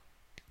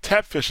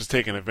Tapfish is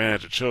taking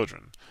advantage of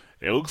children.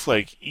 It looks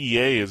like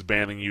EA is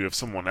banning you if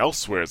someone else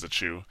swears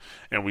at you,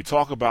 and we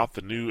talk about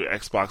the new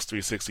Xbox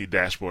 360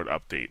 dashboard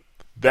update.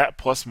 That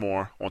plus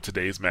more on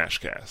today's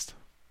Mashcast.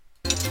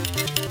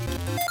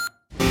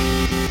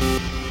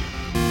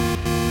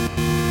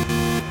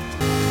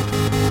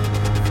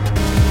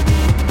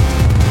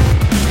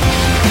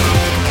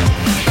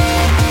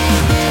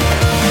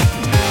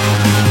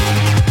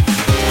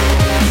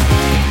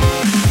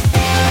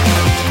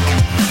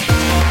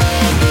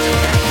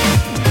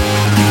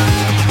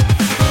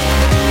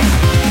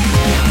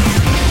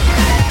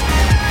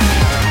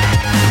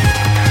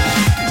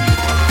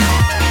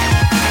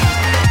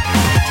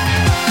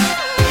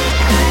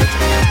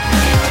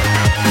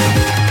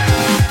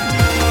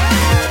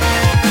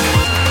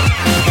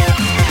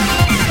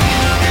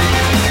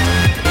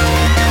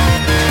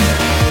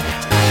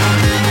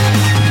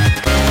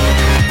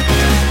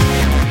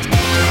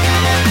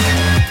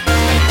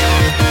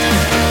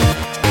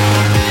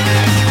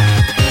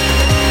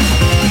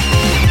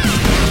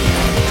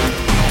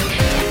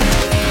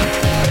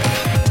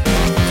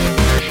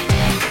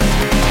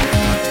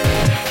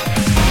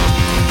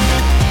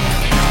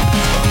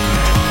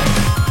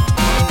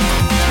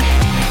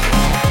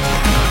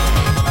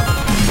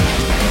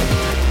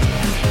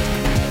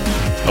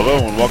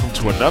 Hello and welcome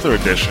to another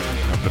edition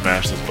of the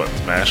Mash Those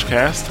Buttons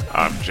Mashcast.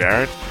 I'm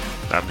Jared.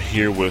 I'm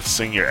here with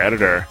senior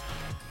editor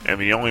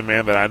and the only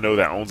man that I know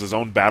that owns his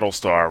own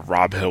Battlestar,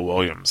 Rob Hill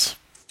Williams.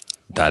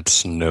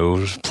 That's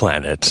no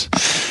planet.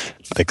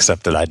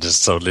 Except that I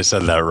just totally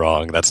said that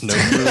wrong. That's no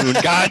moon.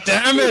 God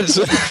damn it!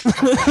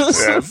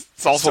 Yeah,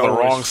 it's also Star the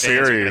wrong Wars fans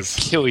are gonna series.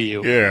 kill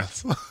you. Yeah.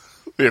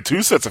 Yeah,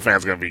 two sets of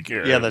fans are going to be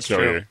here. Yeah, that's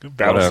true.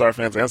 Battlestar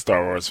fans and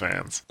Star Wars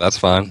fans. That's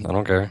fine. I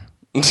don't care.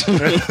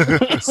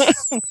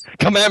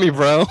 Come at me,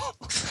 bro.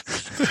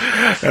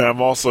 And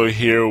I'm also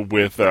here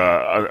with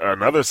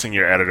another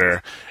senior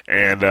editor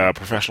and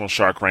professional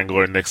shark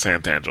wrangler, Nick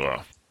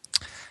Santangelo.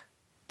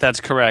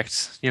 That's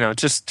correct. You know,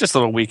 just a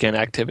little weekend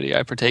activity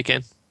I partake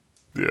in.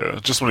 Yeah,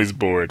 just when he's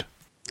bored.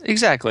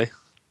 Exactly.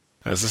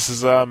 As this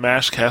is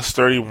Mashcast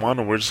 31,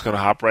 and we're just going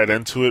to hop right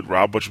into it.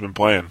 Rob, what you been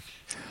playing?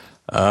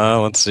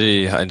 Let's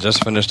see. I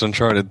just finished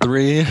Uncharted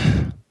 3.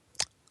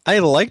 I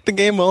liked the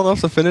game well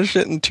enough to finish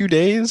it in 2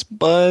 days,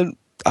 but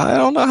I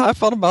don't know how I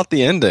felt about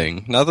the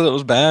ending. Not that it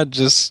was bad,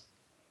 just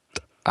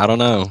I don't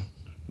know.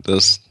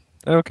 Just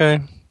okay,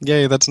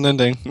 yay, that's an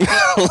ending.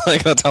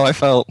 Like that's how I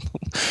felt.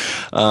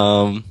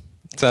 Could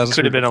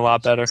have been a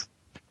lot better.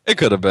 It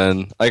could have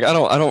been. Like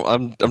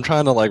I'm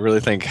trying to like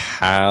really think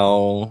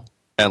how,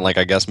 and like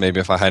I guess maybe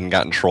if I hadn't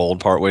gotten trolled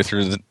partway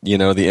through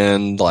the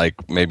end,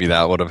 like maybe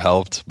that would have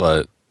helped,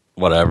 but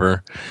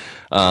whatever.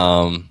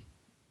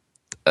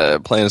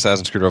 Playing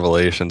Assassin's Creed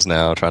Revelations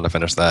now, trying to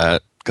finish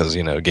that because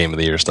Game of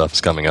the Year stuff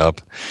is coming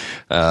up.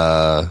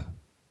 I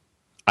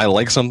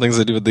like some things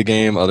they do with the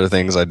game, other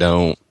things I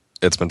don't.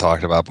 It's been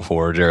talked about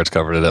before. Jared's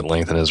covered it at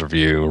length in his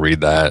review.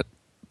 Read that.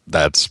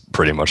 That's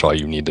pretty much all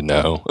you need to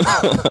know.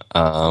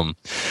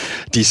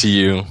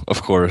 DCU,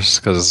 of course,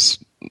 because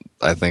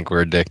I think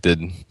we're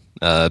addicted.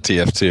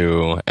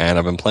 TF2, and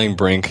I've been playing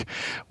Brink,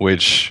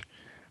 which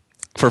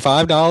for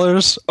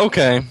 $5,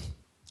 okay,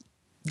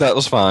 that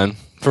was fine.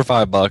 For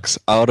 $5,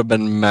 I would have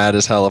been mad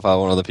as hell if I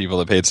was one of the people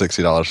that paid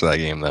 $60 for that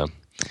game, though.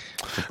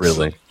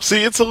 Really.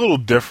 See, it's a little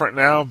different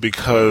now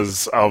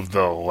because of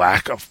the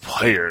lack of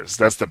players.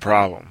 That's the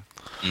problem.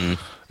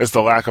 It's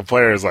the lack of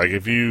players. Like,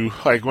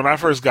 when I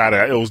first got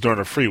it, it was during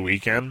a free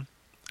weekend,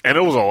 and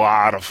it was a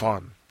lot of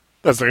fun.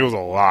 It was a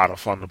lot of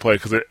fun to play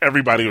because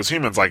everybody was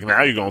humans. Like,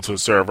 now you go into a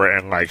server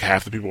and, like,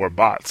 half the people are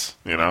bots,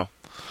 And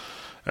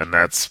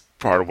that's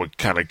part of what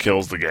kind of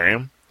kills the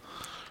game.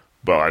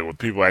 But like with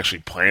people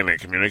actually playing and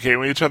communicating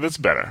with each other, it's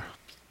better.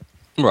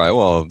 Right.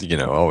 Well,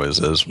 always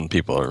is when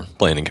people are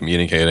playing and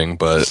communicating.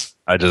 But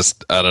I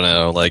don't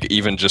know. Like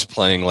even just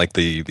playing like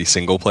the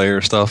single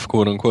player stuff,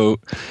 quote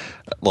unquote,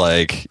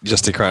 like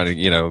just to kind of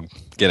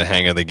get a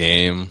hang of the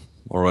game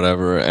or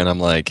whatever. And I'm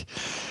like,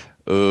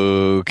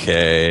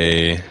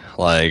 okay,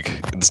 like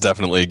it's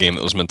definitely a game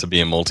that was meant to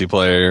be a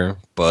multiplayer,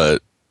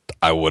 but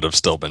I would have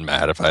still been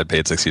mad if I had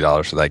paid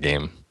 $60 for that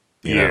game.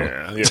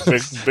 Yeah.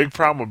 Big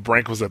problem with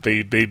Brink was that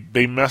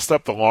they messed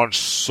up the launch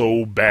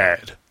so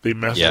bad. They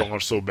messed up the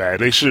launch so bad.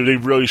 They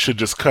really should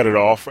just cut it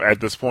off at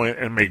this point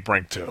and make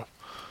Brink 2.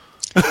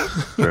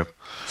 True.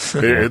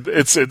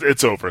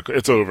 It's over.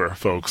 It's over,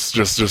 folks.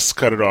 Just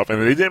cut it off.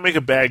 And they didn't make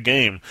a bad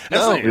game.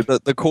 No,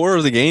 the core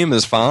of the game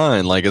is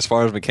fine. Like as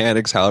far as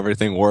mechanics, how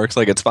everything works,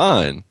 like it's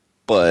fine.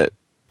 But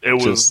it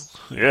was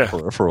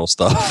peripheral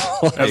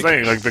stuff.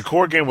 Like the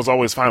core game was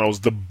always fine. It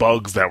was the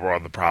bugs that were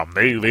on the problem.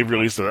 They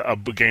released a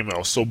game that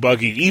was so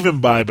buggy, even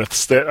by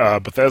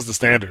Bethesda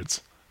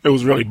standards. It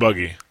was really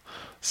buggy.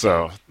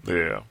 So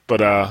yeah,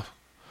 but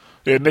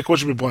Nick,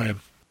 what you been playing?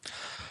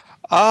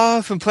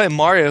 I've been playing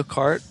Mario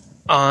Kart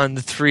on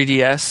the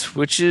 3DS,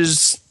 which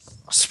is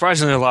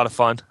surprisingly a lot of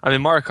fun. I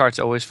mean, Mario Kart's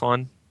always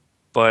fun,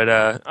 but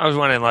I was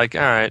wondering, like,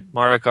 all right,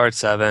 Mario Kart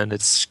 7,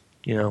 it's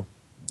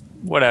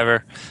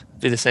whatever,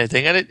 be the same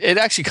thing, and it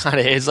actually kind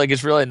of is. Like,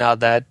 it's really not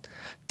that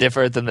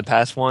different than the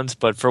past ones,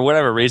 but for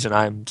whatever reason,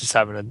 I'm just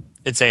having an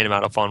insane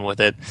amount of fun with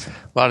it.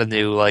 A lot of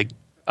new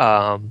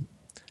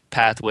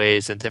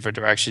pathways and different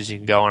directions you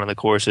can go on in the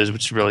courses,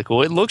 which is really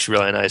cool. It looks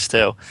really nice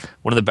too.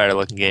 One of the better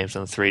looking games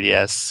on the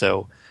 3DS.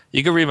 So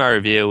you can read my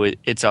review.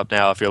 It's up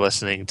now if you're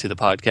listening to the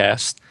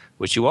podcast,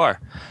 which you are.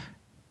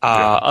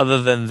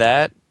 Other than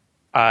that,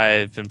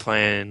 I've been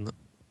playing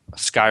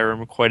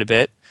Skyrim quite a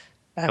bit,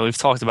 and we've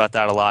talked about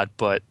that a lot.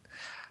 But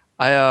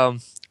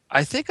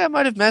I think I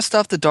might have messed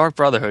up the Dark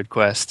Brotherhood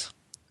quest.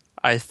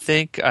 I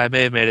think I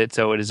may have made it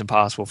so it is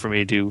impossible for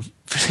me to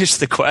finish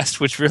the quest,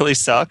 which really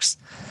sucks.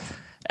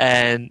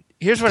 And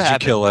here's what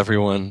happened. You kill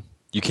everyone.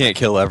 You can't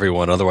kill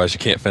everyone, otherwise you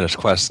can't finish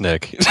quests,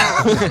 Nick.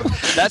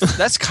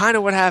 That's kind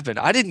of what happened.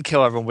 I didn't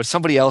kill everyone, but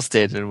somebody else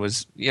did, and it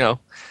was,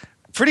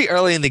 pretty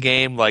early in the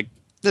game, like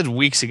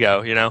weeks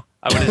ago,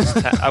 I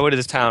went to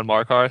this town,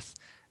 Markarth,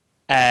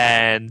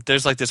 and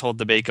there's like this whole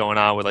debate going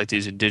on with like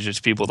these indigenous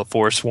people, the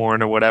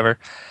Forsworn or whatever,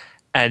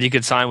 and you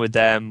can sign with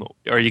them,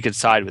 or you can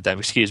side with them,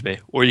 excuse me,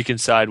 or you can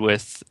side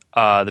with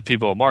the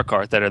people of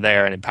Markarth that are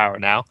there and in power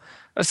now.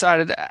 I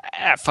decided,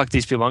 fuck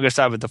these people, I'm going to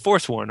side with the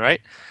Forsworn,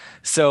 right?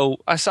 So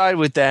I side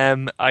with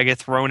them, I get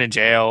thrown in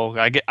jail,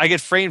 I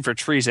get framed for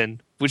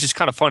treason, which is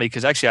kind of funny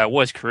because actually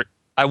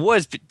I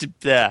was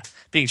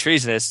being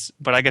treasonous,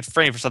 but I get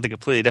framed for something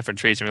completely different,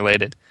 treason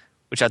related,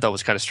 which I thought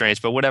was kind of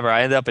strange. But whatever,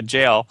 I ended up in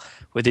jail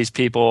with these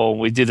people.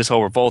 We do this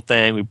whole revolt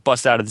thing. We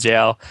bust out of the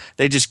jail.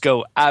 They just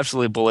go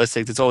absolutely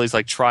ballistic. There's all these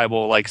like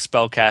tribal like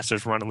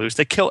spellcasters running loose.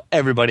 They kill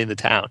everybody in the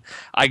town.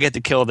 I get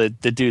to kill the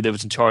dude that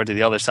was in charge of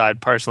the other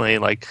side personally.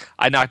 And, like,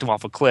 I knocked him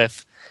off a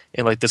cliff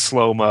in like the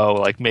slow mo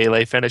like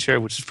melee finisher,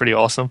 which is pretty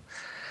awesome.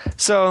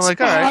 So I'm like,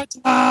 all right,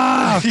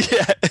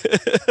 yeah.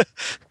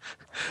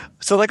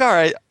 So like, all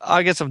right,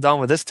 I guess I'm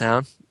done with this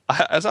town.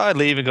 So I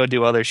leave and go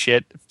do other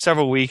shit.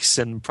 Several weeks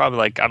and probably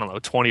like, I don't know,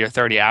 20 or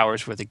 30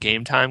 hours worth of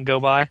game time go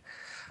by.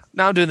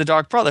 Now I'm doing the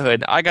Dark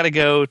Brotherhood. I got to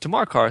go to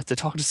Markarth to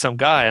talk to some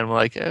guy. And I'm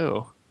like,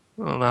 oh,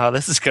 I don't know how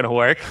this is going to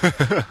work.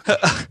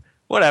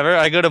 Whatever.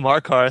 I go to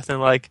Markarth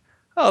and like,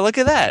 oh, look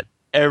at that.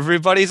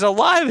 Everybody's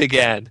alive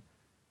again.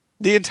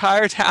 The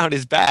entire town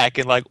is back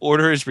and like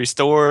order is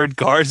restored.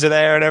 Guards are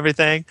there and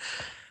everything.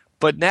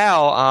 But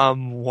now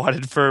I'm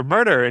wanted for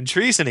murder and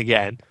treason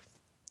again.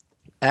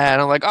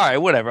 And I'm like, all right,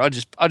 whatever. I'll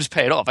just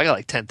pay it off. I got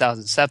like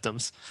 10,000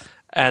 septims.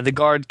 And the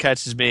guard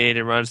catches me and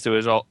he runs through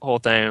his whole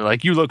thing. And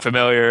like, you look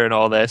familiar and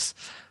all this.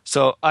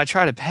 So I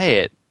try to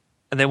pay it,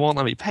 and they won't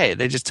let me pay it.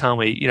 They just tell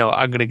me,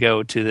 I'm going to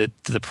go to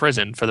the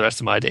prison for the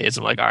rest of my days.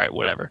 I'm like, all right,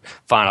 whatever.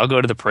 Fine, I'll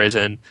go to the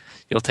prison.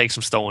 You'll take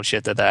some stolen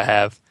shit that I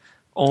have.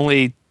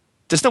 Only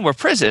there's no more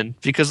prison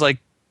because like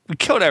we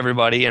killed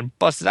everybody and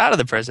busted out of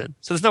the prison.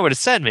 So there's nowhere to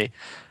send me.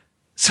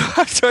 So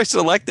after I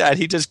select that,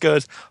 he just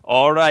goes,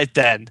 all right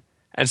then,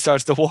 and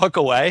starts to walk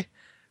away.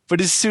 But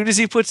as soon as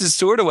he puts his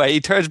sword away, he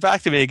turns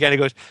back to me again and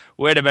goes,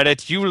 wait a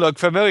minute, you look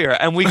familiar.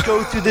 And we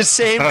go through the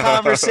same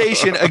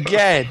conversation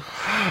again.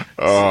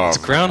 It's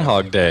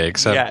Groundhog Day,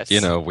 except,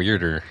 Yes.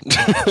 weirder.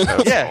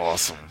 That's Yeah.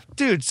 awesome.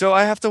 Dude, so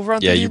I have to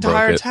run through the you broke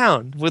entire it.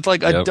 town with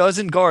like a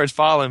dozen guards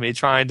following me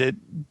trying to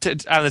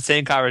have the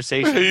same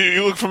conversation. Hey,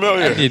 you look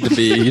familiar. You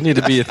need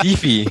to be a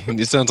thiefy.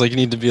 It sounds like you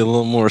need to be a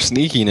little more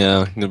sneaky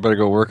now. You better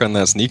go work on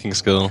that sneaking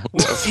skill.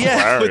 That's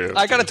Yeah, hilarious. but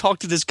I got to talk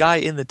to this guy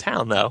in the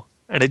town though,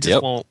 and it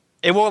just won't.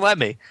 It won't let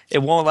me.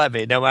 It won't let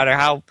me, no matter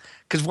how.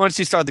 Because once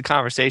you start the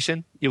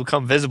conversation, you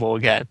become visible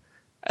again,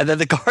 and then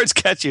the guards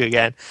catch you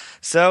again.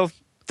 So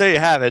there you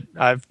have it.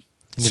 I've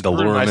You need to screwed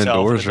lure 'em myself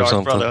indoors in the or Dark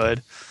something.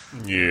 Brotherhood.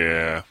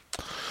 Yeah,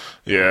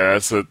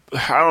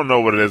 I don't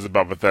know what it is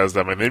about Bethesda.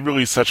 I mean, they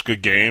release such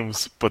good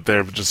games, but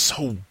they're just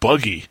so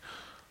buggy.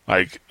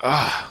 Like,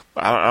 I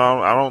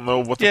don't know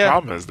what the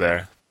problem is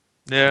there.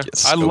 Yeah,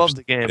 I love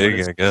the game. But Big,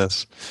 it's I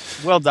guess.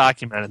 well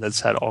documented.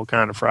 That's had all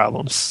kind of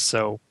problems.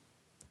 So,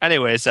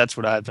 anyways, that's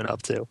what I've been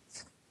up to.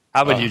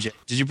 How about you, Jay?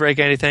 Did you break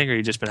anything, or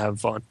you just been having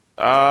fun?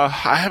 I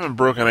haven't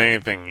broken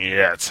anything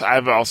yet.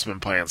 I've also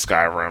been playing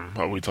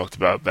Skyrim. We talked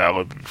about that a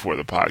little bit before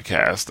the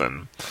podcast,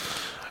 and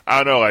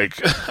I don't know. Like,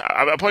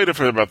 I played it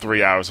for about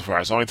 3 hours so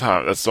far.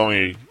 That's the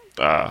only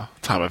time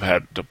I've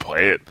had to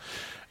play it,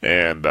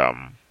 and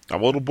I'm a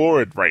little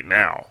bored right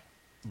now.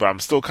 But I'm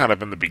still kind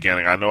of in the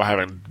beginning. I know I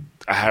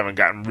haven't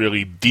gotten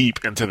really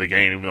deep into the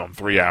game, even though I'm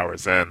 3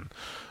 hours in.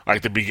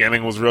 Like, the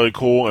beginning was really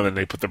cool, and then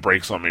they put the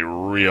brakes on me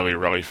really,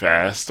 really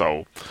fast.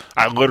 So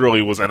I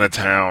literally was in a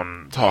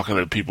town talking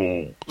to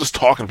people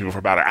for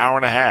about an hour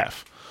and a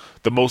half.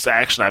 The most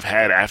action I've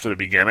had after the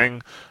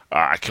beginning,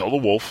 I killed a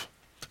wolf,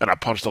 and I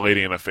punched a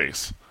lady in the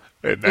face.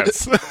 And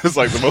that's it's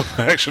like the most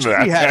action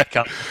that I've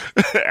had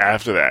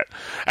after that.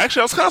 Actually,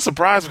 I was kind of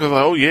surprised because,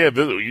 like, oh yeah,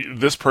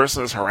 this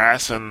person is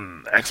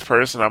harassing X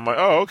person. I'm like,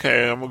 oh,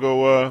 okay, I'm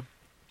gonna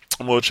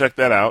go check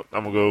that out.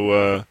 I'm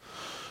gonna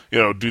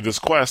go do this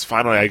quest.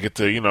 Finally, I get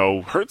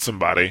to, hurt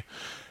somebody.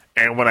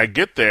 And when I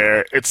get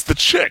there, it's the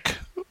chick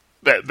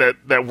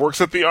that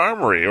works at the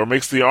armory or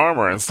makes the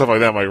armor and stuff like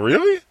that. I'm like,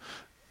 really?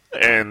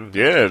 And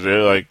yeah,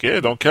 they're like, yeah,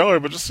 don't kill her,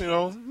 but just,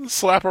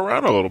 slap her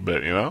around a little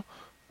bit,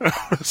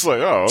 It's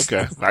like, oh,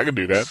 okay, I can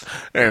do that.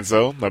 And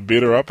so I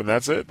beat her up, and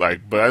that's it.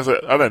 Like, but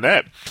other than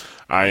that,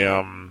 I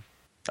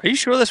Are you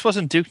sure this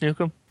wasn't Duke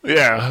Nukem?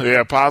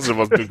 yeah, positive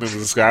was Duke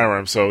Nukem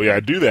Skyrim. So yeah, I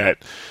do that.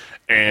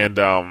 And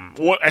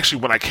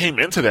actually, when I came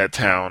into that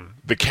town,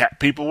 the cat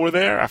people were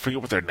there. I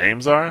forget what their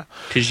names are.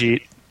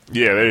 Khajiit.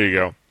 Yeah, there you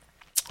go.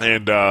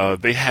 And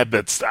they had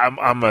that.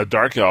 I'm a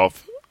dark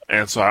elf,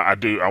 and so I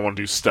want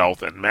to do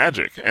stealth and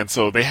magic. And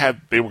so they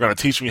were going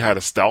to teach me how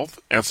to stealth.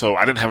 And so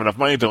I didn't have enough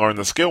money to learn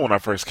the skill when I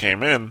first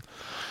came in.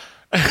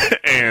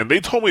 And they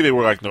told me they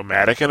were like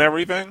nomadic and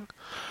everything.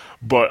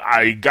 But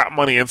I got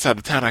money inside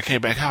the town. I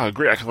came back out.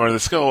 Great, I can learn the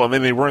skill. And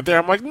then they weren't there.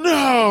 I'm like,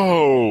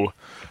 no,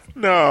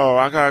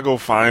 I gotta go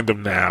find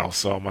them now.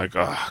 So I'm like,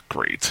 oh,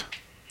 great.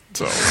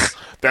 So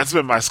that's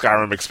been my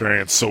Skyrim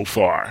experience so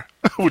far,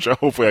 which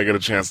hopefully I get a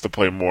chance to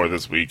play more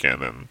this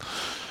weekend, and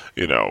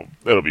it'll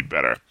be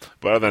better.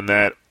 But other than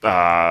that,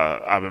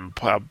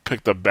 I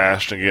picked up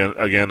Bastion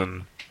again,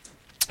 and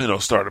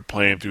started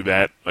playing through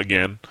that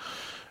again,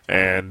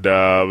 and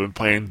I've been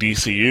playing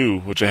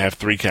DCU, which I have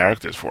 3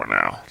 characters for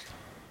now.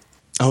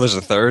 Oh, there's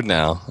a third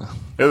now.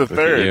 There's a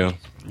third.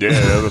 Yeah,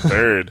 there's a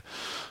third.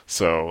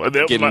 So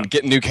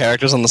getting new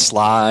characters on the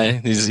sly.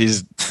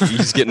 He's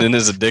getting in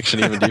his addiction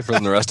even deeper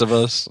than the rest of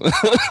us.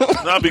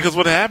 No, because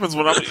what happens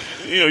when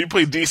you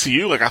play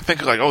DCU, like I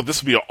think like, oh,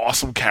 this would be an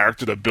awesome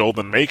character to build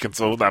and make, and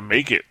so I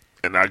make it,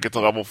 and I get to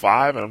level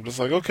 5, and I'm just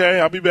like,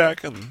 okay, I'll be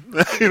back, and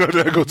then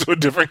I go to a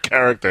different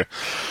character.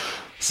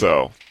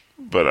 So,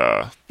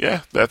 but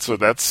yeah, that's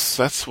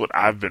what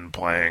I've been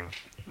playing.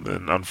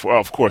 And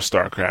of course,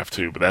 StarCraft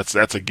 2, but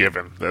that's a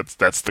given.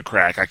 That's the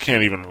crack. I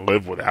can't even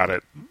live without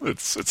it.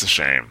 It's a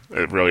shame.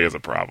 It really is a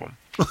problem.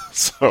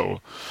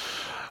 So,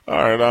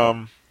 all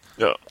right.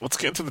 Yeah, let's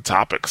get into the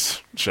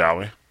topics, shall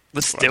we?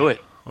 Let's do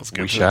it. Let's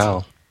get. We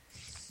shall.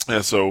 Yeah.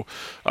 So,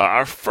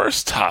 our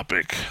first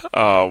topic,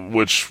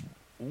 which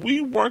we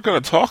weren't going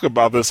to talk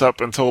about this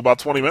up until about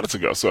 20 minutes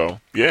ago.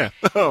 So, yeah.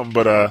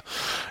 But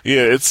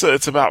yeah,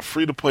 it's about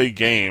free to play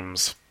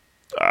games.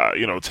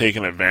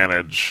 Taking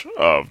advantage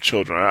of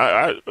children.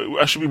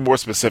 I should be more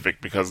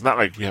specific because it's not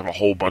like we have a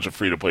whole bunch of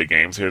free-to-play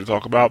games here to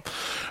talk about.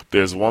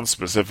 There's one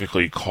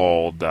specifically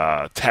called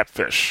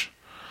Tapfish,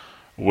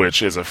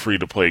 which is a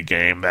free-to-play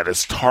game that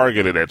is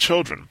targeted at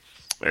children.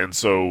 And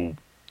so,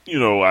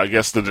 I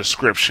guess the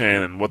description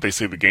and what they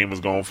say the game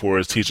is going for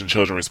is teaching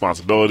children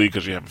responsibility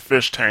because you have a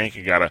fish tank,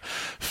 you gotta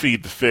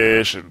feed the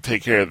fish and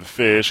take care of the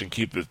fish and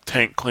keep the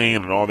tank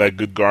clean and all that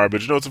good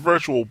garbage. It's a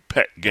virtual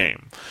pet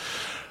game.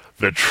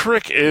 The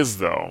trick is,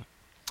 though,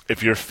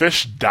 if your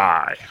fish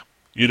die,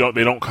 they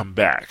don't come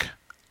back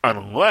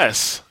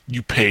unless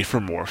you pay for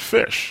more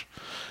fish.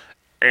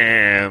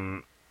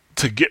 And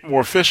to get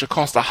more fish, it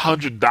costs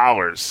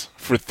 $100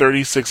 for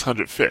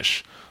 3,600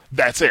 fish.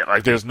 That's it.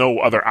 Like, there's no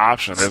other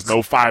option. There's no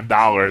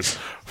 $5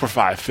 for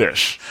 5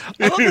 fish.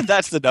 I love that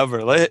that's the number.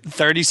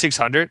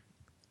 3,600.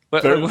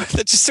 That's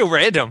just so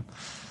random.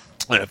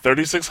 Yeah,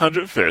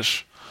 3,600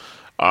 fish.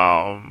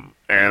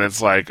 And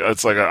it's like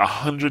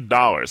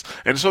 $100,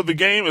 and so the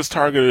game is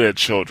targeted at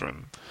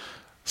children.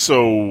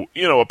 So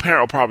a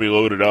parent will probably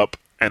load it up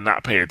and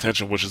not pay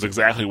attention, which is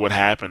exactly what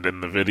happened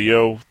in the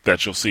video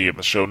that you'll see in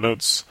the show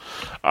notes.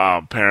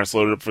 Parents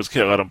loaded up for his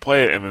kid, let him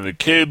play it, and then the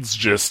kids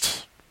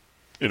just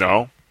hit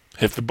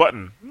the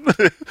button,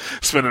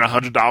 spending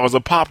 $100 a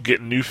pop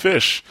getting new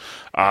fish.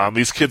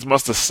 These kids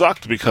must have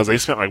sucked because they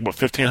spent like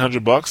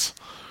 $1,500.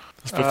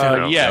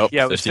 Yeah,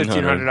 it was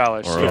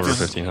 $1,500 or over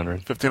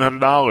 $1,500.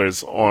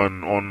 $1,500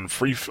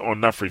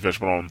 on not free fish,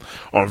 but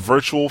on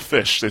virtual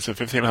fish. They spent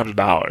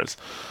 $1,500.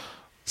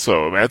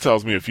 So that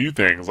tells me a few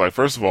things. Like,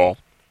 first of all,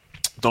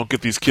 don't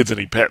get these kids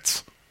any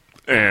pets,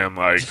 and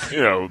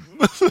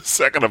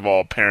second of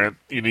all, parent,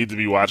 you need to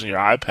be watching your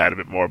iPad a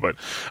bit more. But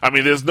I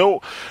mean, there's no.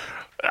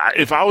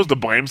 If I was to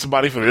blame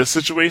somebody for this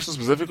situation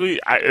specifically,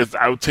 I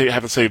would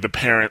have to say the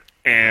parent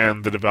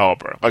and the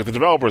developer. Like, the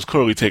developer is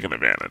clearly taking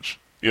advantage.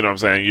 You know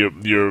what I'm saying?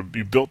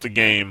 You built a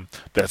game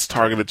that's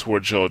targeted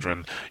toward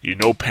children.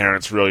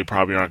 Parents really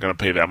probably aren't going to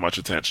pay that much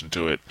attention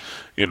to it.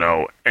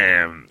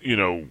 And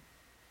you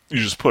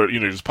just put it,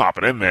 just pop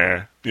it in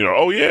there.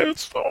 Oh yeah,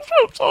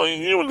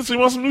 you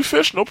want some new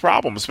fish? No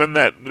problem. Spend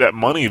that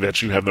money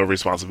that you have no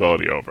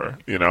responsibility over.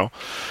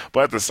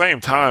 But at the same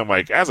time,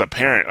 like, as a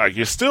parent, like,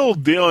 you're still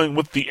dealing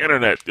with the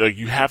internet. Like,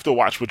 you have to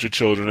watch what your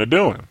children are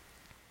doing.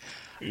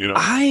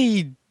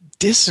 I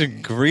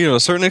disagree to a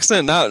certain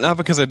extent, not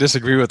because I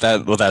disagree with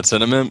that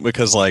sentiment,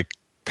 because like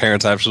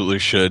parents absolutely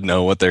should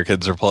know what their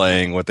kids are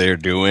playing, what they're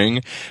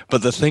doing.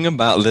 But the thing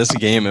about this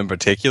game in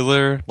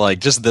particular, like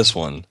just this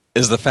one,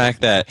 is the fact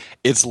that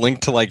it's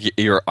linked to like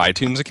your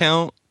iTunes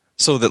account,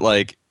 so that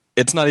like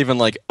it's not even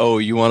like, oh,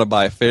 you want to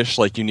buy fish,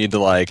 like you need to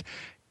like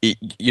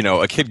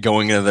a kid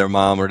going into their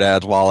mom or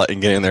dad's wallet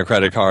and getting their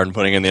credit card and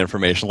putting in the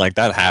information. Like,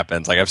 that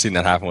happens. Like, I've seen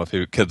that happen with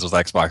kids with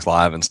Xbox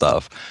Live and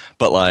stuff.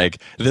 But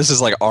like, this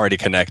is like already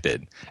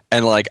connected,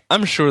 and like,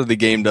 I'm sure the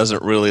game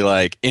doesn't really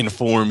like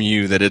inform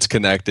you that it's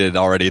connected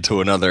already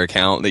to another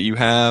account that you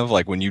have,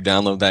 like when you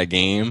download that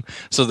game,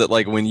 so that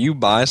like when you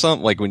buy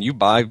something, like when you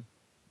buy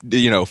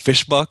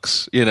fish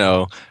bucks,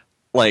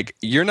 like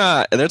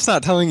that's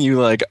not telling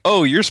you like,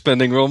 oh, you're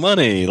spending real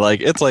money.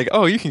 Like it's like,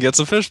 oh, you can get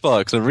some fish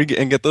bucks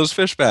and get those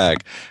fish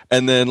back.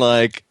 And then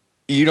like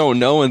you don't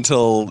know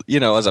until,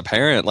 as a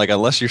parent, like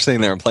unless you're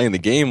sitting there and playing the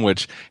game,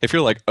 which if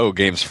you're like, oh,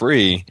 game's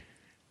free,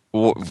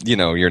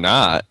 you're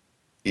not.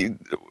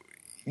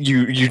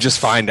 You just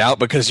find out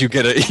because you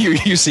get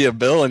you see a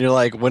bill and you're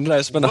like, when did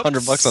I spend $100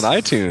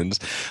 on iTunes?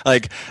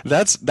 Like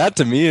that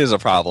to me is a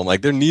problem.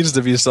 Like there needs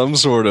to be some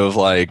sort of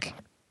like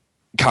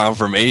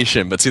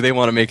confirmation, but see, they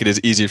want to make it as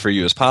easy for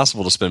you as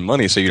possible to spend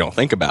money so you don't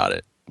think about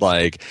it.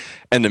 Like,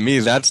 and to me,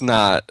 that's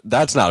not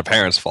a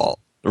parent's fault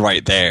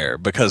right there,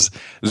 because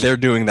they're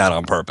doing that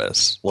on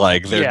purpose.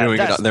 Like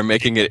they're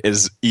making it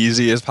as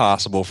easy as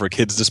possible for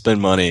kids to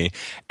spend money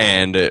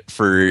and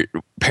for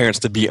parents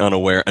to be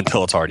unaware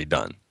until it's already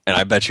done. And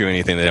I bet you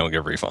anything they don't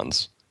give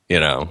refunds.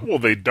 Well,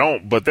 they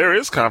don't, but there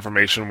is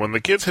confirmation. When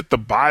the kids hit the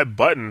buy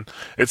button,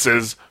 it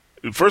says,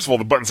 first of all,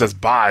 the button says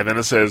buy, then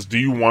it says, do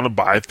you want to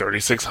buy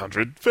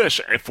 3,600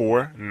 fish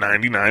for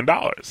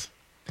 $99?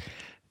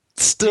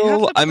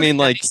 Still, I mean,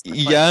 like,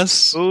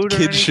 yes,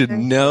 kids should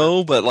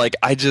know, but, like,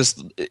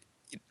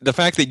 the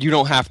fact that you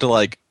don't have to,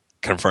 like,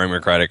 confirm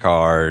your credit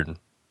card,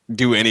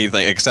 do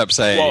anything except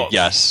say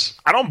yes.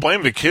 I don't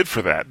blame the kid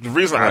for that. The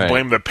reason I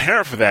blame the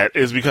parent for that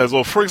is because,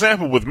 well, for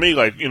example, with me,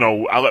 like,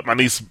 I let my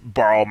niece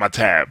borrow my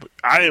tab.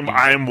 I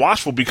am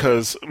watchful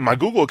because my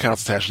Google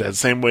account's attached to that. The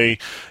same way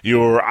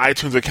your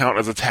iTunes account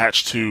is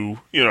attached to,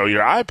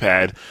 your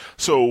iPad.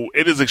 So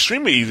it is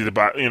extremely easy to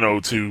buy,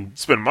 to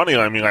spend money.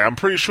 I mean, like, I'm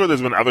pretty sure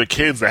there's been other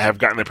kids that have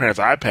gotten their parents'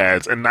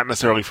 iPads, and not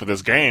necessarily for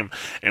this game,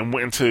 and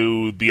went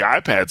into the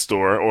iPad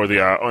store or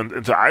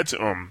into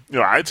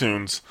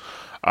iTunes,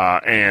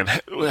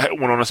 and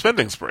went on a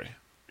spending spree.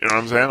 You know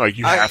what I'm saying? Like,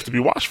 you have to be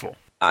watchful.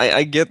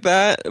 I get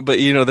that, but,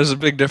 there's a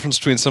big difference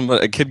between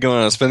a kid going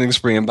on a spending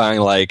spree and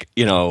buying, like,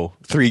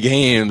 3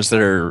 games that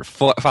are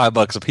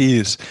 $5 a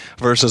piece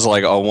versus,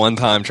 like, a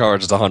one-time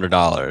charge that's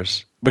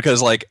 $100.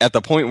 Because, like, at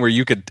the point where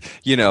you could,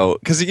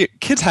 because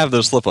kids have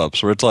those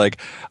slip-ups where it's like,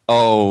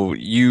 oh,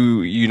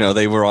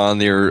 they were on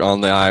the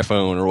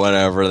iPhone or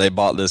whatever, they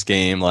bought this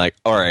game, like,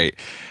 all right,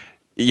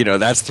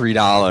 that's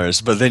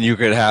 $3, but then you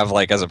could have,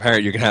 like, as a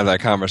parent, you can have that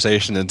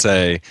conversation and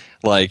say,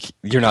 like,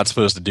 you're not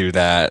supposed to do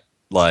that.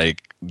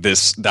 Like,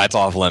 that's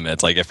off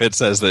limits. Like, if it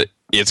says that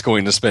it's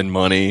going to spend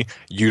money,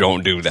 you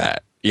don't do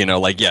that.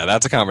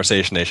 That's a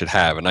conversation they should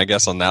have. And I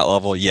guess on that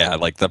level, yeah,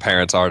 like, the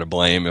parents are to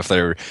blame if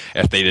they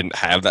didn't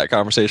have that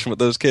conversation with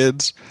those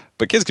kids.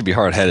 But kids can be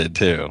hard-headed,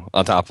 too,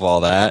 on top of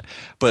all that.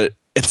 But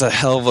it's a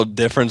hell of a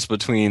difference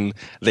between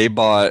they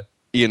bought,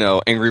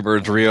 Angry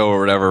Birds Rio or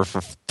whatever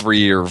for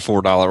 $3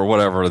 or $4 or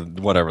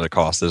whatever the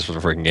cost is for the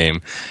freaking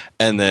game,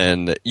 and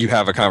then you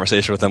have a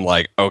conversation with them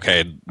like,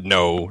 okay,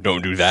 no,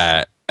 don't do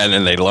that, and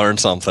then they learn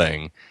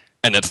something,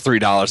 and it's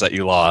 $3 that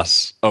you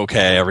lost.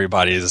 Okay,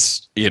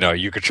 everybody's,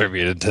 you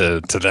contributed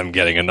to them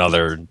getting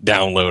another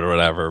download or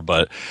whatever,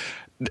 but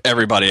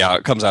everybody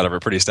comes out of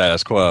it pretty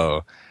status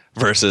quo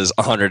versus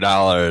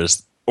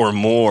 $100 or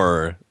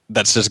more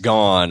that's just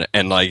gone,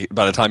 and like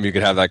by the time you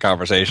could have that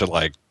conversation,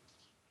 like,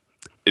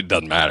 it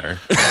doesn't matter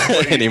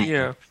anymore.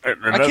 Yeah.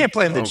 I can't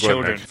blame the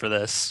children for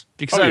this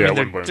because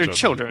they're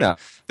children. No,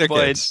 they're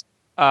kids.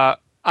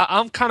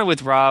 I'm kind of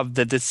with Rob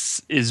that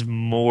this is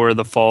more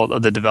the fault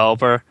of the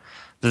developer,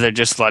 that they're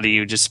just letting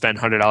you just spend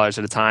 $100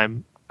 at a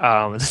time.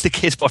 The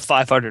kids bought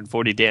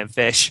 540 damn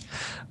fish.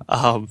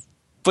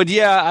 But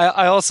yeah,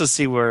 I also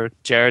see where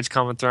Jared's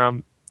coming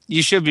from.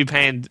 You should be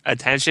paying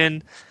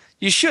attention.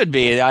 You should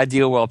be, in the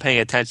ideal world, paying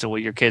attention to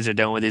what your kids are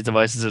doing with these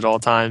devices at all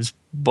times.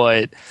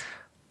 But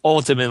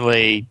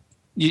ultimately,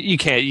 you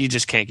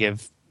just can't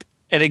give.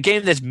 In a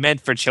game that's meant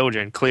for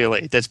children,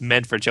 clearly, you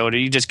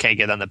just can't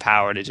give them the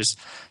power to just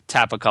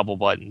tap a couple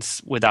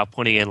buttons without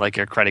putting in like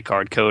your credit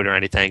card code or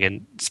anything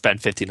and spend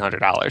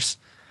 $1,500.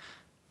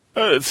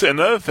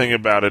 Another thing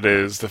about it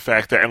is the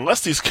fact that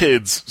unless these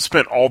kids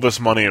spent all this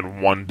money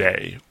in one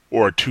day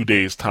or 2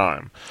 days'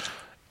 time,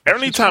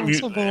 anytime I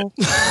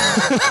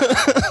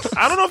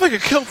don't know if they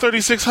could kill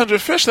 3,600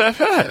 fish that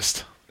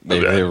fast.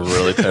 They were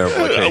really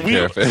terrible at taking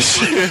care of fish.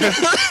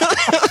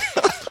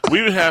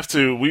 We would have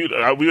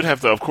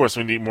to, of course,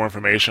 we need more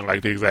information,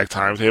 like the exact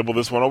timetable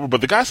this went over,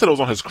 but the guy said it was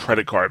on his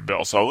credit card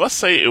bill, so let's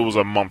say it was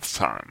a month's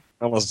time.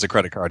 Unless it's a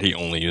credit card he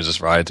only uses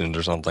for iTunes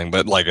or something,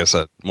 but like I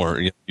said,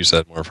 you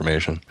said more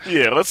information.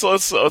 Yeah, let's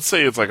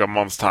say it's like a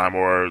month's time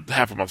or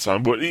half a month's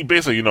time, but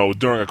basically,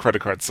 during a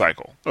credit card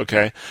cycle,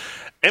 okay?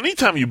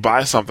 Anytime you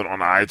buy something on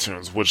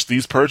iTunes, which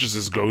these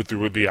purchases go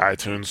through the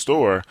iTunes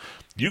store,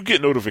 you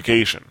get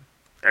notification.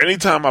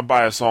 Anytime I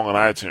buy a song on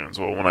iTunes,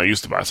 or when I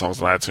used to buy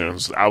songs on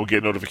iTunes, I would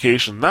get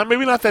notification.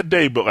 Maybe not that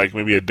day, but like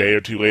maybe a day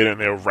or two later,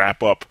 and they'll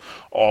wrap up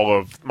all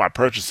of my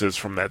purchases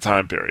from that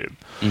time period.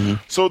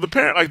 Mm-hmm. So the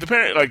parent,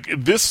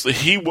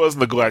 he was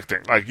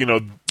neglecting. He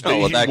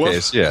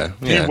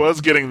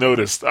was getting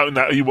noticed.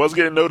 He was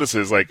getting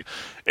notices. Like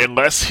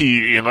unless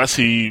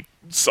he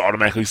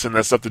automatically send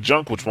that stuff to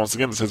junk, which once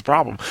again is his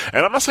problem.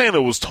 And I'm not saying it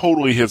was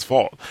totally his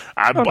fault.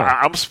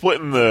 I'm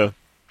splitting the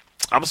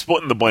I'm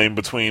splitting the blame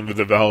between the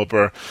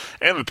developer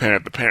and the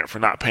parent for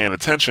not paying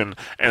attention,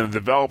 and the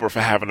developer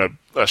for having a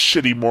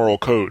shitty moral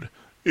code.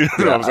 You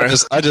know what I'm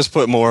saying? I just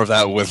put more of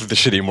that with the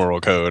shitty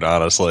moral code,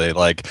 honestly.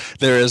 Like,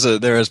 there is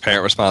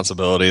parent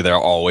responsibility. There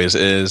always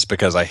is,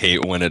 because I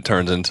hate when it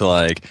turns into,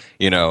 like,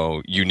 you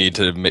know, you need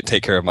to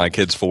take care of my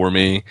kids for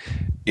me,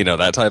 you know,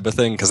 that type of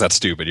thing, because that's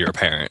stupid. You're a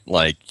parent.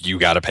 Like, you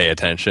got to pay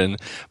attention.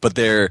 But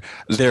there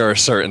are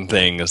certain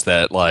things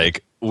that,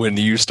 like, when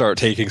you start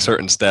taking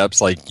certain steps,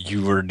 like,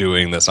 you were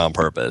doing this on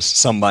purpose.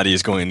 Somebody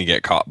is going to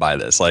get caught by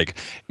this. Like,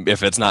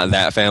 if it's not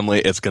that family,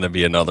 it's going to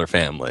be another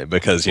family,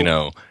 because, you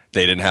know,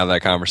 they didn't have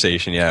that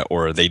conversation yet,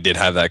 or they did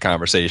have that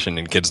conversation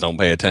and kids don't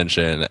pay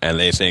attention, and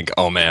they think,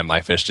 oh man,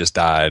 my fish just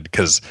died,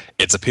 because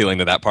it's appealing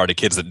to that part of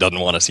kids that doesn't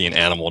want to see an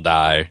animal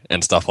die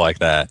and stuff like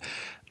that.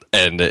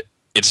 And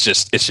it's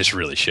just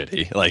really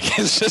shitty. Like,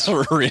 it's just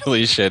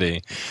really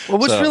shitty. Well,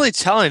 what's really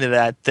telling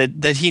to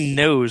that he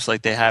knows,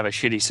 like, they have a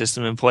shitty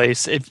system in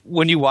place.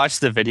 When you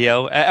watch the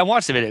video, I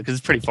watched the video because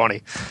it's pretty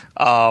funny.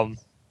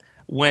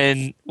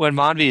 When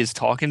Monvi is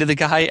talking to the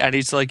guy and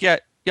he's like, yeah,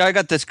 I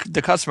got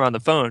the customer on the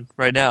phone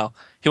right now.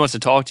 He wants to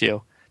talk to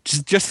you.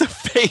 Just the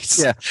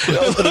face. Yeah.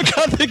 Look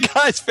on the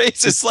guy's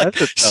face. It's like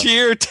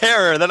sheer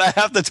terror that I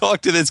have to talk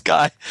to this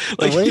guy.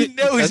 Like, he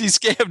knows he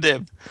scammed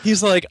him.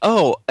 He's like,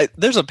 oh,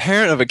 there's a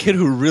parent of a kid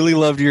who really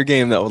loved your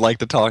game that would like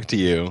to talk to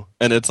you.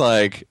 And it's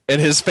like, and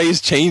his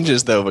face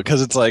changes, though,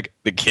 because it's like,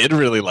 the kid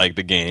really liked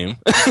the game.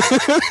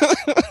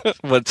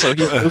 But so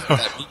he knows what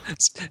that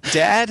means.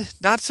 Dad,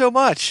 not so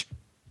much.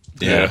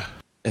 Yeah.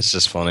 It's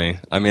just funny.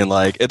 I mean,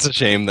 like, it's a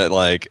shame that,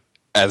 like,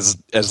 as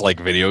like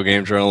video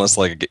game journalists,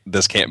 like,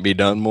 this can't be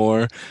done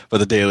more, but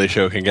the Daily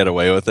Show can get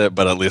away with it.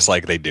 But at least,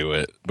 like, they do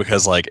it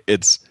because, like,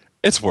 it's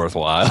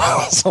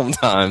worthwhile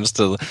sometimes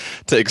to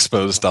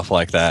expose stuff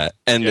like that,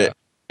 and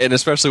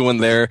especially when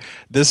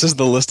this is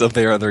the list of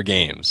their other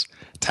games: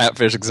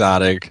 Tapfish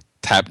Exotic,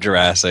 Tap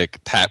Jurassic,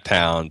 Tap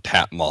Town,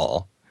 Tap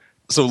Mall.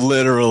 So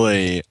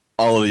literally,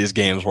 all of these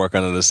games work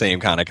under the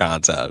same kind of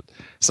concept.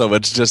 So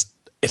it's just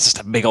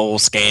a big old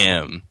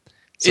scam.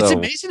 So, it's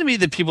amazing to me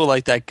that people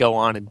like that go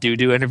on and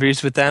do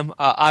interviews with them.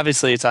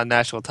 Obviously, it's on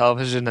national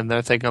television, and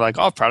they're thinking like,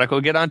 "Oh, product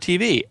will get on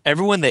TV."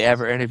 Everyone they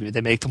ever interview,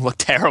 they make them look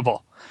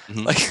terrible.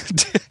 Mm-hmm. Like,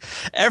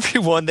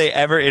 everyone they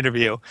ever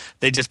interview,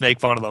 they just make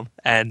fun of them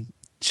and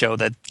show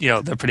that, you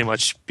know, they're pretty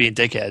much being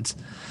dickheads.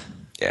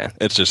 Yeah,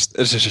 it's just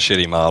a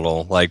shitty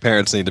model. Like,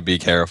 parents need to be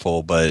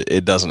careful, but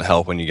it doesn't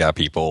help when you got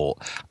people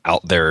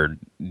out there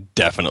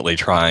definitely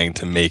trying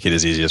to make it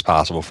as easy as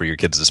possible for your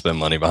kids to spend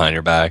money behind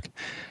your back.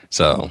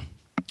 So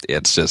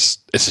it's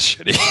just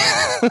shitty.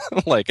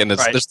 Like, and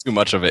there's too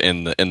much of it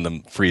in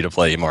the free to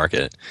play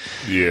market.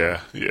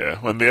 Yeah.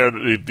 When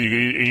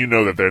you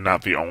know that they're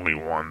not the only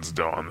ones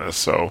doing this.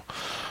 So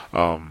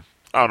I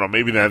don't know.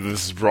 Maybe that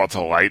this is brought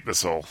to light.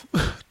 This will,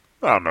 I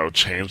don't know,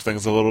 change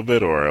things a little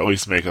bit, or at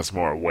least make us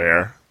more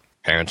aware.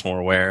 Parents more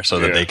aware, so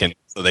that they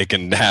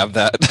can have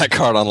that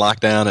card on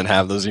lockdown and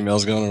have those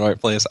emails going in the right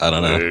place. I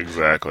don't know.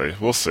 Exactly.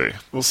 We'll see.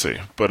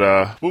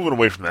 But moving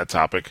away from that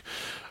topic,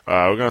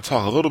 we're going to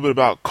talk a little bit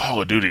about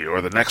Call of Duty,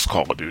 or the next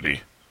Call of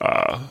Duty.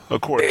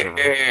 According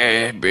to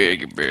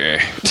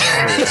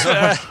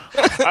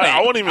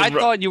I won't even. I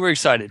thought you were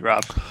excited,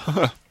 Rob.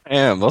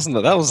 Damn,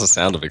 that was the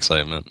sound of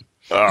excitement.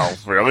 Oh,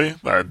 really?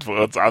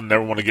 I'll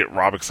never want to get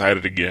Rob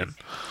excited again.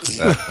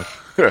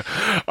 But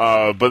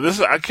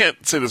I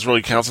can't say this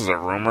really counts as a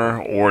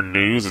rumor or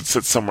news. It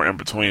sits somewhere in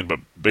between. But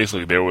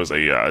basically, there was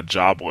a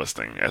job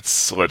listing at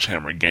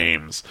Sledgehammer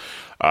Games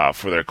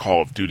for their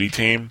Call of Duty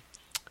team.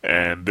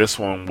 And this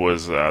one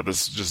was,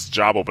 this just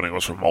job opening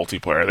was for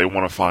multiplayer. They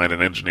want to find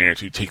an engineer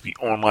to take the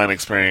online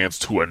experience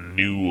to a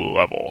new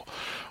level,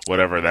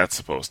 whatever that's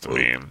supposed to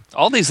mean.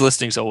 All these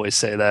listings always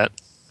say that.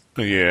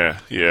 Yeah.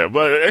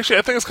 But actually,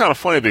 I think it's kind of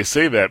funny they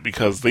say that,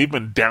 because they've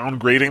been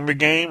downgrading the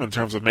game in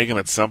terms of making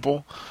it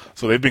simple.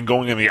 So they've been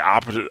going in the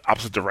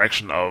opposite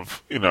direction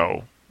of, you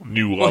know,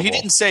 new level. Well, he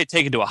didn't say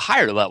take it to a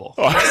higher level.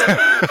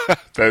 That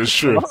is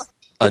true.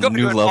 A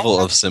new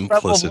level of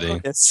simplicity.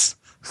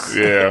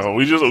 Yeah,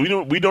 we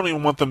don't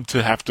even want them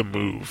to have to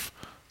move.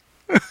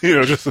 You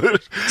know, just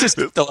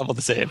the level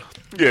the same.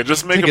 Yeah,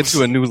 just make it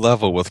to a new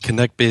level with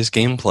Kinect-based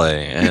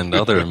gameplay and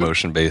other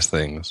emotion-based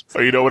things.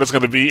 Oh, you know what it's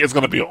going to be? It's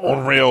going to be an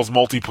on-rails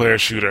multiplayer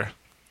shooter.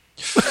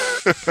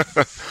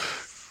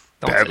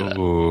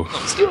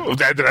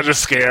 Did I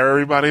just scare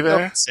everybody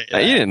there?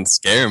 You didn't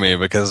scare me,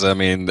 because I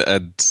mean,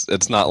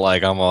 it's not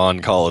like I'm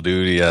on Call of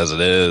Duty as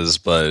it is,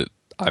 but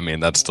I mean,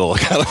 that's still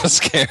kind of a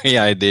scary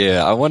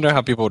idea. I wonder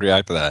how people would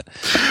react to that.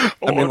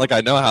 I mean, like,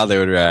 I know how they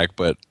would react,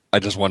 but I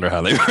just wonder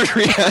how they would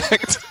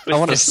react. I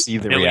want to see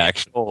the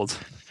reaction. Well,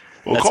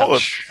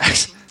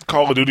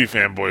 Call of Duty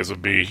fanboys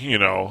would be, you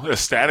know,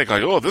 ecstatic,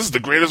 like, oh, this is the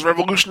greatest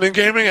revolution in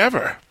gaming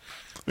ever.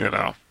 You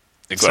know.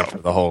 Except for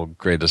the whole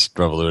greatest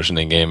revolution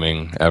in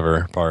gaming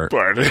ever part.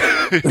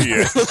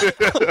 Yeah.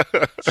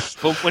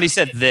 But when he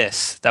said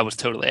this, that was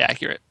totally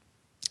accurate.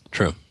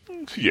 True.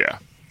 Yeah.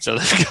 So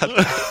they've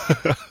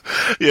got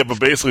yeah, but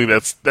basically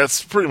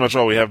that's pretty much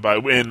all we have.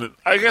 And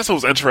I guess it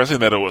was interesting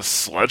that it was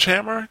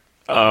Sledgehammer.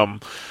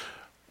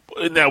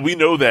 Now we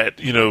know that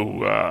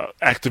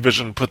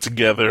Activision put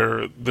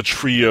together the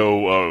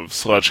trio of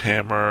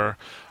Sledgehammer,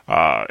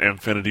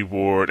 Infinity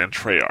Ward, and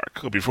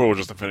Treyarch. Before it was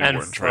just Infinity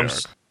Ward and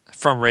Treyarch.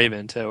 From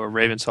Raven too, or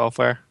Raven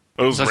Software.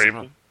 It was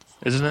Raven,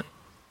 isn't it?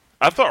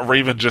 I thought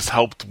Raven just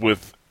helped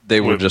with. They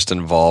were just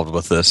involved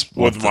with this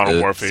with Modern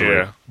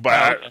Warfare. Yeah,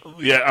 but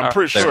I'm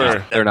pretty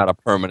sure they're not a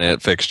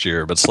permanent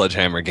fixture. But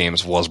Sledgehammer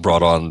Games was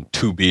brought on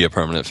to be a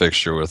permanent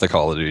fixture with the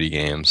Call of Duty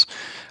games.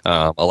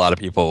 A lot of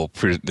people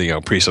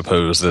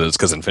presuppose that it's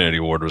because Infinity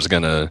Ward was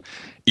going to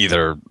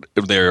either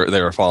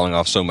they were falling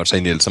off so much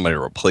they needed somebody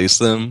to replace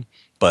them.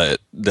 But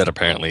that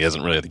apparently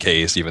isn't really the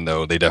case, even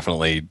though they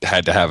definitely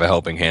had to have a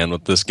helping hand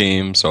with this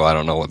game. So I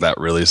don't know what that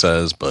really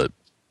says, but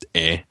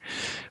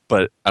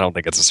But I don't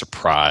think it's a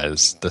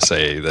surprise to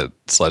say that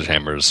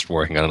Sledgehammer's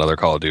working on another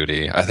Call of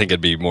Duty. I think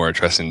it'd be more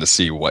interesting to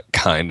see what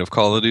kind of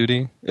Call of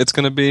Duty it's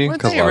going to be.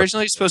 Weren't they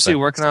originally supposed to be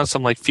working on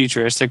some like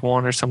futuristic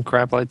one or some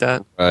crap like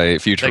that? Right,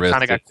 futuristic. They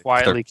kind of got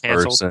quietly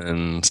canceled.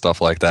 And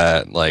stuff like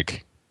that.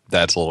 Like,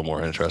 that's a little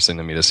more interesting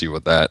to me to see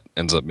what that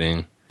ends up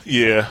being.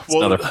 Yeah. It's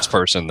another first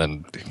person,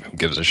 then who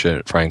gives a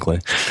shit, frankly.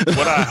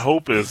 What I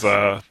hope is,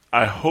 I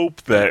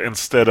hope that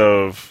instead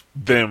of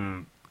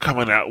them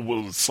coming out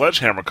with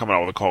Sledgehammer coming out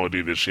with a Call of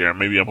Duty this year,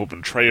 maybe I'm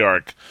hoping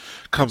Treyarch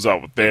comes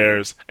out with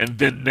theirs, and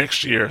then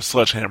next year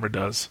Sledgehammer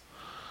does,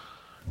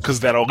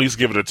 because that'll at least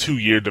give it a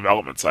 2-year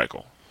development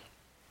cycle.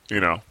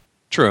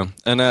 True,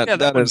 and that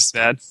is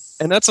bad.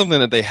 And that's something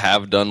that they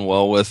have done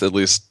well with, at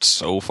least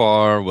so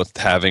far, with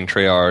having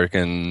Treyarch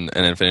and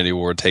Infinity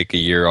Ward take a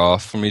year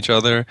off from each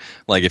other.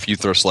 Like, if you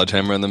throw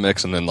Sledgehammer in the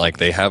mix and then like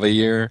they have a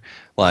year,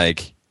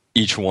 like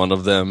each one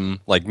of them,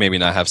 like maybe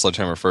not have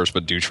Sledgehammer first,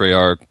 but do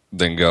Treyarch,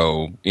 then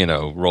go,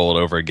 roll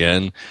it over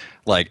again.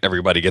 Like,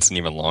 everybody gets an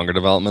even longer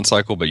development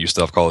cycle, but you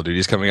still have Call of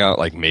Duties coming out.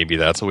 Like, maybe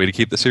that's a way to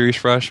keep the series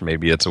fresh.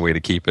 Maybe it's a way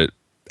to keep it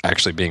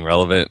actually being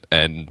relevant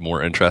and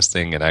more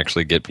interesting and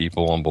actually get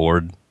people on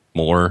board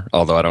more.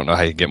 Although I don't know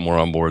how you get more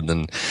on board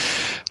than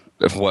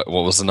what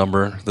was the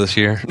number this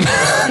year?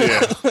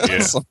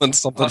 Yeah. something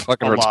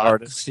fucking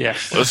retarded. Yeah,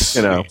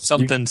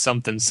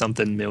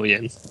 something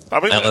million.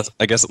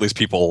 I guess at least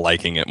people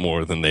liking it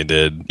more than they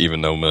did,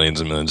 even though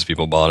millions and millions of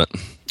people bought it.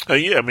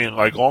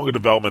 Like longer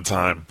development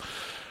time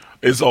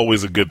is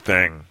always a good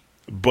thing.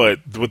 But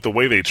with the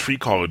way they treat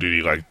Call of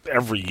Duty, like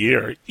every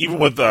year, even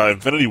with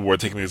Infinity Ward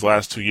taking these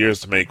last 2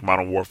 years to make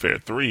Modern Warfare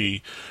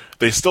 3,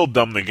 they still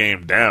dumbed the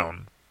game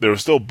down. There were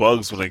still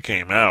bugs when it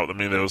came out. I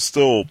mean, there was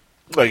still,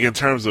 like, in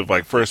terms of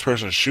like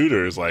first-person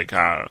shooters, like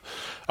a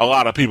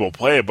lot of people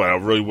play it, but I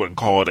really wouldn't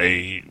call it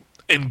a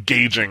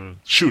engaging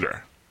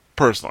shooter,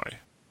 personally.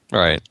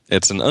 Right.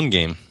 It's an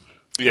ungame.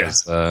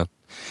 Yes.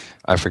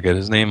 I forget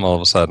his name all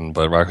of a sudden,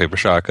 but Rock Paper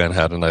Shotgun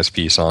had a nice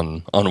piece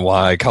on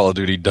why Call of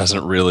Duty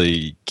doesn't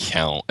really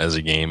count as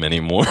a game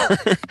anymore.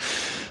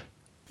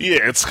 Yeah,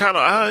 it's kind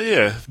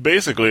of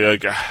basically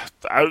like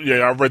I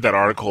read that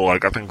article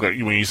like I think when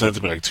you sent it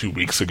to me like 2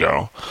 weeks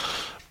ago.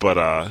 But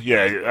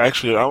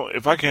actually,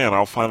 if I can,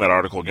 I'll find that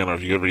article again, or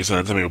if you could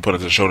resend it to me and put it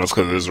in the show notes,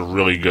 because it is a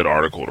really good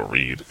article to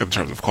read in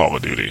terms of Call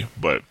of Duty.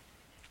 But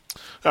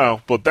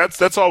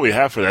that's all we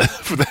have for that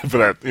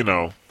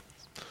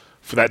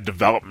for that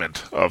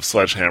development of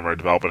Sledgehammer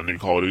developing a new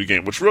Call of Duty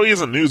game, which really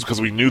isn't news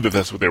because we knew that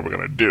that's what they were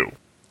going to do.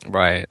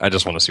 Right. I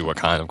just want to see what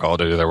kind of Call of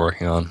Duty they're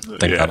working on. I think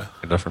that'll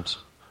make a difference.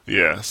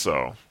 Yeah,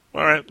 so,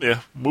 all right,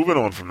 moving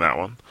on from that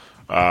one.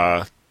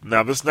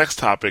 Now, this next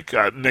topic,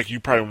 Nick, you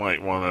probably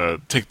might want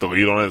to take the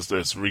lead on it.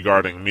 It's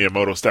regarding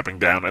Miyamoto stepping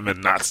down and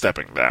then not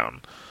stepping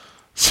down.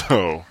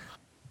 So,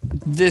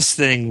 this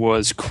thing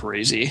was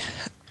crazy.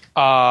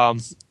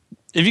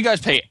 If you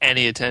guys pay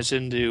any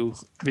attention to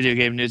video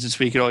game news this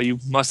week at all, you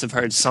must have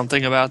heard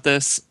something about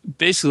this.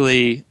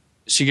 Basically,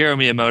 Shigeru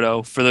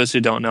Miyamoto, for those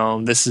who don't know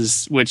him,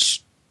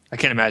 which I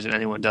can't imagine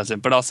anyone doesn't,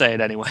 but I'll say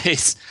it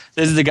anyways.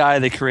 This is the guy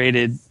that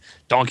created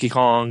Donkey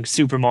Kong,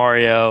 Super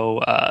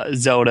Mario,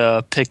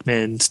 Zelda,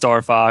 Pikmin,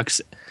 Star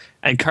Fox,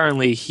 and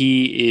currently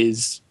he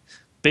is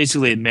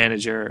basically a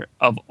manager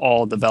of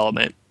all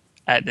development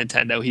at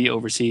Nintendo. He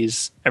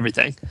oversees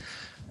everything.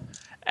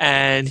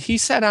 And he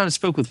sat down and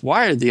spoke with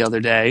Wired the other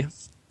day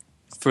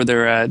for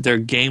their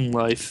Game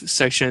Life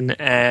section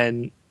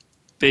and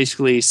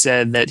basically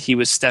said that he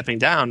was stepping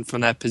down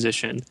from that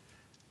position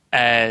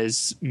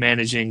as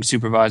managing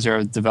supervisor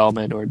of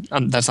development, or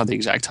that's not the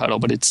exact title,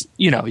 but it's,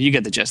 you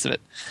get the gist of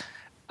it.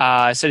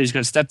 Said he's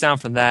going to step down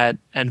from that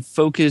and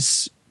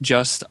focus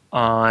just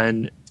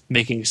on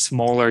making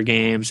smaller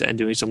games and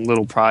doing some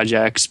little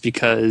projects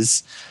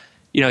because,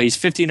 he's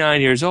 59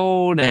 years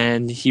old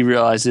and he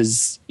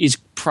realizes he's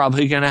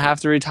probably going to have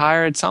to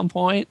retire at some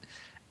point.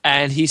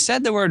 And he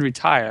said the word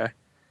retire.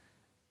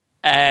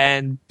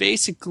 And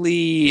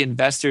basically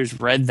investors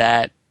read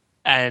that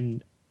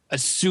and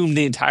assumed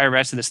the entire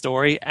rest of the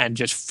story and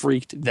just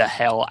freaked the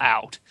hell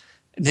out.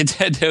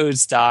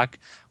 Nintendo's stock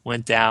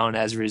went down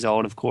as a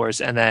result, of course.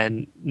 And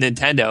then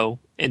Nintendo,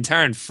 in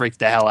turn, freaked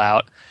the hell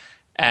out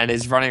and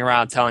is running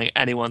around telling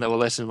anyone that will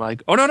listen,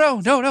 like, oh,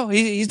 no,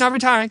 he's not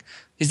retiring.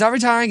 He's not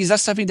retiring. He's not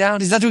stepping down.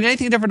 He's not doing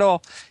anything different at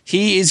all.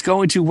 He is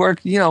going to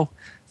work,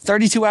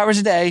 32 hours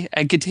a day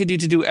and continue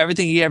to do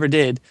everything he ever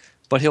did,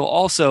 but he'll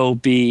also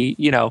be,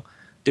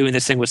 doing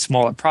this thing with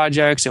smaller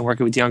projects and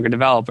working with younger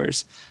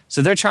developers.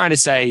 So they're trying to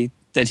say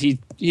that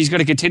he's going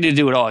to continue to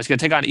do it all. He's going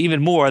to take on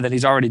even more than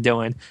he's already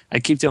doing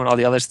and keep doing all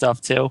the other stuff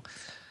too,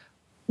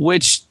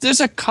 which there's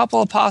a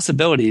couple of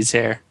possibilities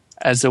here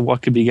as to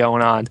what could be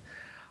going on.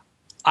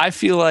 I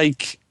feel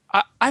like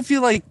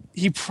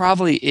he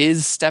probably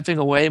is stepping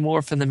away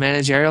more from the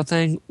managerial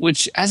thing,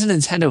 which as a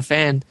Nintendo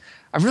fan,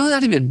 I'm really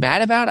not even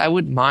mad about. I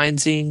wouldn't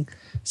mind seeing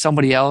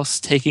somebody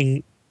else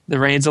taking the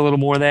reins a little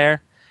more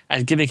there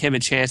and giving him a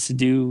chance to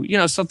do,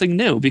 something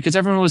new, because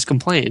everyone always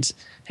complains,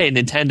 hey,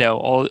 Nintendo,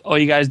 all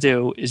you guys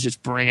do is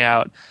just bring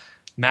out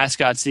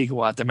mascot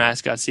sequel after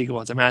mascot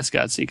sequel after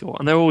mascot sequel.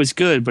 And they're always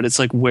good, but it's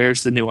like,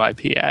 where's the new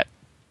IP at?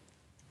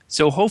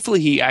 So hopefully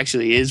he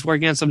actually is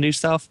working on some new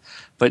stuff,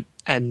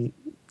 and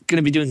going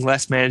to be doing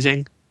less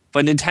managing.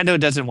 But Nintendo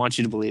doesn't want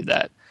you to believe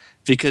that,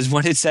 because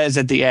when it says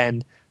at the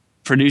end,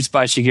 produced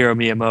by Shigeru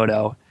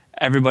Miyamoto,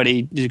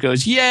 everybody just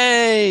goes,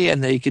 yay,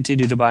 and they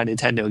continue to buy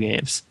Nintendo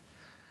games.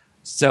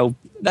 So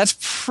that's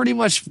pretty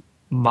much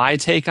my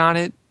take on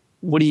it.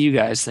 What do you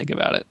guys think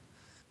about it?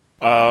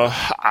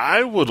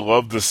 I would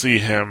love to see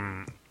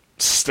him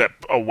step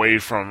away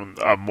from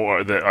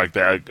more that I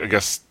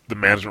guess the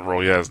management role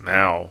he has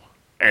now,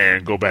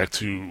 and go back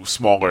to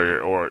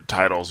smaller or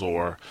titles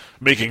or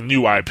making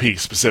new IP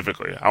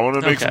specifically. I want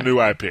to make some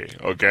new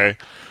IP. Okay,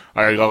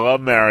 I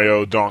love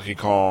Mario, Donkey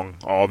Kong,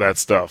 all that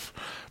stuff.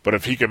 But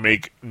if he can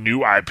make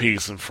new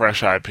IP, some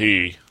fresh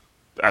IP,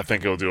 I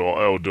think it'll do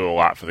a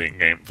lot for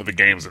the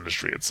games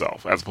industry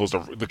itself, as opposed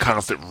to the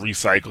constant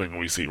recycling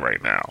we see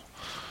right now.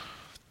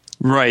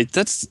 Right.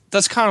 That's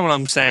kind of what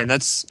I'm saying.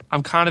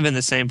 I'm kind of in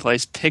the same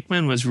place.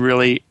 Pikmin was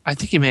really, I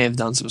think he may have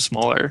done some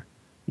smaller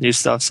new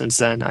stuff since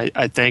then.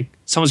 I think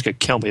someone's gonna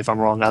kill me if I'm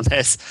wrong on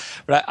this,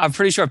 but I'm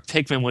pretty sure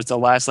Pikmin was the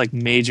last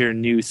major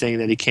new thing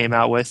that he came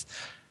out with.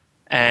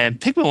 And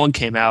Pikmin 1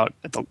 came out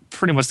at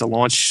pretty much the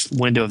launch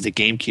window of the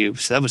GameCube,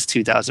 so that was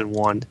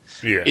 2001.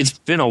 Yeah. It's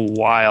been a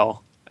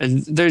while.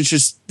 And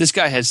this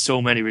guy has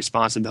so many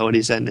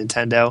responsibilities at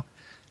Nintendo.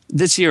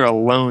 This year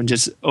alone,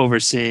 just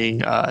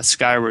overseeing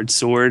Skyward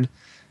Sword,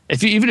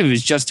 even if he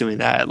was just doing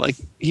that,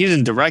 he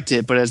didn't direct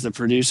it, but as the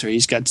producer,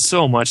 he's got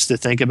so much to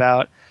think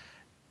about.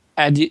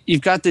 And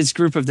you've got this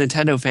group of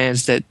Nintendo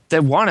fans that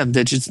want him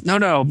to just, no,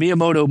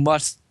 Miyamoto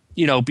must,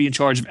 be in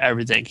charge of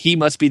everything. He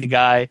must be the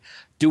guy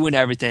doing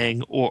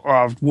everything,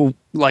 or we'll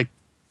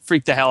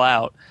freak the hell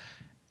out.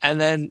 And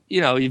then,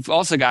 you've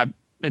also got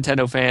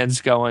Nintendo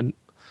fans going,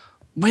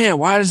 man,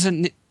 why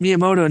doesn't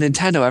Miyamoto and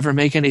Nintendo ever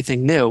make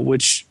anything new?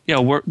 Which,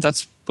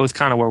 that's both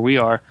kind of where we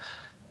are.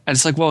 And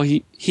it's like, well,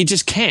 he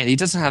just can't. He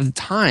doesn't have the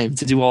time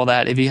to do all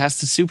that if he has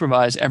to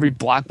supervise every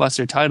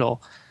blockbuster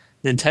title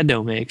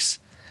Nintendo makes.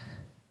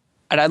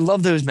 And I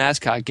love those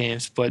mascot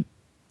games, but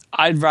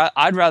I'd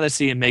rather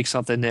see him make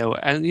something new.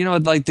 And,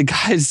 the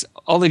guy's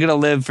only going to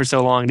live for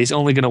so long, and he's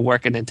only going to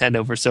work at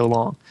Nintendo for so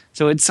long.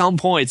 So at some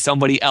point,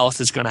 somebody else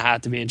is going to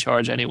have to be in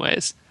charge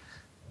anyways.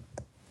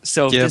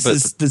 So if this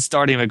is the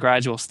starting of a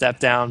gradual step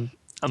down,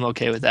 I'm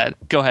okay with that.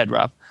 Go ahead,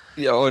 Rob.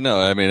 Yeah, well, no,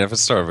 I mean, if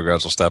it's sort of a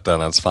gradual step down,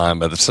 that's fine.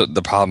 But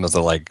the problem is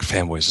that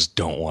fanboys just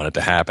don't want it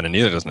to happen, and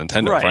neither does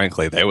Nintendo. Right.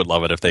 Frankly, they would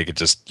love it if they could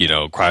just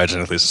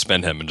cryogenically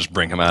suspend him and just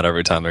bring him out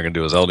every time they're going to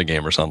do a Zelda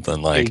game or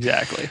something.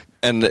 Exactly.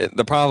 And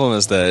the problem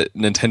is that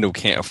Nintendo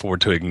can't afford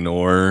to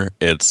ignore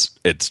its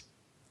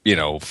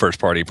first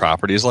party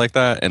properties like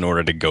that in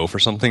order to go for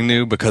something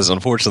new, because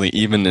unfortunately,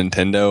 even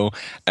Nintendo,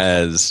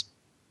 as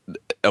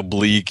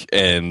oblique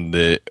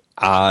and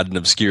odd and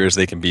obscure as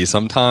they can be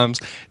sometimes,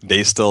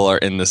 they still are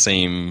in the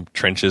same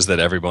trenches that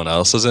everyone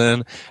else is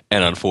in.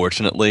 And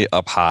unfortunately,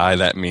 up high,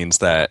 that means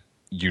that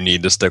you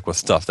need to stick with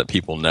stuff that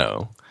people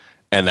know.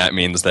 And that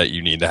means that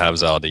you need to have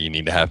Zelda, you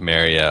need to have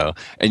Mario,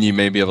 and you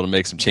may be able to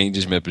make some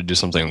changes, you may be able to do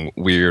something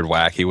weird,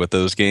 wacky with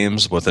those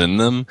games within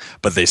them,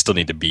 but they still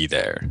need to be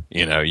there.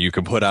 You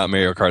can put out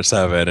Mario Kart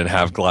 7 and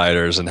have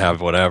gliders and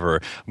have whatever,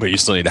 but you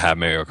still need to have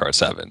Mario Kart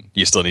 7.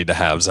 You still need to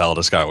have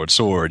Zelda Skyward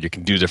Sword. You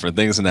can do different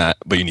things in that,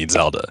 but you need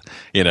Zelda,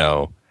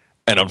 And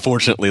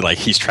unfortunately,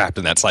 he's trapped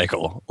in that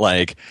cycle.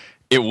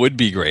 It would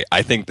be great.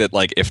 I think that,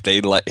 if they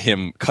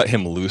cut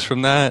him loose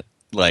from that,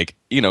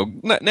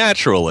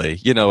 naturally,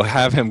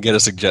 have him get a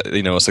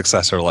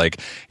successor,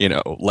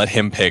 let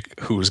him pick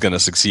who's going to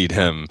succeed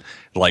him,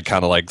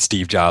 kind of like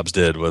Steve Jobs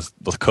did with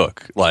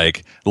Cook.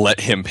 Let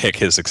him pick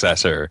his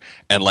successor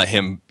and let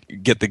him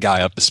get the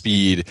guy up to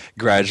speed,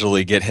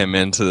 gradually get him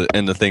into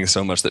things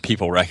so much that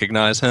people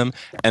recognize him,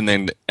 and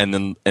then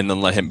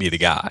let him be the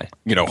guy.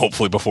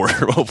 Hopefully before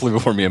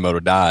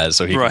Miyamoto dies,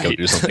 so he can go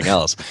do something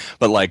else.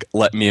 But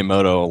let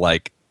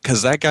Miyamoto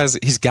because that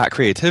he's got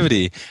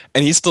creativity,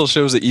 and he still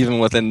shows it even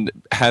within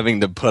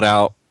having to put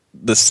out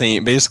the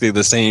same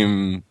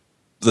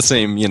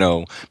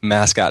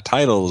mascot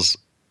titles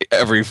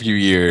every few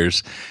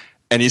years,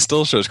 and he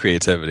still shows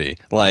creativity.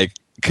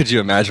 could you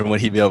imagine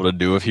what he'd be able to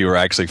do if he were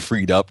actually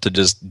freed up to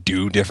just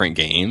do different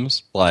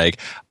games? Like,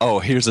 oh,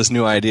 here's this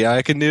new idea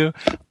I can do.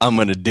 I'm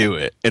going to do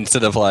it.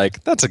 Instead of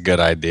like, that's a good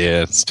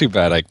idea. It's too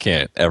bad I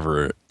can't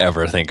ever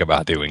think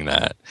about doing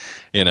that.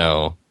 You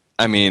know,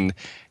 I mean,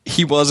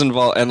 he was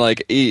involved, and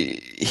like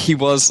he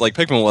was like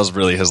Pikmin was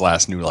really his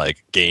last new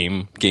like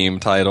game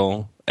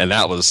title, and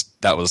that was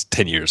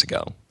 10 years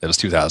ago. It was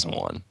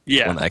 2001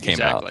 when that came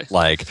out.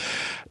 Like,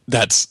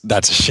 that's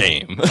a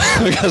shame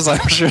because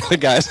I'm sure the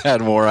guy's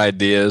had more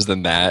ideas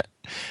than that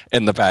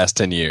in the past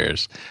 10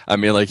 years. I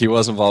mean, like, he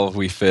was involved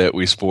with Wii Fit,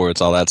 Wii Sports,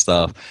 all that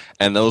stuff,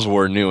 and those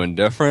were new and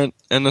different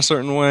in a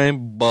certain way,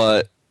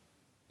 but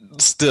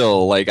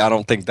still, like, I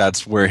don't think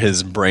that's where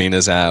his brain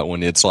is at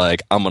when it's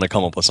like, I'm going to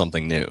come up with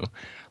something new.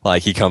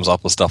 Like, he comes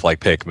up with stuff like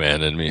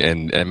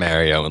Pikmin and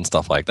Mario and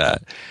stuff like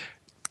that.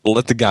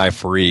 Let the guy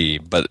free,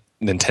 but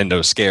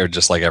Nintendo's scared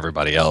just like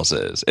everybody else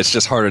is. It's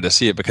just harder to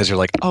see it because you're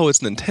like, oh, it's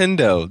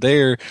Nintendo.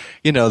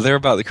 They're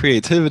about the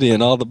creativity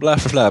and all the blah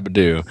blah blah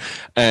do,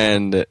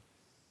 and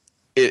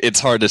it's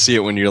hard to see it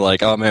when you're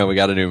like, oh man, we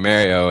got a new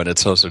Mario and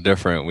it's so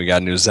different. We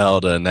got a new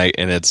Zelda and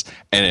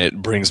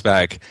it brings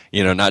back,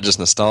 not just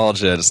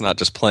nostalgia. It's not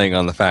just playing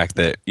on the fact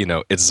that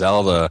it's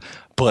Zelda,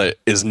 but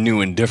is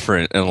new and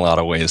different in a lot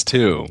of ways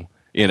too.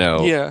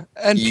 Yeah,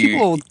 and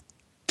people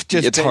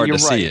just it's hard to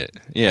see it.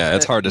 Yeah,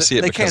 it's hard to see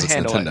it because it's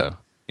Nintendo.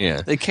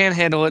 Yeah, they can't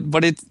handle it,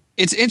 but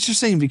it's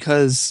interesting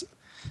because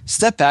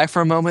step back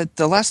for a moment.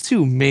 The last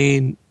two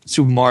main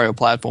Super Mario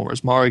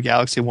platformers, Mario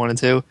Galaxy 1 and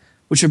 2,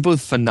 which are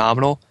both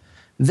phenomenal,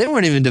 they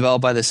weren't even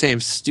developed by the same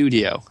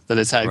studio that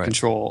has had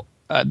control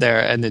there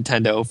at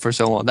Nintendo for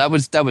so long. That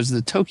was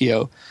the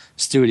Tokyo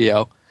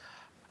studio,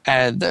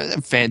 and they're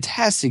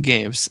fantastic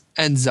games.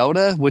 And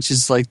Zelda, which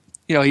is like,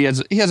 he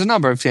has a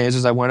number of games,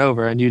 as I went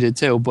over, and you did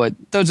too, but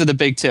those are the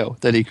big two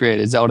that he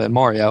created, Zelda and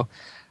Mario.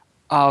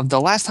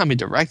 The last time he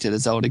directed a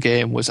Zelda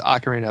game was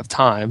Ocarina of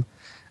Time.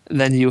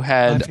 Then you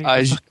had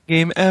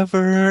game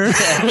ever.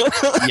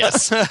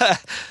 Yes.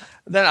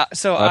 Then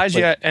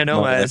Aja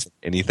Aonuma as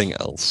anything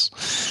else.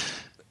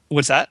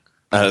 What's that?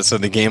 So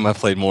the game I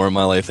played more in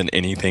my life than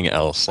anything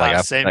else. Like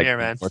I've same played here,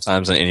 man. More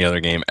times than any other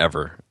game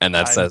ever, and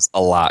that says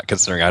a lot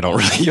considering I don't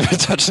really even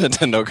touch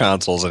Nintendo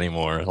consoles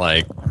anymore.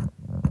 Like,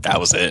 that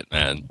was it,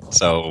 man.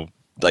 So,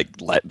 like,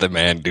 let the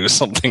man do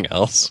something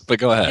else. But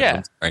go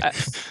ahead.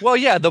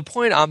 Yeah. The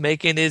point I'm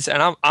making is,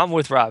 and I'm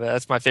with Rob.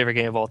 That's my favorite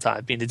game of all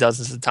time, being it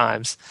dozens of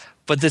times.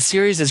 But the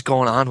series is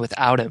going on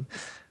without him.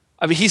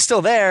 I mean, he's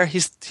still there.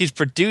 He's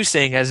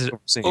producing as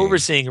an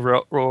overseeing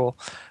role.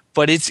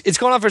 But it's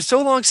gone on for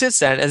so long since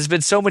then, and there's been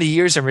so many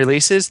years and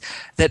releases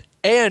that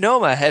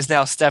Aonuma has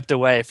now stepped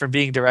away from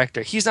being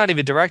director. He's not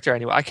even director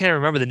anymore. I can't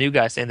remember the new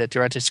guy's name that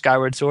directed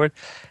Skyward Sword.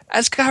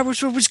 And Skyward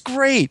Sword was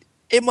great.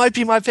 It might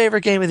be my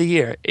favorite game of the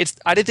year.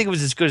 I didn't think it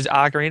was as good as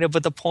Ocarina,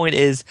 but the point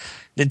is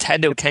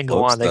Nintendo can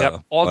go on. They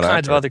got all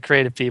kinds of other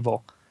creative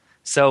people.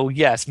 So,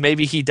 yes,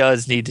 maybe he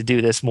does need to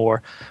do this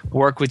more,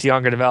 work with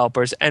younger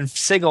developers, and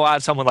single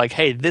out someone like,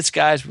 hey, this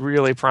guy's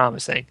really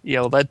promising.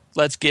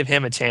 Let's give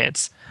him a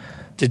chance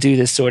to do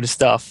this sort of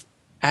stuff.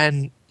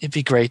 And it'd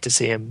be great to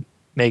see him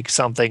make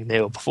something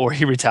new before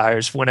he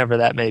retires, whenever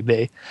that may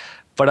be.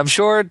 But I'm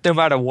sure no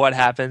matter what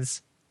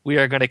happens, we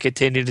are going to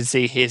continue to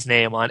see his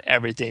name on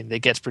everything that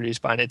gets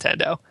produced by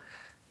Nintendo.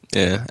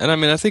 Yeah, and I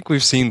mean, I think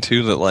we've seen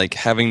too that like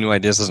having new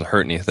ideas doesn't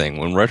hurt anything.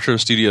 When Retro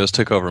Studios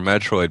took over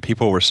Metroid,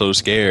 people were so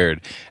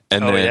scared,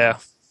 and then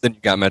you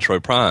got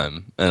Metroid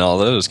Prime and all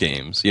those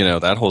games.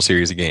 That whole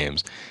series of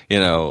games.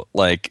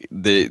 Like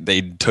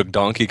they took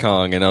Donkey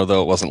Kong, and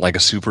although it wasn't like a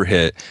super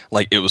hit,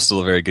 like it was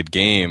still a very good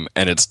game,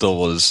 and it still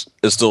was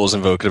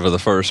invocative of the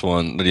first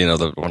one.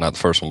 Not the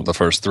first one, but the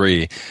first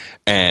three,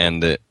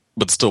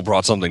 but still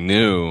brought something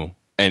new.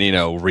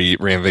 And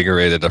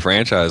reinvigorated the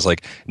franchise.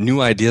 Like,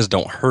 new ideas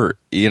don't hurt.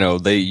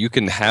 You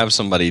can have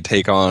somebody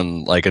take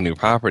on like a new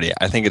property.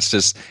 I think it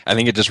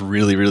just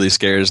really, really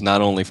scares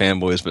not only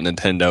fanboys but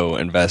Nintendo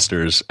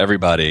investors,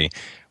 everybody,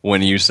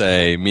 when you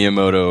say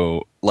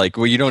Miyamoto. Like,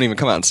 well, you don't even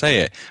come out and say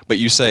it, but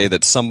you say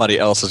that somebody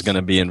else is going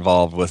to be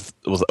involved with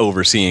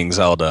overseeing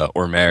Zelda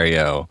or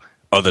Mario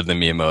other than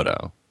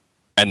Miyamoto,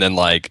 and then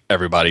like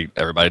everybody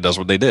does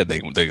what they did.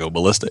 They go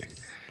ballistic.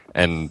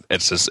 And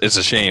it's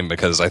a shame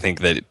because I think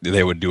that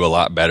they would do a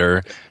lot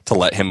better to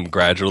let him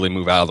gradually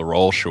move out of the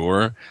role,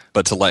 sure,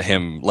 but to let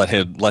him let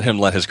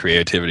his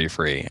creativity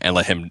free and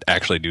let him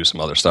actually do some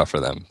other stuff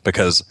for them,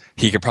 because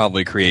he could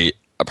probably create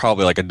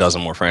like a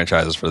dozen more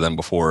franchises for them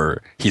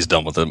before he's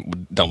done with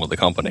the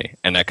company,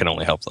 and that can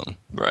only help them.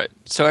 Right.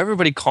 So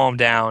everybody calm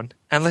down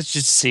and let's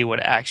just see what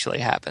actually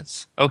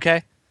happens.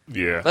 Okay?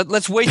 Yeah.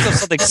 Let's wait till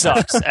something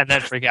sucks and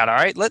then freak out. All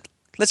right?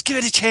 Let's give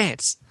it a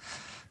chance.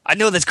 I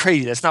know that's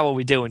crazy. That's not what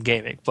we do in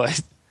gaming, but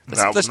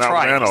let's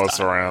try. Analysts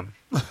around.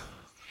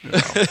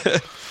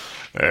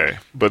 Hey,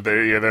 but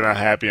they're not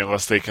happy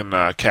unless they can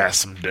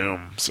cast some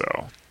doom.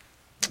 So,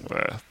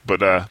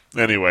 but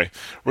anyway,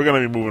 we're gonna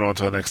be moving on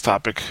to the next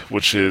topic,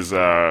 which is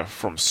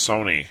from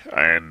Sony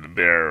and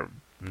their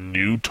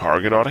new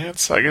target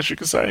audience, I guess you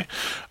could say.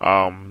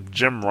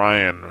 Jim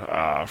Ryan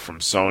from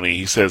Sony,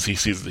 he says he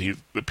sees the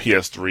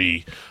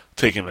PS3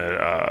 taking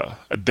a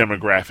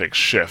demographic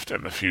shift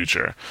in the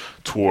future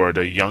toward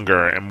a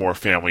younger and more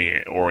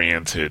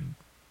family-oriented,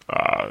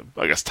 I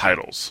guess,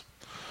 titles.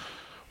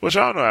 Which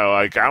I don't know.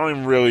 Like, I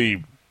don't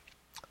really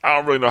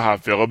know how I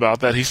feel about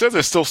that. He says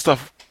there's still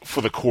stuff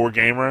for the core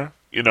gamer,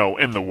 in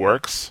the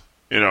works,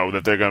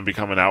 that they're going to be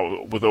coming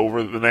out with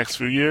over the next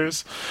few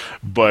years.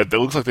 But it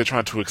looks like they're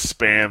trying to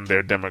expand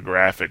their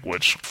demographic,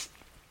 which,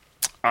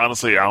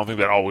 honestly, I don't think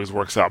that always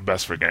works out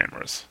best for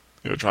gamers.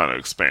 Trying to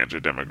expand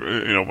your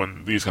demographic.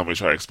 When these companies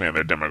try to expand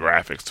their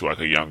demographics to, like,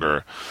 a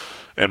younger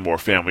and more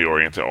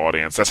family-oriented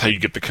audience, that's how you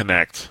get the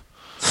Kinect.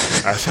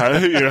 That's how,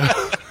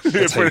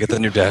 That's how you get the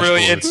new dashboard.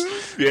 Brilliant.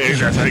 Yeah,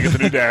 that's how you get the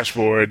new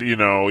dashboard.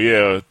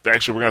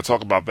 Actually, we're going to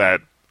talk about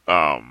that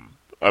a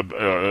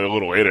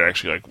little later,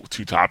 actually, like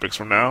 2 topics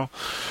from now.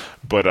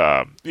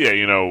 But,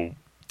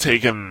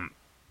 taking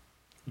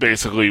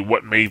basically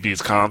what made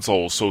these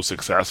consoles so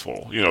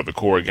successful, the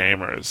core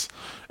gamers,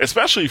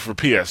 especially for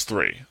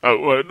PS3.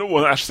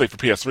 Well, I should say for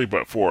PS3,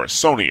 but for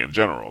Sony in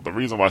general. The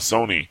reason why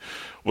Sony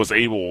was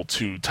able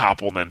to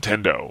topple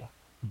Nintendo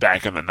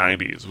back in the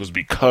 90s was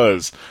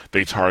because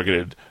they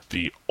targeted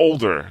the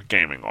older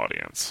gaming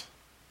audience.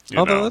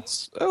 Although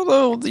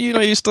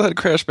you still had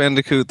Crash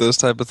Bandicoot, those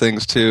type of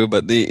things too.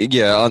 But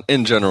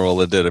in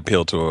general, it did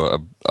appeal to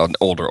an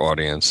older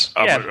audience.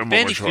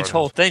 Bandicoot's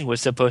whole thing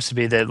was supposed to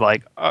be that,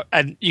 like,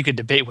 and you could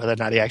debate whether or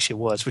not he actually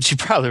was, which he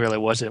probably really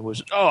wasn't. It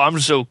was, I'm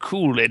so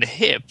cool and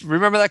hip.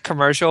 Remember that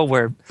commercial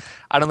where,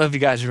 I don't know if you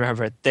guys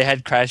remember it, they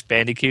had Crash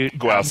Bandicoot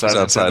go outside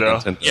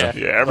Nintendo.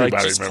 Yeah, everybody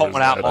like, just remembers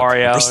calling out that.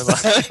 Mario.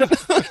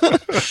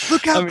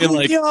 Look how cool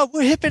we are.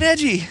 We're hip and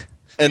edgy.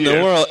 In the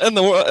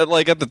world,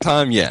 like at the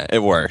time, yeah, it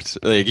worked.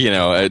 Like,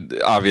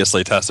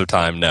 obviously, test of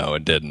time, no,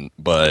 it didn't.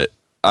 But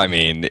I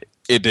mean,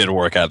 it did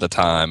work at the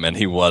time, and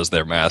he was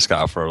their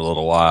mascot for a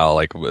little while.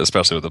 Like,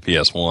 especially with the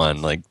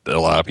PS1, like a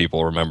lot of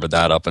people remember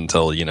that up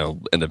until in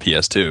the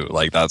PS2.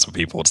 Like, that's what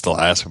people would still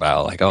ask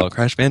about. Like, oh,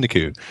 Crash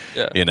Bandicoot.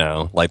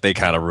 Yeah. Like they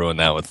kind of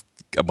ruined that with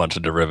a bunch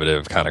of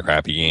derivative kind of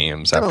crappy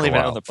games. I don't even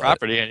own the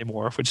property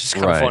anymore, which is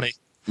kind of funny.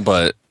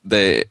 But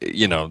they,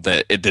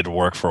 that it did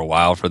work for a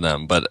while for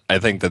them. But I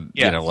think that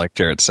like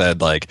Jarrett said,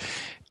 like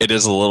it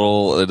is a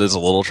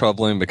little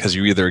troubling because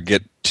you either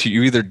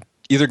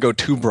go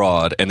too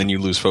broad and then you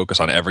lose focus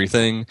on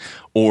everything,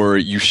 or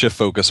you shift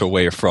focus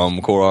away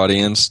from core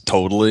audience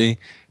totally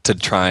to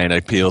try and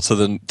appeal to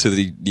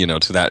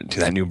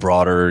that new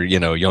broader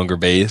younger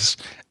base,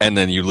 and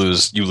then you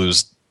lose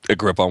a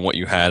grip on what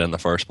you had in the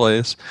first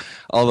place.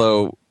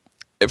 Although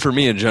for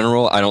me in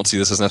general, I don't see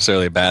this as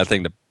necessarily a bad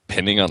thing,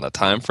 depending on the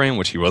time frame,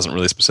 which he wasn't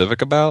really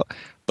specific about.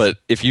 But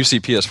if you see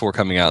PS4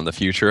 coming out in the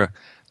future,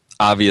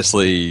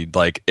 obviously,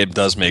 like, it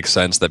does make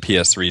sense that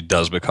PS3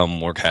 does become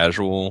more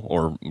casual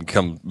or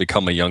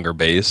become a younger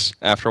base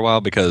after a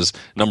while, because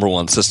number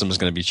one, system is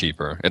going to be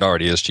cheaper. It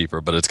already is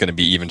cheaper, but it's going to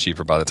be even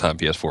cheaper by the time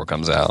PS4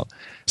 comes out.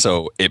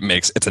 So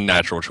it's a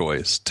natural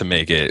choice to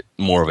make it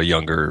more of a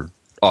younger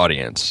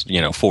audience,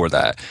 for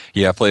that.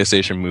 You have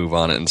PlayStation Move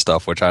on it and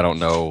stuff, which I don't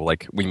know,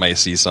 like, we might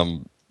see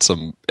some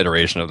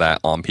iteration of that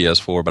on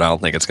PS4, but I don't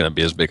think it's going to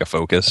be as big a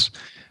focus.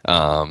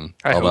 Although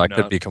I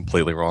could be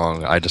completely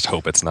wrong. I just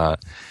hope it's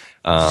not.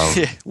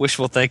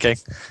 Wishful thinking.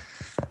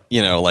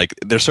 Like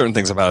there's certain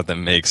ththings about it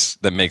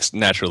that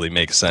naturally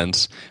makes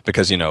sense,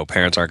 because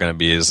parents aren't going to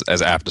be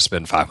as apt to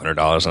spend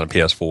 $500 on a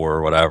PS4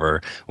 or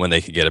whatever when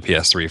they could get a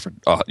PS3 for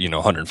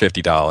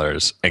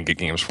 $150 and get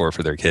games for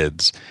their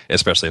kids,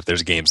 especially if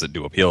there's games that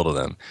do appeal to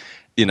them.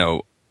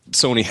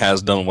 Sony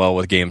has done well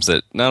with games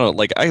that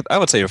I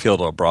would say appeal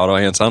to a broad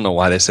audience. I don't know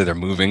why they say they're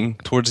moving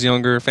towards the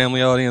younger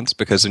family audience,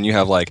 because when you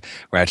have like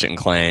Ratchet and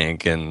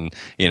Clank and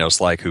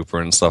Sly Cooper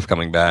and stuff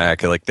coming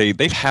back, like they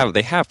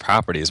have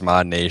properties,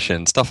 Mod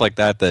Nation, stuff like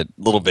that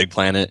Little Big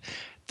Planet.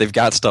 They've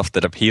got stuff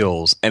that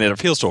appeals, and it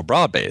appeals to a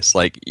broad base.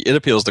 Like it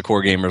appeals to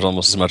core gamers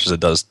almost as much as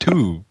it does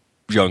to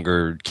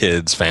younger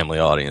kids, family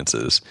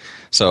audiences.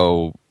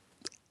 So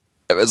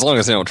as long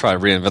as they don't try to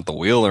reinvent the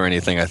wheel or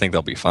anything, I think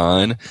they'll be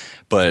fine.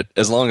 But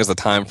as long as the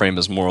time frame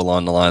is more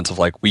along the lines of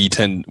like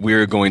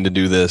we're going to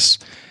do this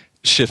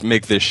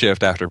make this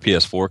shift after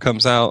PS4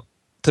 comes out,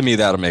 to me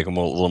that'll make a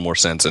little more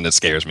sense, and it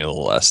scares me a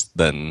little less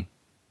than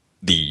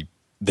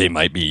they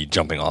might be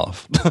jumping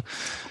off.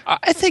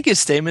 I think his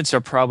statements are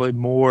probably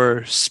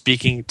more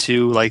speaking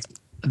to like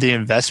the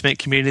investment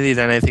community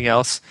than anything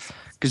else.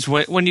 Because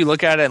when you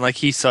look at it, and like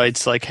he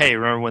cites like, hey,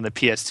 remember when the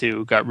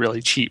PS2 got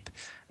really cheap?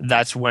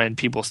 That's when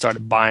people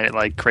started buying it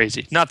like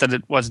crazy. Not that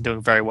it wasn't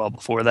doing very well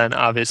before then,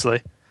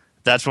 obviously.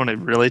 That's when it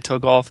really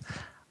took off.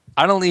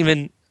 I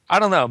don't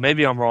know,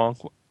 maybe I'm wrong.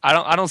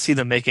 I don't see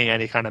them making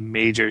any kind of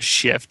major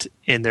shift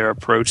in their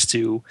approach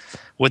to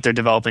what they're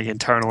developing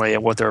internally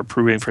and what they're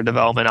approving for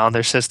development on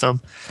their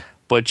system,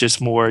 but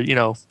just more,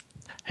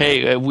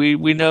 hey,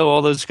 we know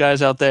all those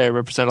guys out there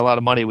represent a lot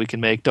of money we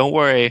can make. Don't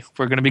worry,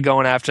 we're going to be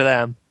going after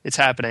them. It's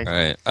happening.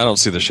 Right. I don't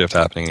see the shift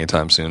happening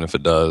anytime soon if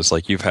it does.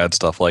 Like, you've had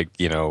stuff like,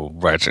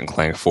 Ratchet and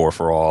Clank 4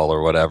 for All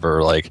or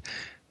whatever. Like,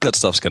 that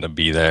stuff's going to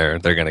be there.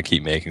 They're going to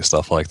keep making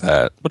stuff like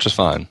that, which is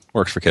fine.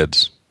 Works for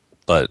kids.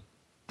 But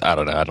I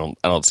don't know.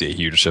 I don't see a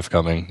huge shift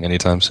coming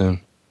anytime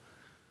soon.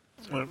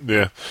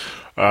 Yeah.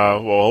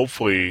 Well,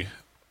 hopefully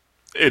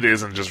it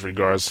isn't just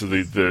regards to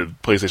the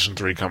PlayStation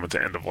 3 coming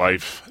to end of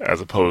life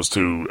as opposed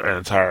to an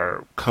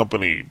entire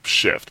company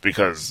shift,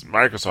 because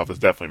Microsoft has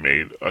definitely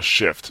made a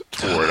shift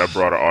toward a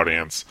broader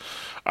audience.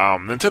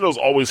 Nintendo's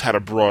always had a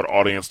broad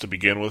audience to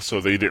begin with,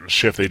 so they didn't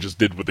shift. They just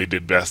did what they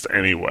did best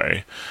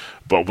anyway.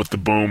 But with the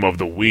boom of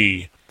the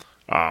Wii,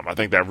 I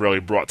think that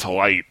really brought to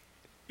light,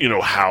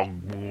 how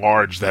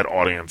large that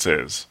audience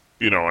is,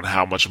 and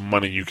how much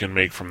money you can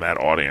make from that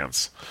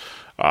audience.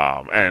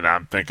 And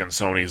I'm thinking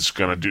Sony's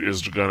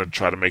gonna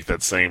try to make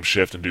that same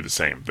shift and do the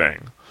same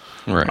thing.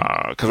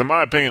 Right. Because in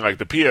my opinion, like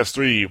the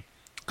PS3,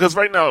 because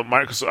right now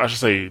Microsoft, I should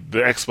say, the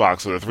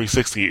Xbox or the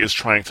 360 is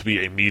trying to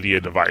be a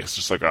media device,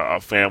 just like a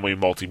family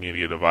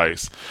multimedia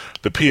device.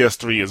 The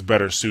PS3 is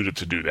better suited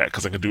to do that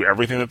because it can do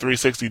everything the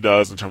 360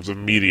 does in terms of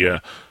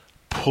media,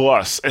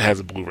 plus it has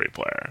a Blu-ray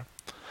player.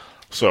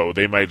 So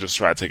they might just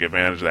try to take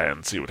advantage of that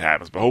and see what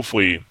happens. But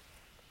hopefully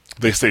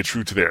they stay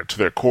true to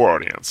their core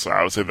audience. So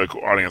I would say the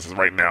audience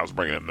right now is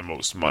bringing in the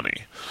most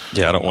money.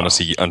 Yeah, I don't want to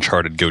see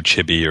Uncharted go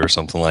chibi or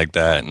something like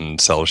that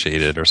and cell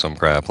shaded or some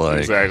crap like.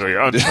 Exactly,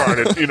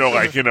 Uncharted.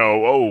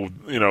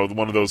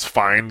 One of those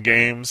find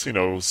games.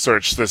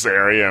 Search this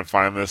area and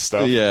find this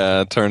stuff.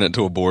 Yeah, turn it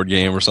to a board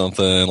game or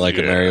something like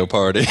a Mario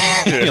Party.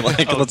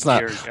 Let's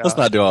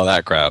not do all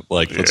that crap.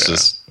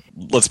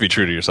 Let's be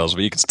true to yourselves,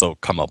 but you can still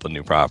come up with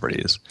new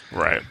properties.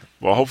 Right.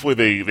 Well,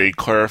 hopefully they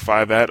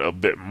clarify that a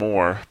bit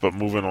more. But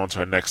moving on to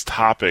our next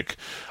topic,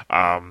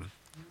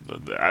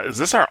 is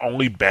this our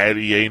only bad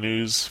EA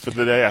news for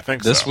the day? I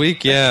think this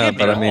week, yeah.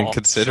 But I mean,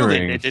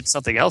 considering they did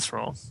something else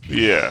wrong.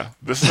 Yeah,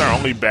 this is our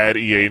only bad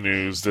EA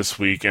news this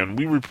week, and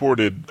we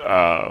reported.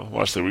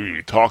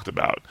 We talked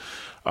about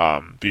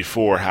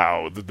before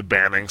how the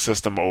banning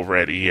system over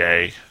at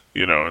EA.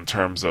 In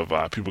terms of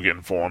people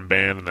getting forum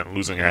banned and then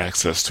losing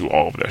access to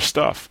all of their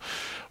stuff.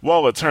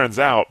 Well, it turns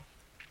out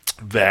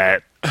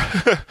that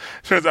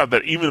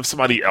even if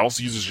somebody else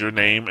uses your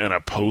name in a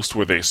post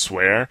where they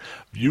swear,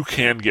 you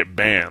can get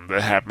banned.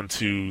 That happened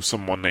to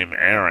someone named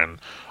Aaron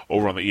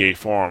over on the EA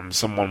forums.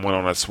 Someone went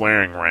on a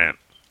swearing rant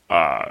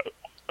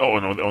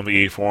on the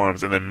EA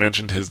forums and then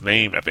mentioned his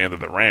name at the end of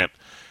the rant,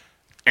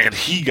 and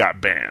he got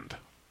banned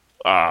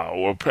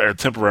or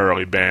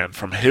temporarily banned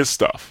from his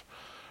stuff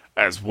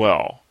as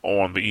well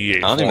on the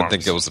EA forums. I don't even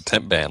think it was a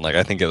temp ban.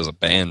 I think it was a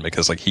ban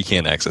because he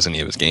can't access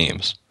any of his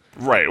games.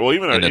 Right. Well,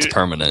 and it's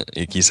permanent.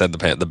 He said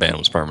the ban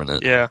was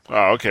permanent. Yeah.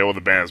 Oh, okay. Well, the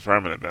ban is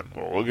permanent then.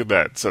 Well, look at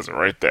that. It says it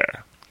right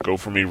there. Go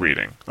for me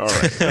reading. All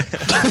right.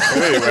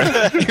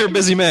 Anyway. You're a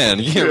busy man.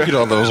 You can't read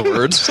all those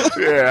words.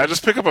 Yeah, I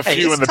just pick up a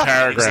few in the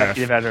paragraph.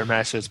 Executive editor at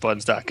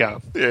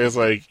mashcast.com. Yeah, it's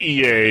like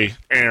EA,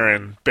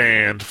 Aaron,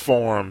 banned,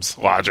 forums,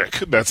 logic.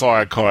 That's all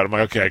I call it. I'm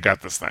like, okay, I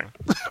got this thing.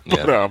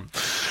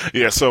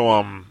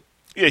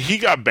 He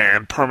got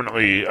banned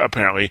permanently,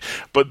 apparently.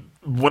 But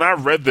when I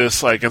read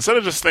this, instead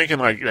of just thinking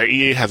that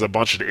EA has a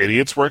bunch of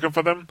idiots working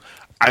for them,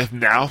 I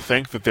now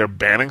think that their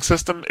banning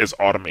system is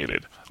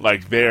automated.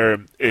 There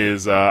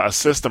is a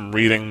system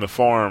reading the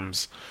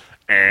forums,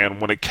 and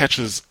when it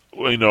catches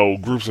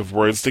groups of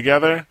words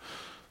together,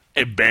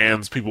 it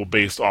bans people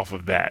based off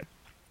of that.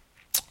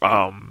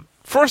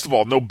 First of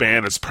all, no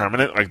ban is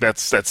permanent.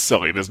 That's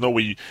silly. There's no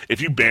way if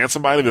you ban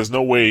somebody, there's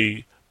no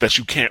way that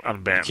you can't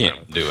unban them.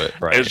 Can't do it.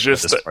 Right. It's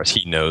just as far as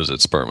he knows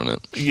it's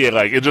permanent. Yeah,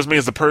 it just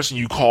means the person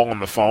you call on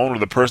the phone or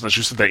the person that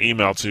you sent that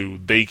email to,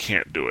 they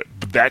can't do it.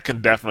 But that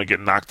can definitely get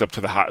knocked up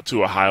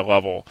to a high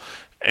level,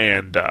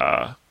 and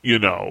get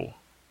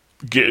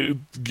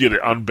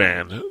it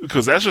unbanned,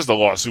 because that's just a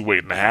lawsuit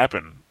waiting to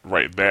happen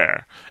right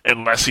there,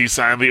 unless he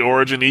signed the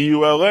Origin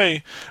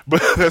EULA.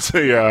 But that's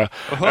a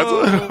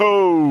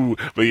lawsuit.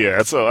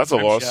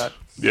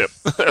 Yep,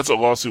 that's a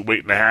lawsuit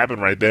waiting to happen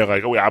right there.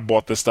 I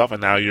bought this stuff, and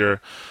now you're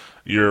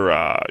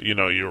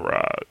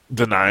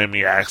denying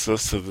me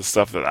access to the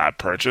stuff that I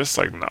purchased.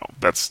 No,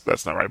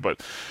 that's not right.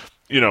 But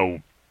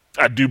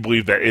I do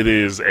believe that it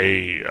is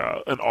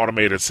an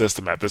automated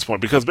system at this point,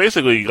 because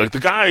basically, the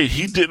guy,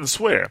 he didn't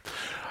swear.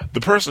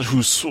 The person who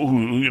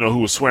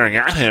was swearing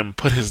at him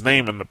put his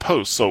name in the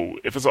post. So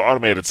if it's an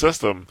automated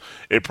system,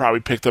 it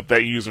probably picked up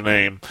that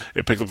username,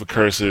 it picked up the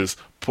curses,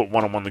 put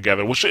one-on-one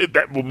together,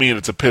 that will mean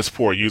it's a piss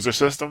poor user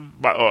system,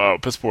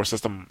 piss poor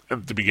system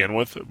to begin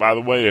with, by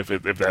the way, if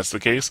that's the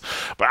case.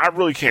 But I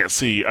really can't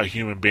see a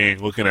human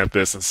being looking at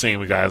this and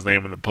seeing the guy's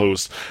name in the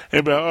post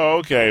and be like, oh,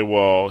 okay,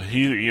 well,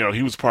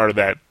 he was part of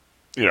that,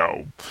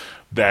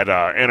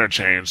 that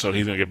interchange, so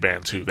he's gonna get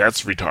banned too.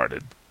 That's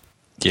retarded.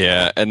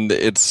 Yeah, and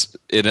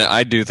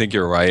I do think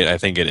you're right. I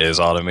think it is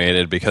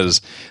automated,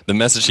 because the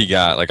message he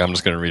got, I'm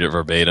just going to read it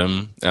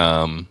verbatim.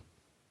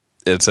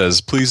 It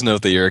says, "Please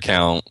note that your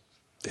account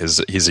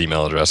his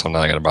email address, I'm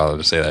not going to bother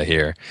to say that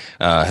here,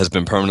 has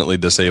been permanently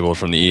disabled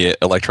from the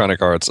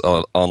Electronic Arts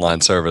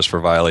online service for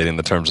violating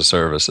the terms of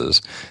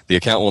services. The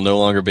account will no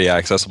longer be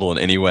accessible in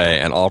any way,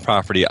 and all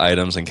property,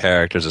 items, and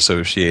characters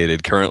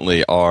associated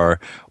currently are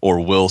or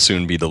will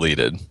soon be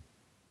deleted.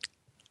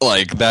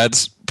 Like,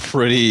 that's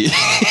pretty...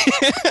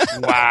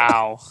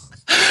 Wow.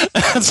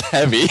 That's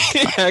heavy,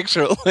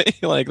 actually.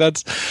 Like,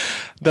 that's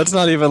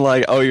not even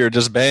like, oh, you're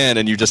just banned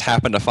and you just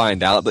happen to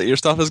find out that your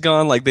stuff is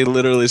gone. Like, they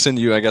literally send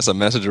you, I guess, a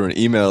message or an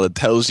email that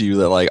tells you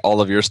that, like, all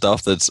of your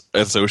stuff that's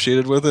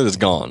associated with it is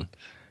gone.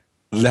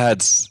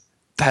 That's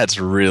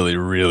really,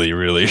 really,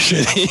 really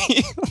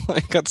shitty.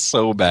 Like, that's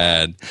so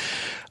bad.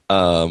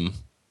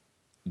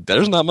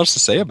 There's not much to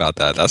say about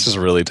that. That's just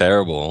really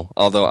terrible.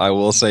 Although I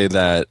will say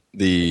that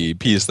the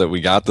piece that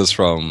we got this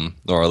from,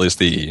 or at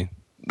least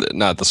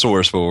not the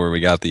source, but where we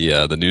got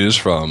the news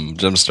from,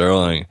 Jim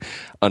Sterling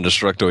on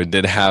Destructoid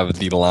did have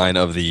the line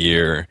of the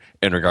year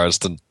in regards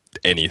to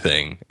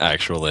anything,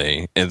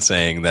 actually, in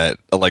saying that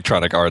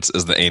Electronic Arts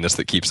is the anus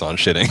that keeps on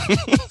shitting.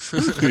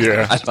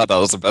 Yeah. I thought that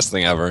was the best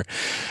thing ever.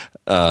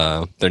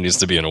 There needs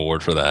to be an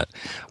award for that.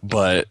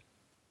 But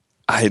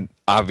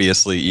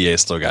obviously EA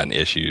still got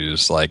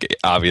issues. Like,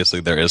 obviously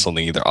there is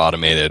something either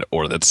automated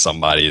or that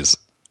somebody's,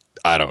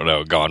 I don't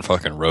know, gone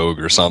fucking rogue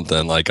or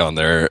something, like on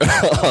their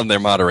on their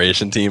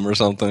moderation team or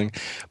something.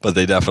 But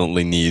they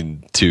definitely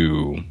need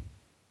to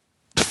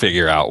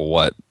figure out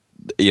what,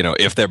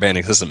 if their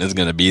banning system is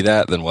going to be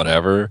that, then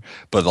whatever.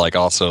 But like,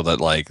 also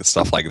that, like,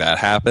 stuff like that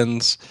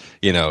happens.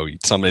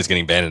 Somebody's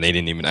getting banned and they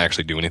didn't even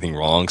actually do anything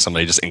wrong.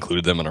 Somebody just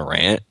included them in a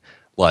rant.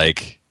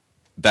 Like,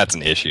 that's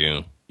an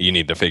issue. You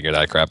need to figure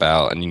that crap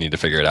out, and you need to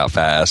figure it out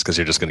fast, because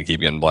you're just going to keep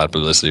getting bad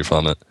publicity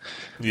from it.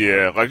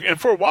 Yeah, and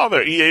for a while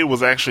there, EA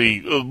was actually,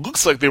 it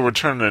looks like they were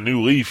turning a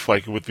new leaf,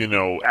 like with,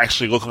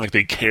 actually looking like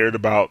they cared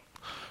about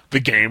the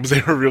games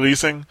they were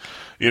releasing,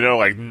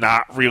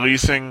 not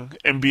releasing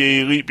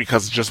NBA Elite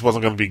because it just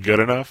wasn't going to be good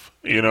enough,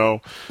 Yeah,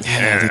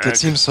 it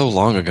seems so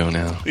long ago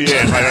now.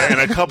 Yeah, and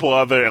a couple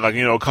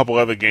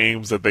other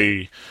games that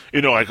they,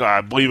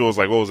 I believe it was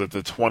like, what was it,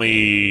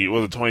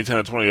 2010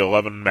 and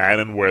 2011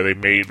 Madden, where they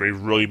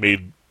really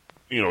made,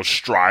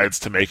 strides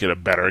to make it a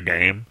better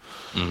game.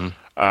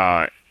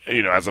 Mm-hmm.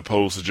 As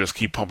opposed to just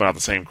keep pumping out the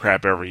ssame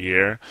crap every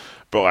year.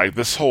 But like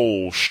this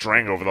whole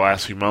string over the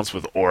last few months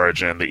with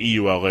Origin, the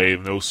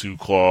EULA, no sue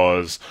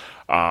clause,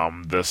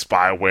 the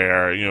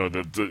spyware,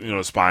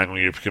 the spying on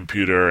your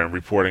computer and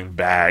reporting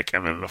back,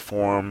 and then the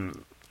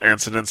forum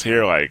incidents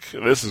here, like,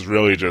 this is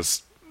really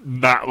just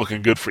not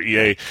looking good for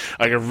EA.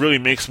 Like, it really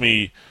makes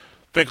me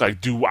think,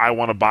 like, do I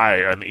want to buy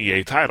an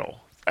EA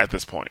title at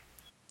this point?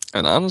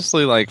 And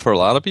honestly, like, for a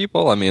lot of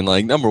people, I mean,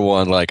 like, number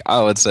one, like,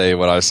 I would say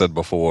what I said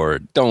before,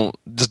 don't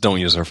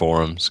use their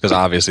forums, because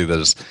obviously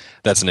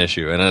that's an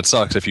issue, and it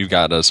sucks if you've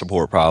got a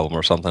support problem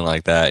or something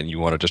like that, and you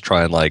want to just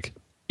try and, like,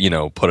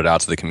 put it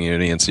out to the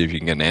community and see if you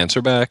can get an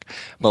answer back.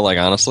 But, like,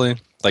 honestly,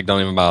 like,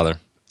 don't even bother.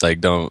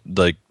 Like, don't,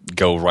 like,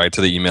 go right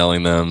to the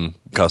emailing them,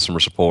 customer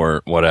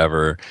support,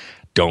 whatever.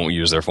 Don't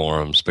use their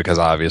forums, because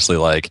obviously,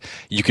 like,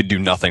 you could do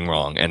nothing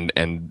wrong, and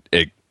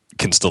it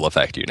can still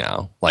affect you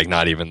now. Like,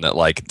 not even that,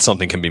 like,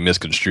 something can be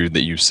misconstrued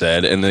that you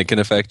said and then it can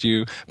affect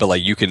you, but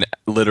like, you can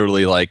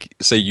literally, like,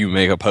 say you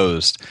make a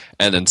post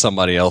and then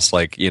somebody else,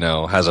 like,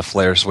 has a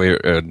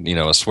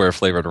a swear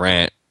flavored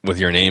rant with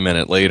your name in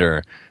it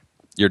later,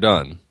 you're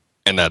done.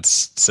 And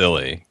that's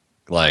silly.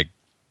 Like,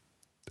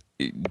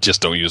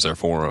 just don't use their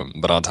forum.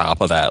 But on top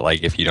of that,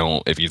 like, if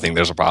you think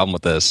there's a problem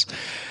with this,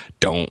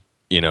 don't,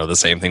 the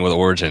same thing with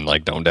Origin,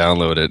 like, don't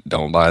download it,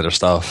 don't buy their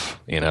stuff.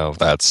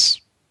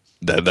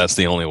 That's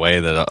the only way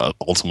that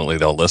ultimately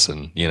they'll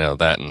listen,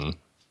 that and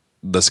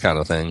this kind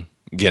of thing,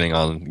 getting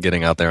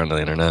out there on the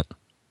internet.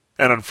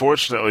 And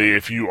unfortunately,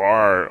 if you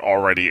are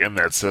already in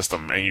that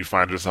system and you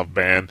find yourself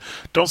banned,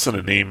 don't send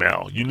an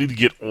email. You need to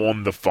get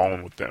on the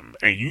phone with them,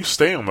 and you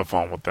stay on the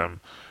phone with them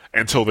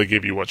until they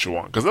give you what you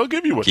want, because they'll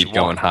give you what you want.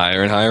 Keep going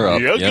higher and higher up.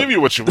 Yeah, they'll give you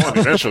what you want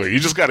eventually. You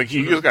just gotta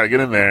get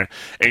in there,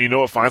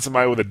 and find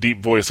somebody with a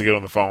deep voice to get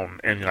on the phone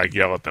and, like,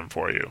 yell at them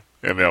for you.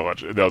 And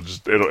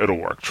it'll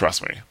work.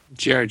 Trust me.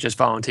 Jared just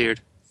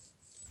volunteered.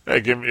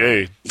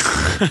 Hey,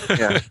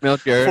 yeah, mail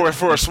Jared.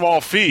 For a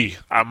small fee,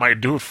 I might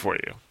do it for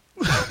you.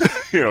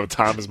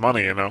 Time is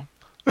money,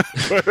 But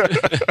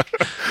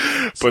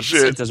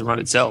shit, it doesn't run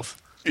itself.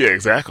 Yeah,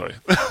 exactly.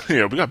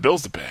 We got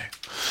bills to pay.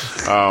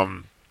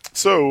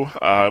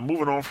 So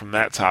moving on from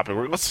that topic,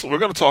 we're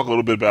going to talk a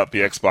little bit about the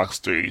Xbox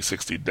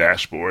 360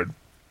 dashboard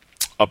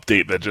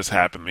update that just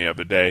happened the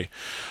other day.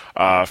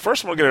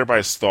 First, I want to get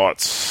everybody's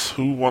thoughts.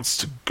 Who wants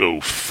to go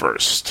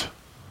first?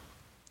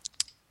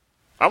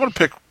 I'm going to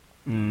pick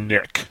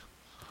Nick.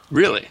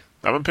 Really?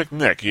 I'm going to pick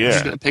Nick, yeah. You're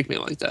just going to pick me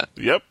like that?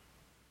 Yep.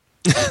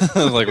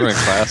 Like, we're in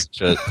class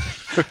shit.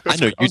 I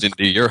know you didn't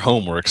do your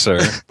homework, sir.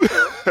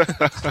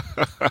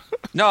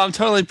 No, I'm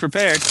totally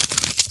prepared.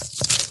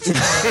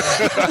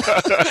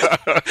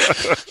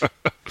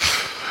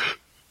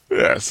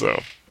 Yeah, so.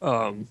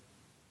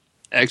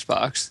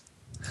 Xbox.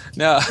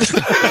 No.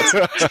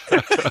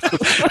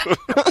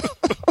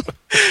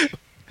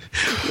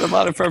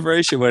 lot of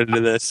preparation went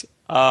into this.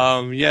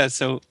 Yeah.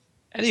 So,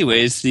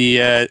 anyways,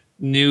 the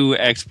new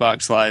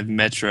Xbox Live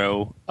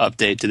Metro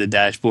update to the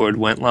dashboard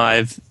went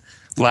live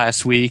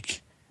last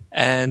week,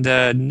 and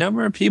a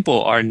number of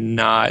people are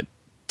not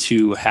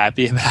too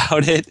happy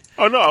about it.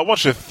 Oh no, I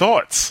want your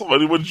thoughts. What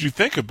did you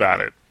think about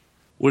it?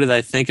 What did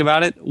I think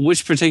about it?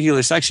 Which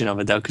particular section of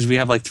it, though? Because we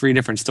have like 3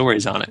 different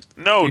stories on it.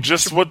 No,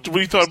 just what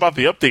you thought about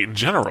the update in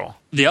general.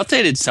 The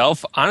update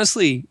itself,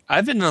 honestly,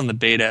 I've been on the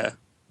beta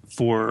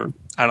for,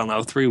 I don't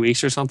know, 3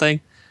 weeks or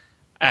something.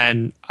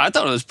 And I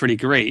thought it was pretty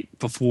great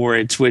before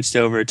it switched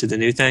over to the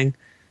new thing.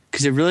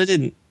 Because it really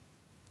didn't,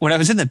 when I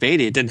was in the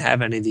beta, it didn't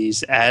have any of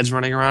these ads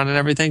running around and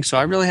everything. So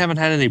I really haven't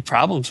had any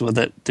problems with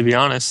it, to be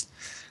honest.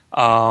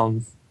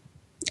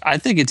 I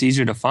think it's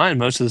easier to find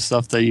most of the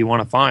stuff that you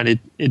want to find.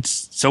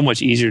 It's so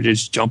much easier to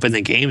just jump in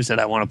the games that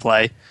I want to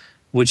play,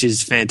 which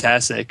is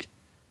fantastic.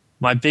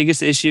 My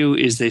biggest issue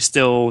is they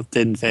still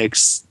didn't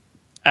fix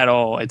at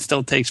all. It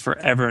still takes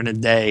forever and a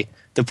day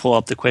to pull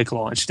up the quick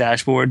launch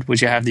dashboard,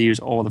 which you have to use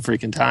all the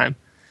freaking time.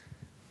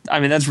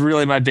 I mean, that's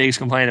really my biggest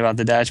complaint about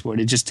the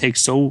dashboard. It just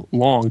takes so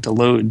long to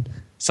load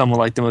some of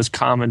like the most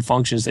common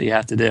functions that you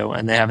have to do,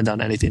 and they haven't done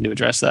anything to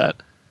address that.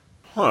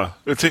 Huh.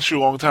 It takes you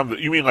a long time.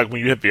 You mean like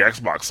when you hit the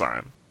Xbox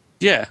sign?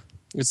 Yeah.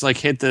 It's like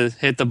hit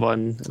the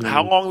button.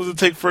 How long does it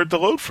take for it to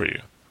load for you?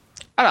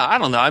 I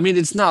don't know. I mean,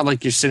 it's not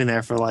like you're sitting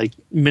there for like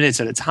minutes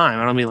at a time.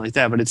 I don't mean like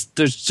that, but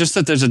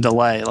there's a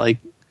delay. Like,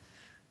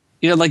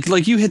 you know,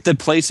 like you hit the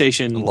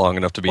PlayStation Long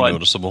enough to be button.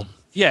 noticeable.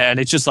 Yeah, and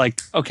it's just like,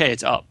 okay,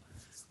 it's up.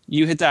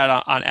 You hit that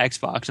on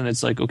Xbox, and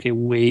it's like, okay,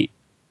 wait.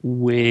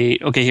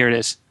 Okay, here it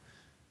is.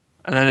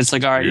 And then it's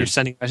like, all right, you're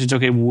sending a message.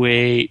 Okay,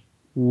 wait.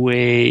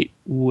 Okay,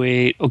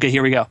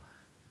 here we go.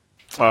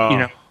 You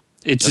know,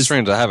 it's just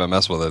strange. I haven't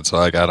messed with it, so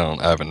like I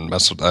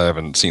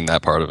haven't seen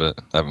that part of it.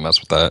 I haven't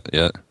messed with that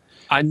yet.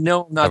 I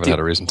know I'm not. I haven't had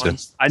a reason to.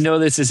 I know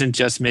this isn't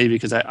just me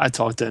because I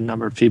talked to a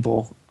number of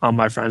people on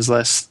my friends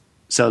list.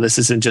 So this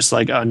isn't just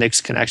like, oh, Nick's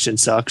connection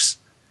sucks.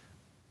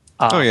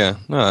 Oh yeah,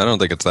 no, I don't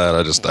think it's that.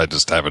 I just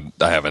haven't messed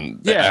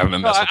with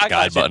the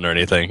guide button or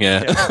anything.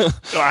 Yeah.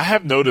 No, I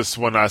have noticed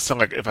when I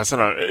send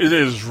it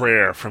is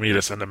rare for me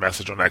to send a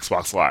message on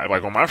Xbox Live.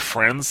 Like when my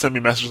friends send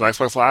me messages on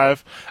Xbox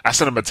Live, I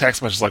send them a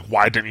text message like,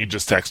 "Why didn't you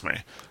just text me?"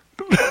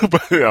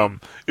 But you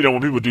know,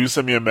 when people do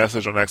send me a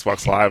message on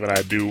Xbox Live and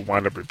I do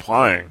wind up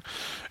replying,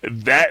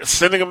 that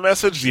sending a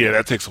message, yeah,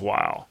 that takes a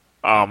while.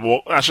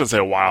 Well, I shouldn't say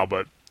a while,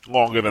 but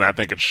longer than I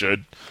think it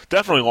should.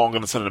 Definitely longer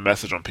than sending a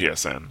message on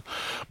PSN.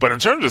 But in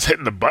terms of just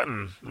hitting the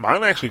button,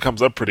 mine actually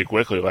comes up pretty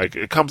quickly. Like,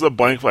 it comes up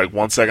blank for like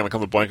 1 second, it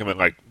comes up blank, and then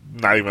like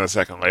not even a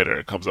second later,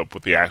 it comes up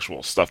with the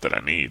actual stuff that I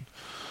need.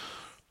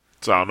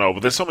 So I don't know,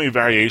 but there's so many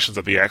variations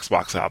of the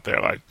Xbox out there.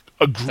 Like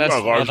a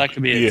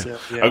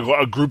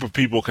group of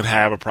people can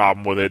have a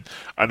problem with it.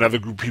 Another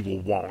group of people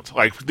won't.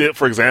 Like,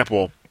 for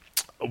example,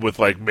 with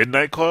like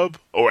Midnight Club,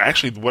 or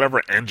actually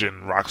whatever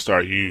engine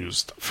Rockstar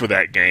used for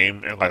that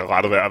game and like a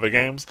lot of the other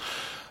games,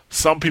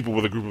 some people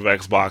with a group of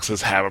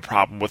Xboxes have a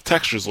problem with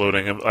textures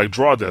loading and like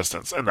draw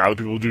distance, and other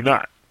people do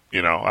not.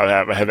 You know,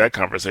 I had that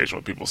conversation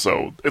with people,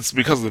 so it's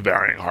because of the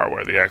varying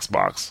hardware of the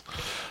Xbox.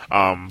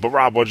 But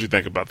Rob, what did you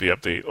think about the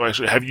update? Well,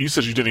 actually, you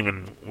said you didn't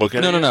even look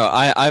at it? No.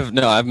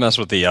 I've messed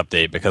with the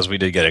update because we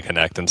did get a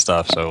Kinect and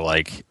stuff, so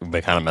like we've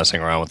been kind of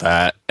messing around with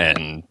that,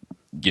 and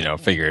you know,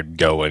 figured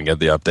go and get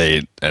the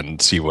update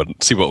and see what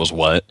was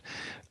what.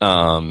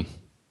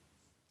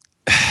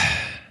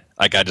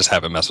 Like I just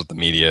haven't messed with the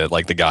media,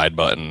 like the guide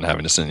button,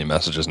 having to send any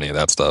messages, any of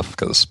that stuff,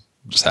 because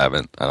just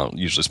haven't. I don't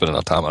usually spend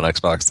enough time on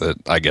Xbox that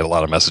I get a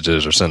lot of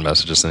messages or send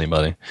messages to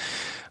anybody.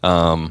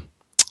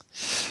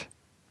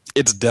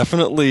 It's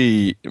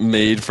definitely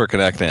made for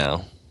Kinect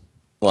now.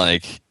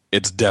 Like,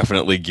 it's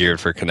definitely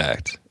geared for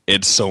Kinect.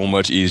 It's so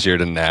much easier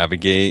to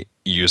navigate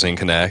using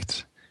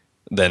Kinect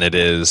than it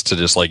is to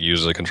just like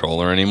use a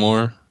controller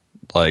anymore.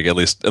 Like at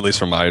least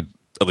from my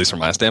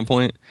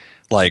standpoint.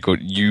 Like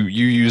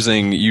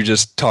you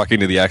just talking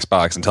to the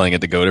Xbox and telling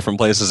it to go different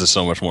places is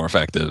so much more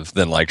effective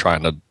than like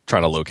trying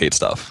to locate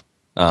stuff.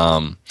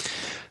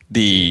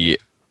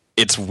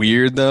 It's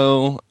weird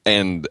though,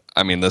 and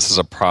I mean this is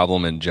a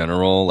problem in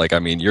general. Like I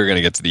mean you're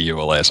gonna get to the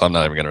ULA, so I'm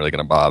not even really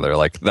gonna bother.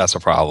 Like that's a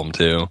problem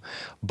too.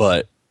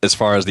 But as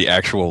far as the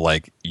actual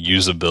like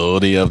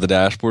usability of the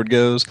dashboard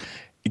goes,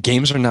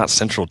 games are not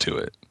central to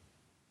it.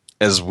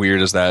 As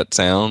weird as that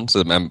sounds,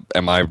 am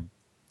I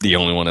the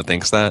only one that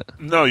thinks that?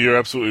 No, you're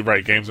absolutely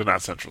right. Games are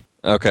not central.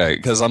 Okay,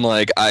 because I'm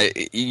like,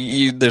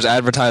 there's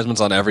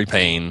advertisements on every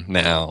pane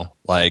now.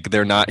 Like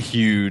they're not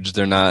huge.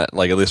 They're not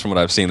like, at least from what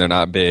I've seen, they're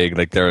not big.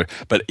 Like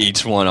but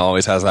each one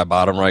always has that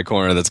bottom right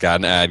corner that's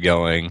got an ad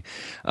going.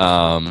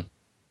 And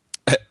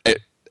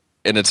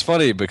it's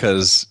funny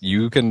because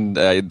you can.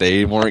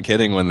 They weren't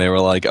kidding when they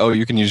were like, "Oh,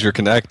 you can use your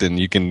Kinect and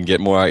you can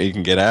get more. You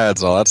can get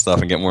ads, all that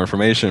stuff, and get more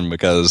information."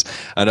 Because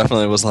I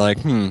definitely was like,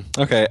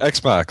 okay,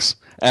 Xbox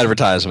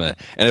advertisement,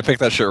 and it picked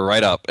that shit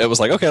right up. It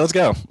was like, okay, let's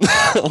go.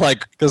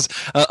 Like, because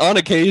on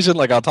occasion,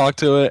 like I'll talk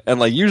to it, and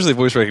like usually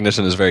voice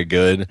recognition is very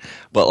good,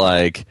 but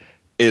like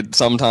it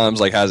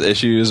sometimes like has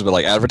issues, but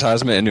like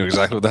advertisement, it knew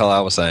exactly what the hell I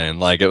was saying.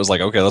 Like it was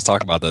like, okay, let's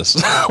talk about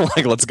this.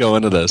 Like let's go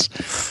into this.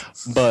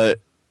 But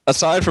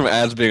aside from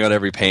ads being on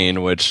every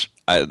pane, which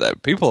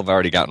people have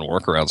already gotten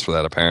workarounds for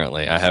that.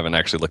 Apparently, I haven't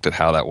actually looked at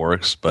how that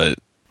works, but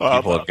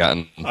people have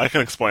gotten. I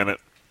can explain it.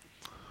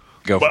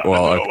 Go. But,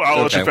 well,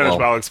 I'll let you finish.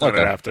 But I'll explain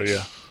it after.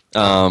 Yeah.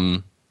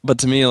 But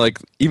to me, like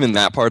even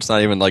that part's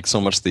not even like so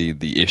much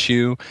the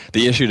issue.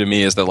 The issue to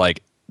me is that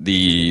like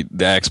the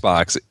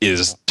Xbox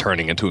is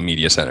turning into a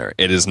media center.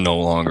 It is no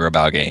longer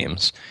about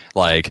games.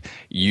 Like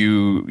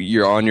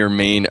you're on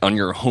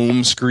your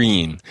home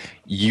screen.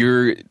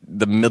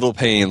 The middle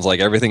panes, like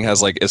everything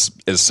has like is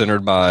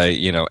centered by,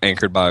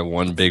 anchored by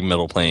one big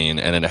middle pane,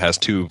 and then it has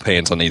two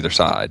panes on either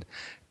side.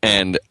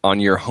 And on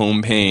your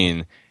home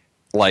pane,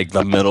 like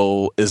the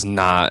middle is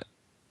not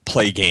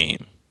play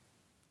game.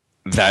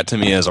 That to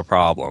me is a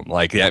problem.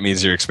 Like that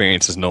means your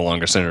experience is no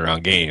longer centered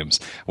around games.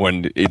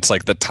 When it's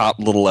like the top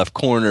little left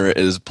corner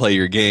is play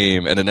your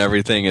game, and then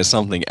everything is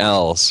something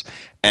else,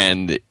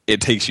 and it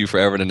takes you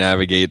forever to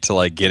navigate to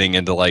like getting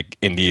into like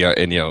indie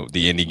and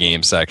the indie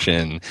game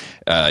section.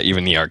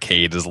 Even the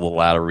arcade is a little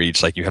out of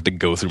reach. Like you have to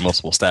go through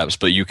multiple steps,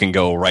 but you can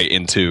go right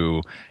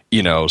into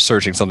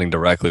searching something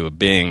directly with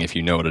Bing if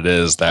you know what it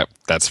is.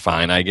 That's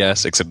fine, I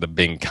guess. Except the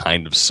Bing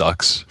kind of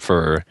sucks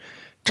for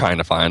trying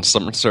to find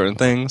some certain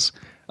things.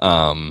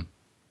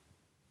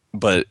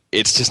 But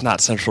it's just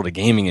not central to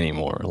gaming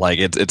anymore. Like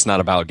it's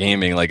not about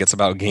gaming. Like it's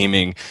about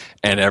gaming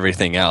and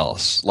everything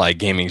else. Like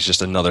gaming is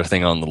just another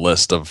thing on the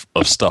list of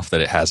stuff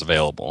that it has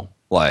available.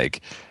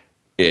 Like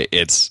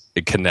it's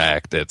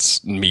Connect,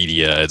 it's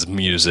media, it's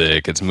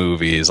music, it's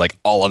movies. Like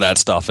all of that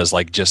stuff is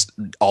like just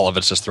all of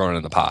it's just thrown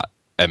in the pot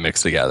and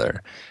mixed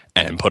together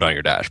and put on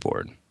your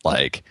dashboard.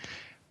 Like.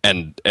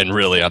 And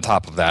really on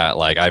top of that,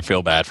 like I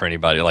feel bad for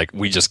anybody. Like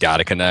we just got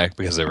to Connect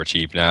because they were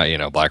cheap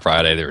now. Black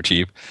Friday they were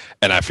cheap,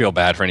 and I feel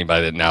bad for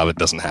anybody that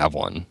doesn't have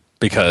one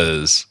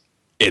because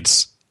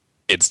it's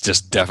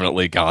just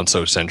definitely gone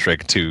so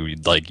centric to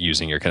like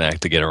using your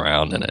Connect to get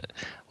around in it.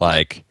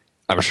 Like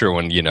I'm sure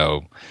when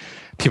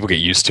people get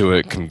used to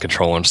it, can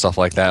control and stuff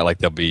like that,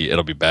 like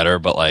it'll be better.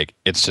 But like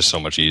it's just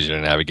so much easier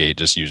to navigate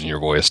just using your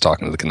voice,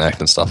 talking to the Connect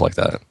and stuff like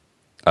that.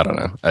 I don't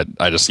know.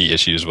 I just see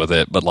issues with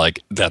it, but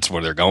like that's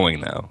where they're going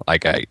now.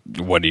 Like,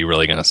 what are you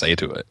really going to say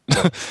to it?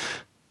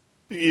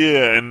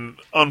 Yeah, and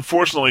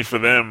unfortunately for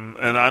them,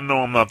 and I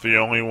know I'm not the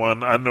only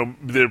one. I know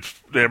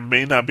there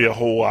may not be a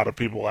whole lot of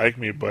people like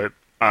me, but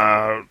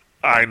I'm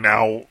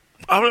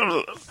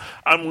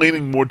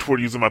leaning more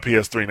toward using my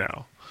PS3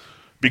 now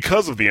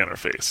because of the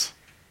interface.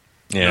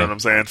 Yeah, you know what I'm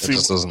saying? It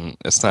just doesn't.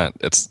 It's not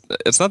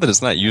that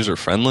it's not user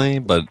friendly,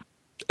 but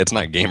it's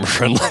not gamer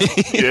friendly.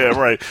 Yeah,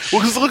 right.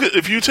 Well, because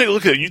if you take a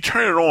look at it, you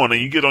turn it on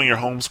and you get on your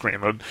home screen.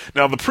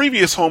 Now, the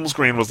previous home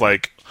screen was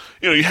like,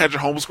 you had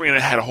your home screen and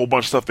it had a whole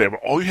bunch of stuff there, but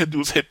all you had to do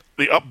was hit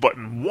the up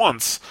button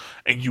once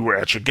and you were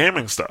at your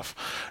gaming stuff.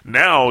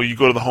 Now, you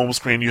go to the home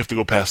screen, you have to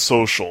go past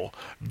social,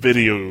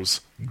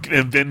 videos,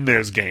 and then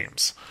there's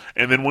games.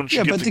 And then once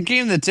you get the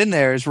game that's in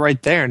there is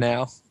right there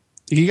now.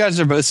 You guys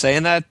are both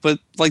saying that, but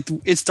like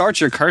it starts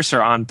your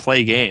cursor on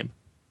play game.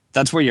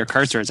 That's where your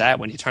cursor is at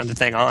when you turn the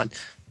thing on.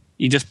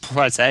 You just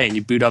press A and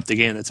you boot up the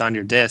game that's on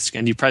your disc.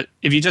 And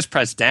if you just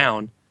press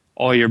down,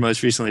 all your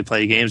most recently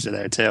played games are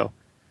there too.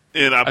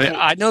 And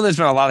I know there's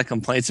been a lot of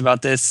complaints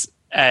about this,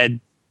 and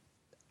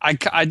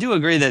I do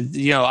agree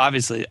that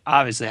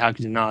obviously how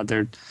could you not?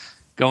 They're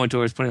going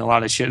towards putting a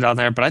lot of shit on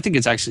there, but I think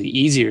it's actually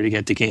easier to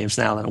get the games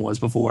now than it was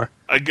before.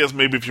 I guess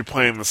maybe if you're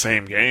playing the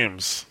same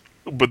games.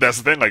 But that's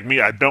the thing, like me,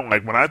 I don't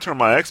like when I turn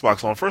my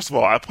Xbox on. First of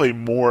all, I play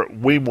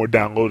way more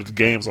downloaded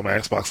games on my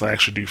Xbox than I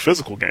actually do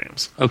physical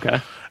games. Okay.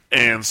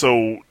 And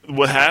so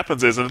what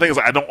happens is, and the thing is,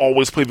 I don't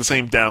always play the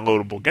same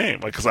downloadable game,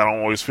 like because I don't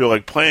always feel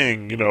like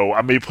playing.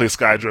 I may play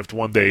Skydrift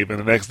one day, then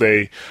the next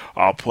day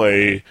I'll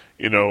play,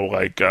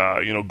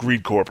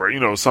 Greed Corp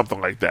or something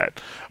like that.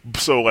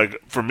 So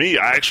like for me,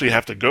 I actually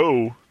have to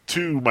go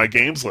to my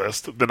games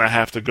list, then I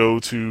have to go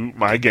to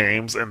my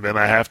games, and then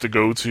I have to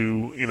go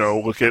to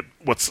look at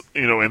what's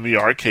in the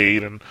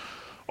arcade and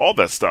all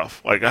that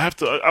stuff. Like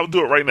I'll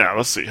do it right now.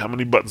 Let's see how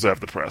many buttons I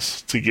have to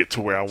press to get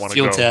to where I want to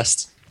go. Field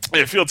test.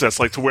 Yeah, field test,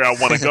 like to where I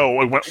want to go.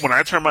 When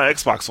I turn my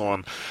Xbox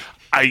on,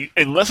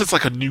 unless it's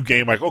like a new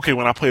game, like, okay,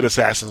 when I played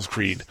Assassin's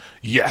Creed,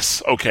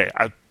 yes, okay,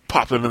 I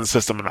popped it in the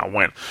system and I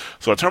went.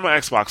 So I turn my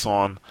Xbox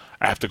on,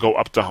 I have to go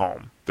up to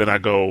home. Then I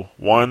go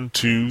 1,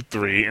 2,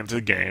 3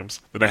 into games.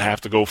 Then I have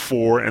to go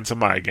 4 into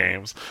my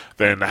games.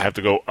 Then I have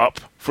to go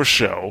up for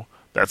show.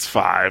 That's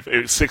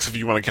 5. 6 if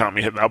you want to count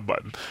me hitting the up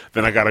button.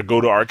 Then I got to go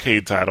to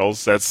arcade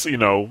titles. That's,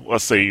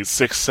 let's say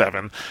 6,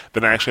 7.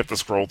 Then I actually have to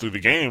scroll through the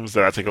games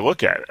that I take a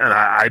look at. And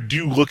I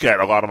do look at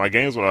a lot of my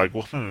games where I'm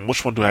like, well,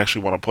 which one do I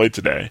actually want to play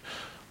today?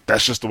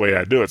 That's just the way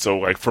I do it. So,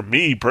 like, for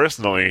me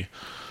personally,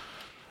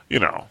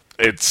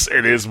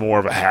 it is more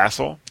of a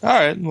hassle. All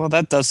right. Well,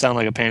 that does sound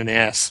like a pain in the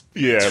ass.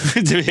 Yeah.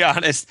 To be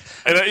honest.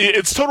 And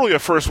it's totally a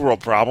first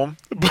world problem.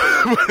 But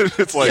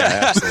it's like...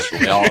 Yeah,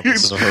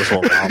 this is a first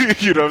world problem.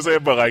 You know what I'm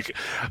saying? But, like,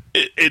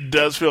 it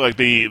does feel like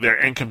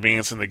they're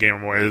inconveniencing the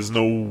game more. There's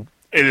no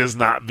it is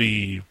not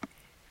the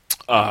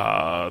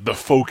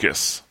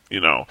focus.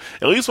 At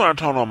least when I'm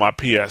turning on my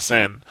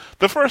PSN,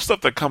 the first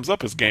stuff that comes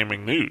up is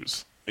gaming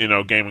news.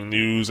 Gaming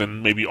news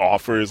and maybe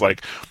offers.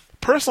 Like,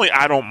 personally,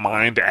 I don't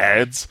mind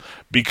ads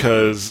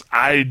because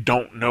I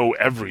don't know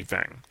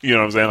everything. You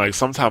know what I'm saying? Like,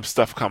 sometimes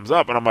stuff comes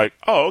up and I'm like,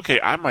 oh,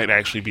 okay, I might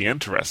actually be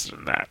interested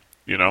in that.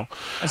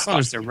 As long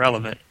as they're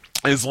relevant.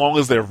 As long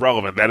as they're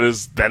relevant. That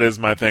is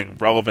my thing.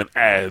 Relevant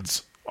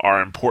ads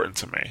are important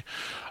to me.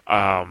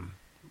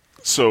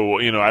 So,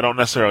 I don't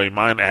necessarily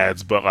mind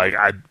ads, but like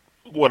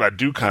what I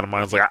do kind of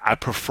mind is like I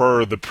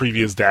prefer the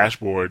previous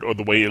dashboard or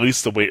at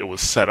least the way it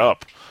was set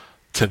up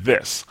to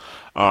this.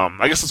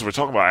 I guess since we're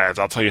talking about ads,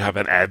 I'll tell you how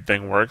that ad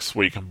thing works,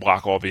 where you can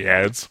block all the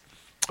ads.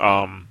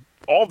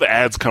 All the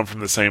ads come from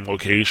the same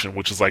location,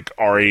 which is like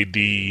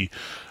rad.msn.com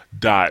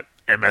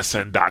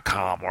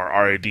or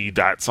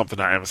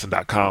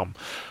rad.something.msn.com.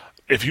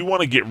 If you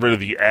want to get rid of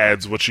the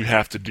ads, what you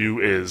have to do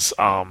is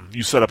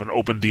you set up an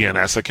open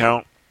DNS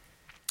account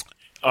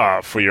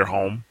for your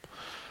home.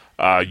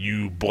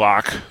 You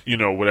block,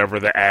 whatever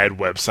the ad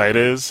website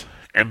is,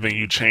 and then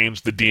you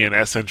change the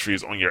DNS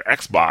entries on your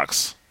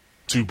Xbox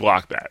to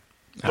block that.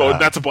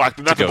 Not to block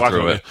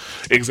it.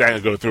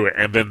 Exactly, go through it,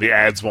 and then the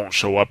ads won't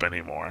show up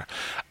anymore.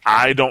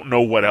 I don't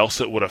know what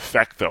else it would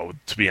affect, though,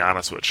 to be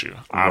honest with you.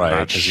 I'm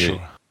not sure.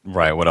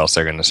 Right, what else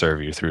they're going to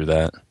serve you through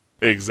that.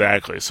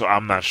 Exactly, so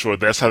I'm not sure.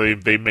 That's how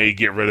they may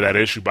get rid of that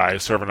issue, by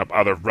serving up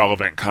other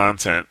relevant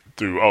content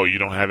through, you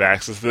don't have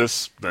access to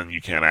this, then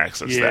you can't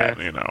access that,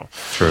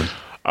 True.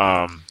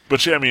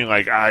 But yeah, I mean,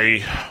 like,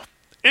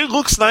 it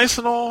looks nice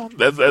and all.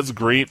 That's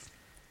great.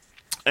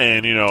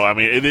 And,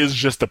 it is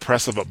just the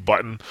press of a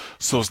button,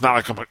 so it's not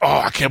like I'm like,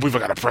 oh, I can't believe I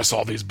got to press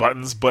all these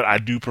buttons, but I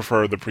do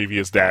prefer the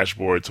previous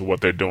dashboard to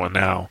what they're doing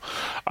now.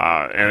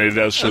 And it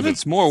does show if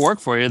it's more work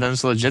for you, then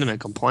it's a legitimate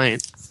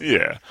complaint.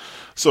 Yeah.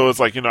 So it's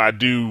like, I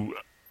do,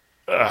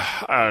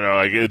 I don't know,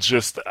 like, it's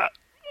just,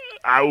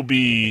 I will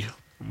be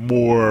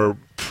more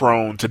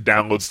prone to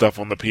download stuff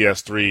on the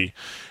PS3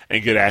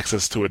 and get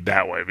access to it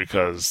that way,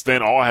 because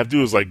then all I have to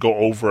do is, like, go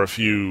over a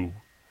few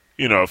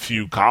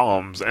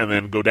columns and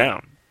then go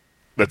down.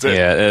 That's it.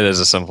 Yeah, it is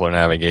a simpler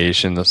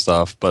navigation and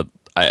stuff, but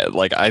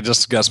I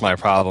just guess my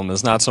problem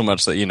is not so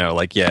much that,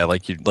 like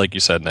you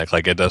said, Nick,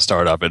 like, it does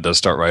start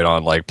right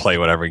on, like, play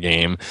whatever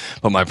game,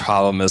 but my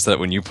problem is that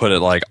when you put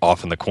it, like,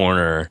 off in the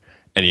corner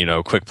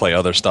and, quick play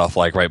other stuff,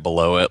 like, right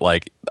below it,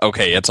 like,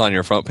 okay, it's on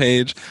your front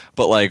page,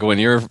 but, like, when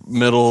your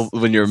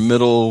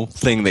middle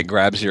thing that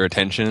grabs your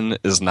attention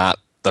is not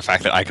the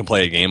fact that I can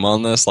play a game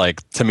on this,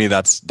 like, to me,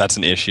 that's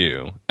an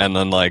issue. And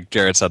then, like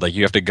Jared said, like,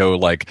 you have to go,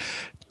 like,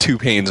 2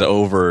 panes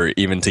over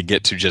even to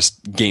get to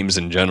just games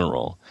in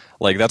general.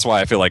 Like, that's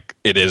why I feel like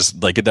it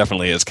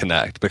definitely is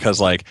Connect,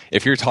 because, like,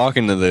 if you're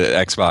talking to the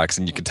Xbox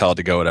and you can tell it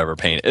to go whatever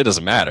pane, it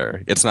doesn't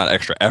matter. It's not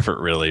extra effort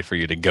really for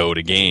you to go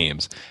to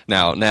games.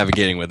 Now,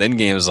 navigating within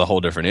games is a whole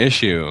different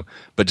issue,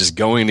 but just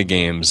going to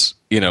games,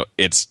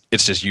 it's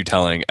just you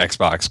telling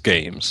Xbox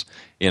games,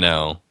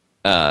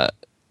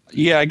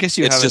 Yeah, I guess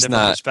you have a different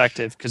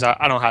perspective, because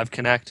I don't have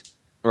Connect.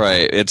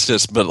 Right. It's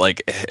just, but,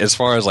 like, as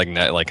far as, like,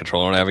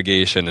 controller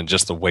navigation and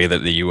just the way that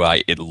the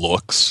UI it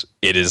looks,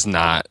 it is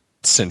not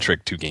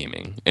centric to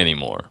gaming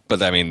anymore.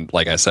 But I mean,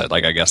 like I said,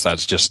 like, I guess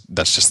that's just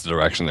the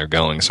direction they're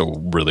going. So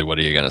really, what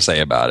are you going to say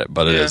about it?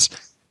 But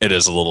it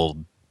is a little,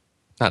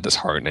 not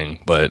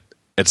disheartening, but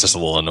it's just a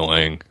little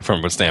annoying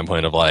from a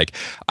standpoint of, like,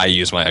 I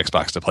use my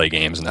Xbox to play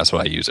games, and that's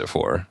what I use it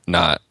for.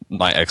 Not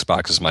my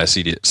Xbox is my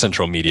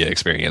central media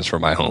experience for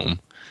my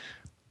home.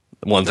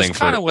 That's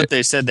kind of what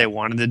they said they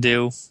wanted to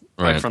do,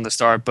 right, like, from the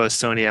start, both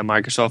Sony and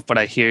Microsoft. But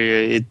I hear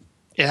you,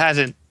 it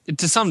hasn't.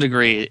 To some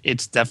degree,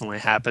 it's definitely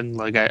happened.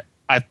 Like,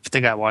 I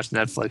think I watch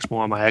Netflix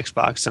more on my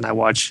Xbox than I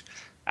watch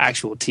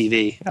actual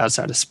TV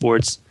outside of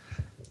sports.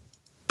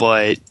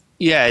 But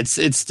yeah, it's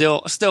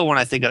still when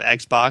I think of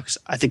Xbox,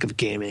 I think of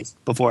gaming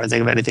before I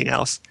think of anything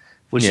else,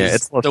 which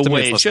is the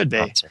way it should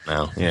be.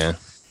 Now, yeah.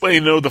 But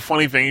the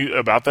funny thing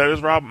about that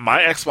is, Rob, my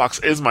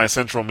Xbox is my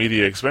central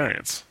media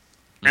experience.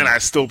 And I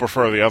still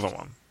prefer the other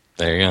one.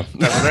 There you go.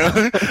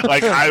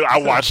 Like, I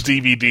watch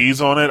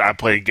DVDs on it. I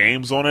play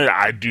games on it.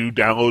 I do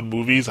download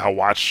movies. I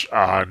watch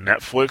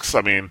Netflix.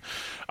 I mean,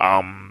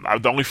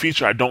 the only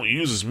feature I don't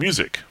use is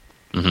music.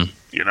 Mm-hmm.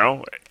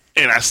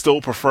 And I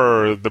still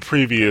prefer the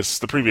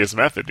previous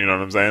method. You know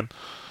what I'm saying?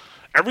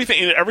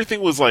 Everything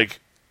was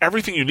like,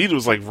 everything you needed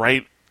was, like,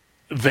 right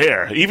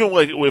there. Even,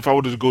 like, if I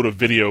were to go to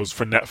videos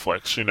for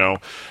Netflix,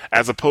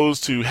 as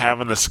opposed to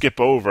having to skip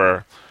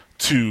over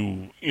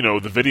to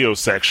the video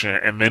section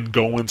and then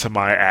go into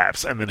my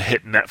apps and then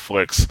hit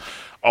Netflix.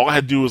 All I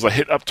had to do was, like,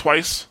 hit up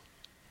twice,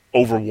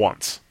 over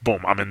once. Boom,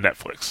 I'm in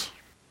Netflix.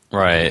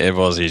 Right, it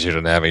was easier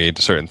to navigate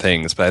to certain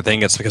things, but I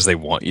think it's because they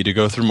want you to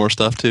go through more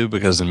stuff too,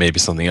 because then maybe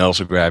something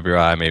else will grab your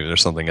eye, maybe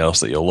there's something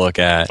else that you'll look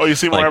at. Oh, you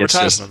see more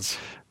advertisements.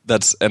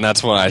 That's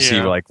what I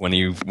see, like, when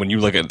you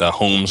look at the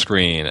home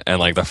screen and,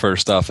 like, the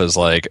first stuff is,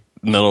 like,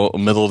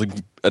 middle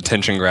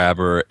attention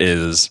grabber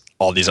is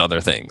all these other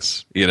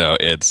things.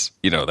 It's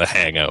The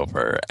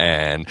Hangover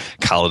and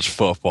college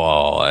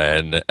football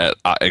and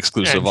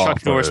exclusive And Chuck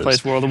offers. Norris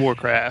plays World of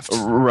Warcraft.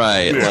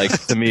 Right. Like,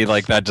 to me,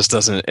 like, that just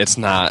doesn't, it's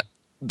not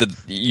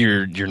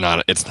you're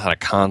not, it's not a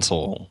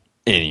console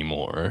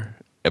anymore.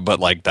 But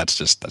like, that's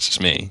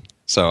just me.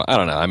 So I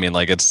don't know. I mean,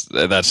 like,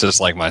 that's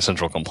just like my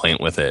central complaint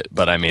with it.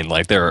 But I mean,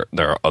 like, there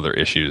are other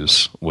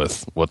issues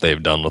with what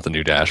they've done with the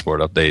new dashboard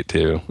update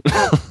too.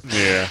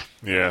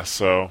 Yeah.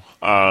 So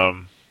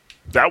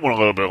that went a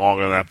little bit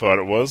longer than I thought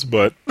it was,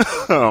 but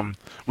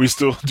we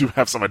still do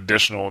have some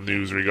additional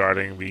news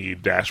regarding the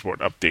dashboard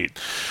update.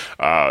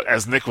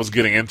 As Nick was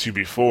getting into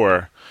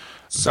before.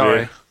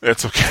 Sorry.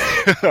 It's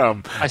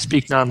okay. I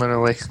speak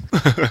non-literally.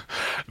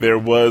 There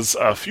was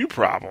a few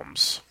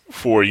problems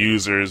for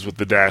users with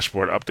the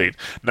dashboard update.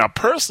 Now,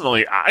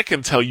 personally, I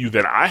can tell you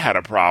that I had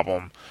a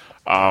problem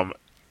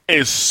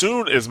as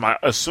soon as I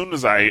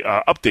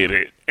updated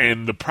it,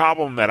 and the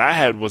problem that I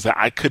had was that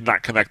I could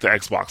not connect to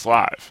Xbox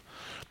Live.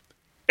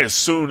 As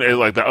soon as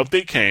the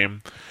update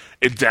came,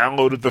 it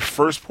downloaded the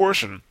first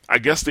portion. I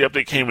guess the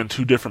update came in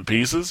two different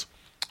pieces.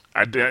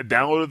 I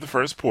downloaded the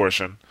first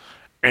portion,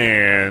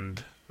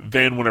 and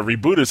then when it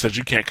rebooted, it said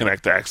you can't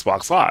connect to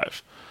Xbox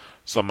Live.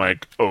 So I'm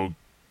like,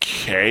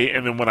 okay.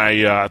 And then when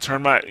I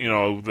turned the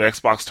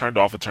Xbox turned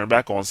off, it turned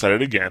back on, set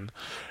it again.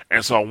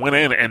 And so I went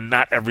in, and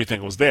not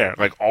everything was there.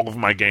 Like, all of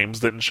my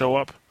games didn't show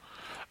up.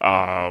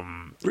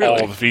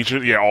 Really?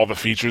 All the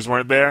features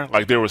weren't there.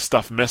 Like, there was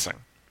stuff missing.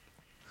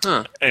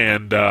 Huh.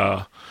 And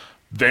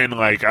then,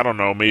 I don't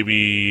know,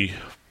 maybe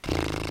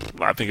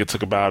I think it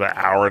took about an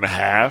hour and a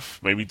half,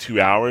 maybe 2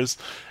 hours.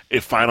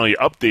 It finally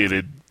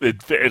updated.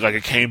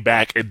 It came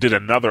back. It did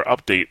another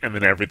update, and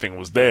then everything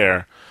was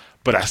there.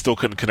 But I still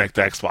couldn't connect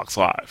to Xbox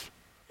Live.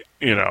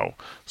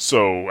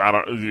 So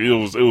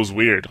it was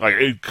weird. Like,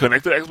 it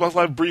connected to Xbox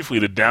Live briefly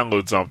to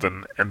download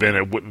something, and then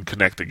it wouldn't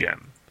connect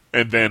again.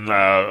 And then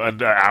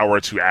an hour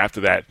or two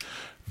after that,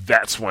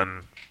 that's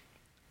when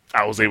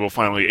I was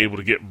finally able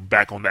to get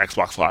back on the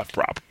Xbox Live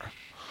proper.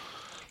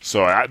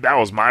 So that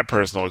was my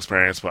personal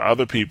experience, but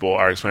other people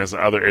are experiencing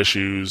other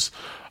issues,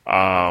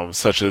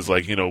 such as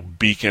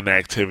beacon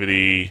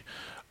activity,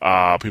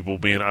 people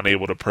being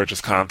unable to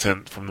purchase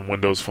content from the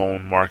Windows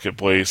Phone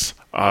marketplace.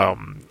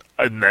 And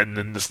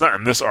it's not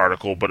in this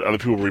article, but other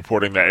people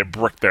reporting that it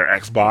bricked their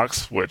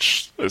Xbox,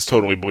 which is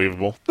totally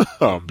believable,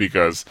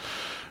 because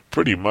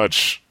pretty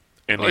much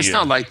It's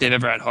not like they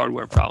never had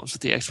hardware problems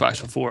with the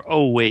Xbox before.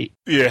 Oh, wait.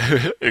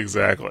 Yeah,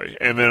 exactly.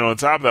 And then on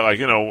top of that,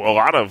 a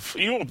lot of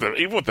even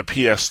with the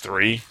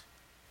PS3,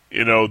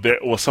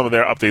 some of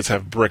their updates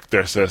have bricked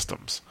their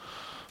systems.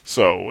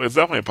 So it's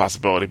definitely a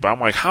possibility. But I'm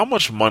like, how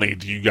much money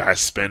do you guys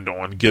spend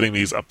on getting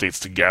these updates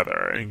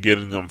together and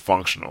getting them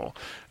functional?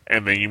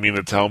 And then you mean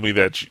to tell me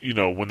that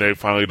when they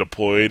finally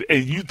deployed,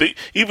 and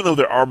even though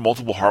there are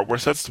multiple hardware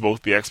sets to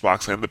both the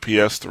Xbox and the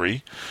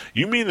PS3,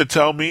 you mean to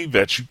tell me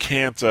that you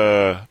can't?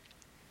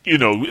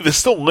 There's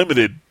still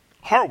limited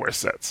hardware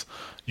sets.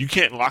 You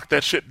can't lock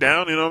that shit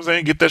down. You know what I'm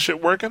saying? Get that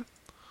shit working.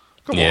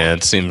 Come on.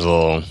 It seems a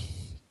little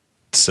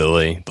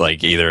silly.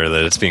 Like, either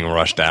that it's being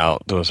rushed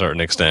out to a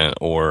certain extent,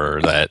 or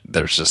that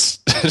there's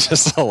just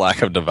a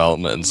lack of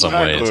development in some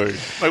ways.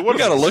 Like, what you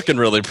got it looking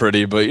really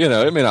pretty, but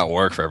it may not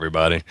work for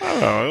everybody. I don't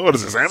know. What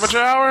is this, amateur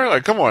hour?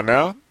 Like, come on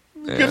now,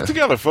 get it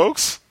together,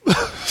 folks.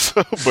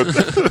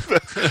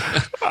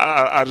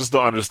 I just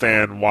don't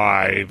understand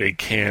why they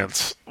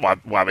can't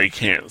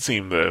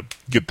seem to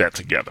get that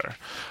together.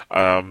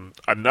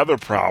 Another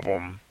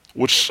problem,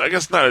 which I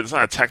guess it's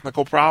not a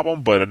technical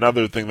problem, but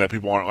another thing that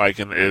people aren't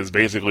liking is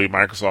basically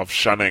Microsoft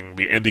shunning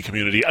the indie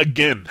community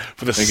again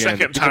for the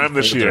second time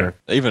this year.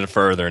 Even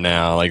further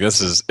now, like,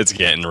 it's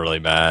getting really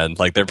bad.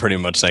 Like, they're pretty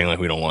much saying, like,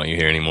 we don't want you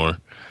here anymore.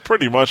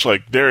 Pretty much,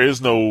 like,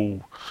 there's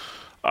no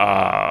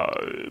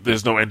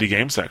indie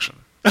game section.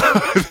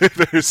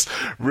 There's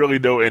really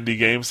no indie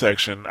game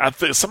section.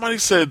 Somebody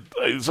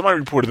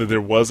reported that there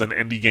was an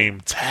indie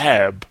game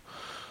tab,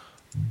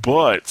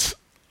 but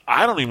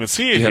I don't even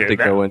see it here. You have to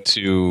go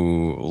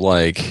into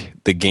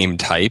the game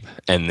type,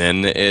 and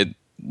then the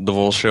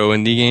will show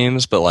indie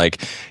games.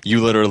 But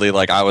you literally,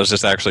 I was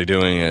just actually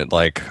doing it.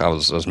 I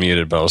was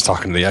muted, but I was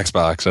talking to the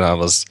Xbox, and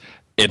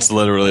it's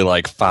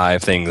literally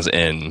 5 things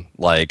in,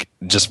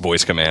 just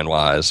voice command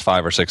wise,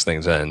 5 or 6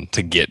 things in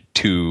to get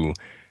to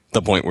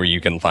the point where you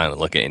can finally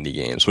look at indie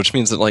games, which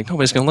means that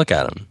nobody's gonna look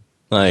at them.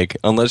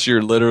 Unless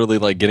you're literally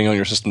getting on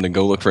your system to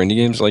go look for indie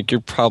games,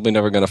 you're probably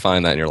never gonna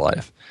find that in your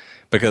life,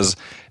 because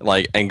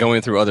and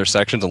going through other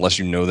sections unless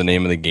you know the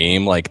name of the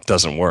game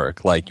doesn't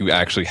work. You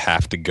actually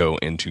have to go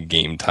into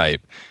game type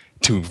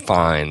to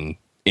find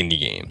indie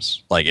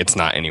games. It's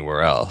not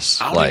anywhere else.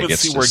 I don't even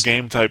see where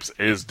game types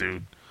is,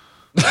 dude.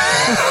 And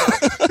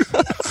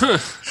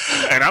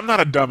I'm not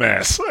a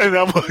dumbass, and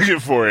I'm looking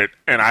for it,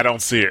 and I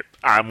don't see it.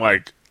 I'm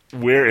like,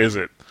 where is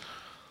it?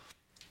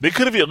 They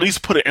could have at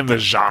least put it in the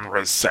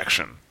genres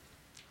section,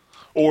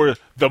 or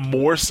the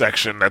more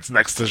section that's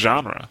next to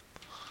genre.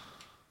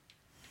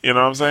 You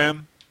know what I'm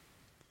saying?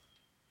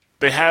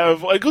 They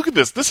have like look at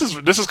this. This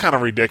is kind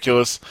of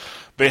ridiculous.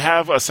 They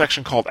have a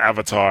section called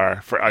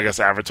Avatar for I guess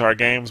Avatar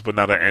games, but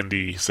not an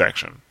indie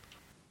section.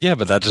 Yeah,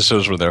 but that just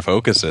shows where their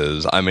focus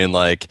is. I mean,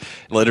 like,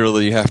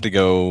 literally you have to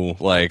go,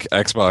 like,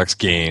 Xbox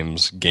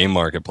games, game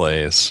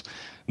marketplace,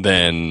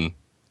 then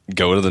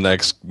go to the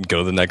next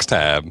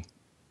tab,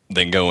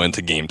 then go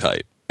into game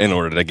type in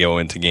order to go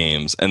into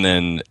games, and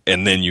then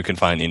you can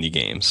find indie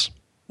games.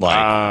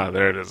 Like,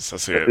 there it is. I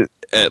see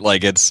it.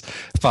 Like, it's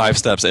 5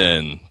 steps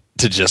in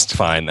to just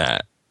find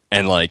that.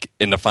 And like,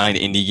 and to find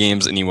indie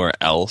games anywhere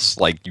else,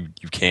 like you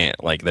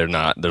can't. Like, there's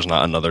not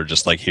another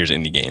just like here's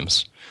indie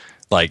games.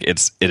 Like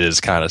it is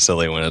kind of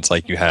silly when it's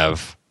like you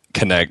have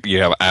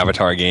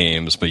Avatar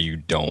games, but you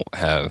don't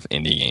have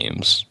indie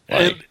games.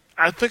 Like, and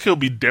I think it'll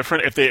be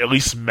different if they at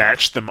least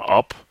match them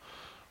up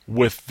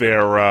with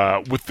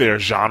their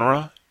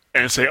genre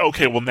and say,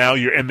 okay, well now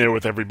you're in there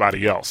with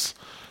everybody else.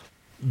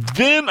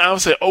 Then I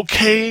would say,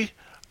 okay,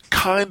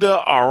 kinda,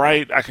 all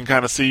right. I can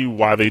kind of see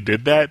why they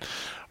did that,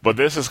 but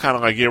this is kind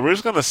of like, yeah, we're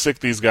just gonna stick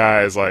these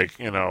guys like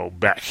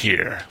back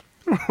here.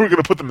 We're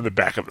gonna put them in the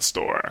back of the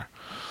store.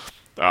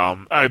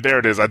 There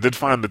it is. I did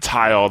find the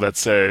tile that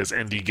says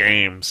indie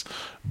games,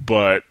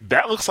 but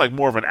that looks like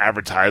more of an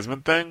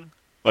advertisement thing.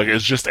 Like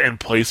it's just in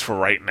place for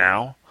right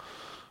now.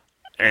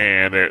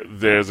 And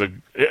it is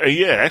an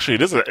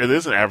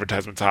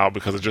advertisement tile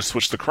because it just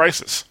switched to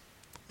Crisis.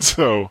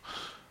 So,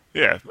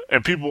 yeah,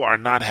 and people are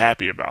not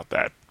happy about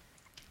that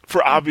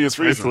for obvious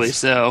reasons. Rightfully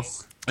so.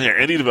 Yeah,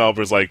 indie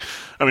developers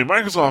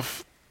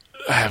Microsoft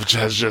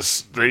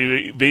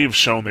they've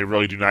shown they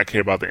really do not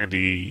care about the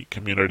indie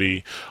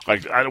community.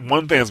 Like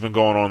one thing that's been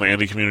going on in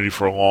the indie community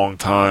for a long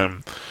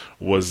time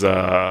was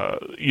the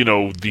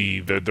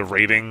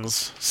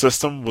ratings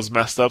system was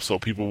messed up, so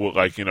people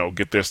would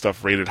get their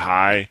stuff rated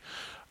high.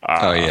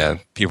 Oh yeah,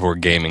 people were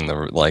gaming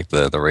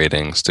the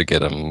ratings to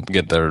get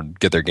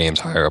their games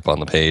higher up on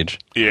the page.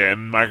 Yeah,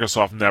 and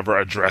Microsoft never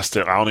addressed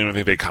it. I don't even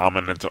think they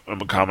commented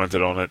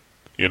on it.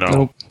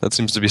 Nope. That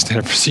seems to be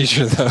standard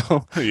procedure,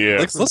 though. Yeah.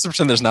 Like, let's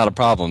pretend there's not a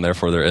problem,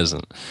 therefore there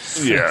isn't.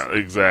 Yeah,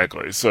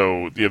 exactly.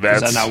 So, yeah, that's...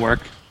 Does that not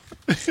work?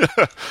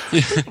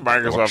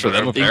 Microsoft... For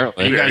them,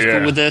 apparently. You guys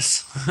cool with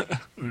this?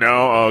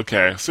 No?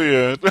 Okay. See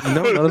ya.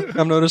 No,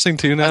 I'm noticing,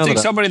 too, now. I think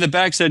somebody in the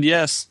back said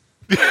yes.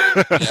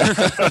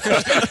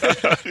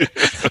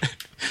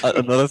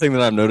 Another thing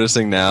that I'm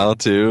noticing now,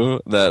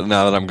 too, now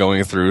that I'm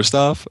going through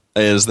stuff,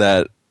 is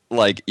that,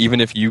 like,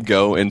 even if you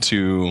go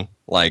into,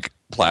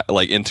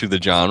 into the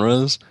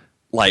genres,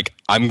 like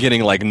I'm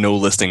getting like no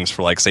listings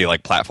for like say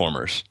like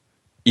platformers,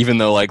 even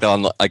though like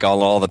on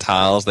all the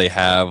tiles they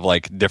have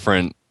like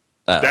different.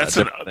 That's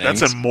in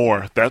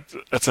more.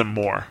 That's in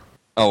more.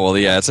 Oh well,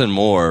 yeah, it's in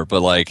more,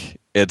 but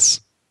like but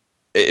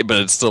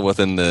it's still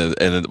within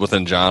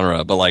within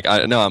genre. But like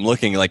I'm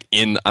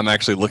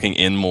actually looking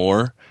in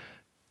more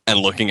and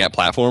looking at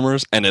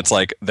platformers, and it's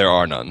like there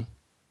are none.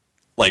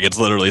 Like, it's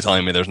literally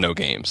telling me there's no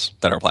games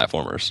that are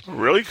platformers.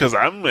 Really? Because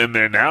I'm in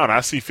there now, and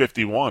I see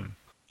 51.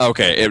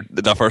 Okay,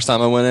 the first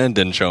time I went in,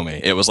 didn't show me.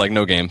 It was like,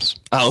 no games.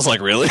 I was like,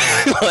 really?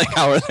 Like,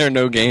 how are there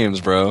no games,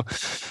 bro?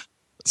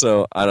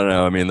 So, I don't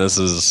know. I mean,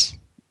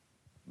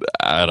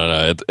 I don't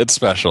know. It's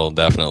special,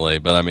 definitely.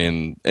 But, I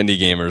mean, indie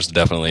gamers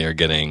definitely are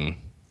getting...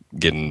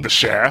 The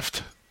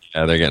shaft?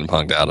 Yeah, they're getting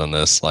punked out on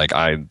this. Like,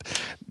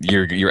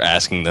 you're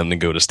asking them to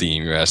go to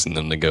Steam. You're asking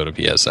them to go to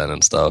PSN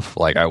and stuff.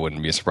 Like, I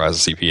wouldn't be surprised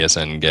to see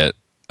PSN get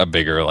a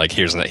bigger, like,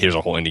 here's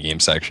a whole indie game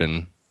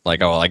section.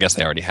 Like, oh, well, I guess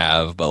they already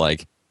have, but,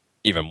 like,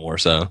 even more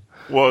so.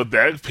 Well,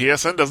 that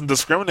PSN doesn't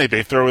discriminate.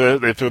 They throw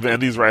the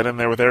indies right in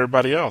there with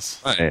everybody else.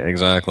 Right,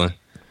 exactly.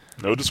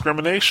 No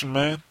discrimination,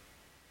 man.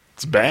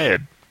 It's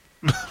bad.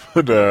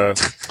 But,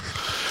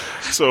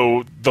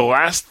 so the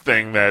last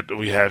thing that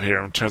we have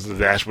here in terms of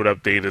the dashboard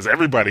update is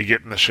everybody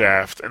getting the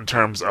shaft in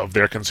terms of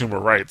their consumer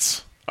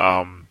rights.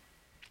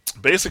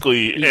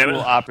 Basically,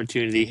 equal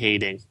opportunity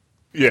hating.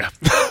 Yeah.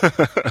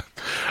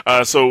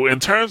 So in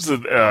terms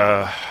of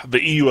the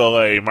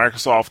EULA,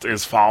 Microsoft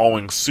is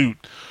following suit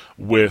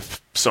with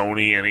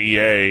Sony and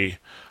EA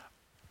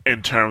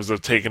in terms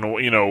of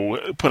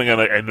putting on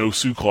a no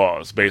sue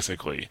clause,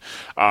 basically.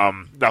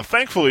 Now,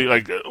 thankfully,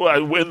 like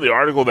in the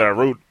article that I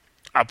wrote,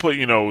 I put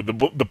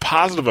the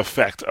positive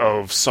effect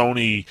of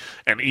Sony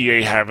and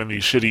EA having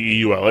these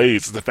shitty EULAs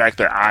is the fact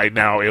that I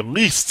now at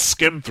least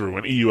skim through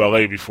an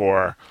EULA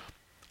before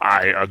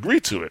I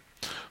agree to it.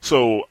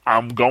 So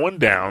I'm going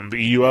down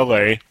the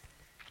EULA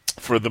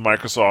for the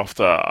Microsoft,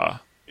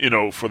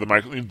 for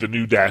the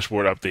new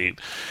dashboard update,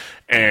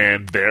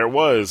 and there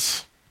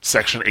was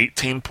Section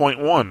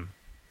 18.1.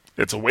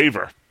 It's a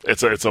waiver.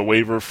 It's a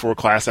waiver for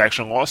class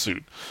action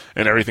lawsuit,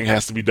 and everything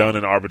has to be done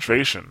in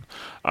arbitration.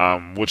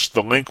 Which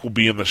the link will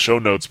be in the show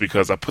notes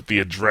because I put the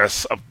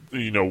address of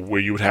where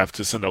you would have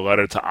to send a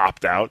letter to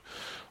opt out.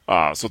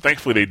 So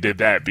thankfully they did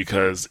that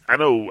because I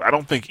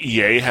don't think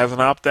EA has an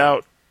opt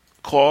out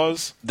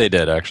clause. They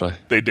did, actually.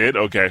 They did?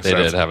 Okay. They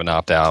did have an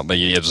opt-out, but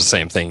it's the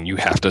same thing. You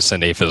have to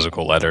send a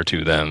physical letter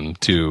to them.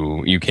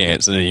 You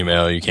can't send an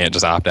email. You can't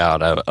just opt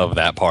out of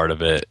that part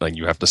of it. Like,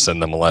 you have to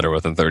send them a letter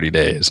within 30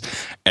 days.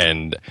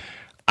 And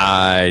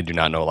I do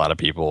not know a lot of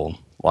people,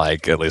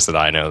 like at least that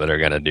I know,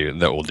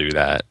 that will do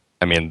that.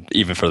 I mean,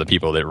 even for the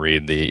people that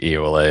read the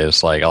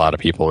EULAs, like a lot of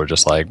people are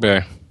just like,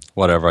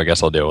 whatever, I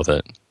guess I'll deal with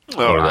it.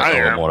 Well, Or that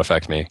it won't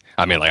affect me.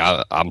 I mean, like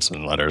I'm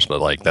sending letters,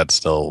 but like that's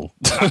still.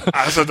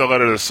 I sent a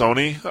letter to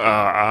Sony.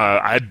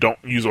 I don't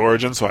use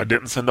Origin, so I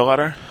didn't send a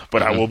letter,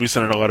 but I will be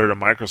sending a letter to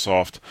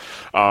Microsoft.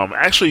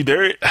 Actually,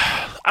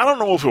 I don't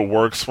know if it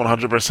works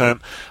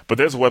 100%, but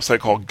there's a website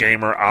called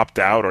Gamer Opt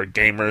Out or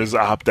Gamers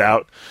Opt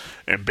Out,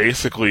 and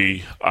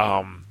basically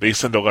they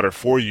send a letter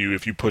for you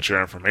if you put your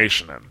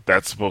information in.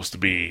 That's supposed to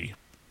be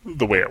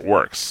the way it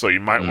works. So you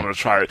might want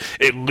to try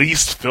at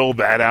least fill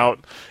that out.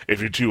 If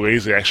you're too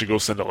lazy, to actually go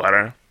send a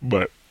letter.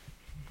 But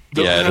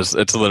yeah,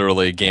 it's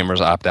literally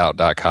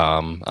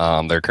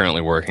gamersoptout.com. They're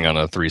currently working on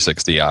a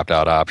 360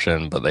 opt-out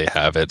option, but they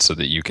have it so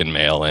that you can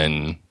mail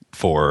in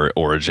for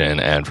Origin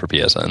and for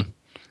PSN.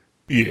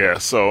 Yeah,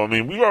 so I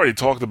mean, we've already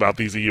talked about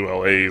these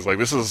EULAs. Like,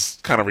 this is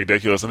kind of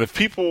ridiculous. And if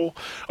people,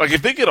 like,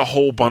 if they get a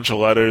whole bunch of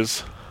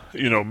letters,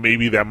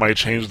 maybe that might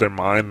change their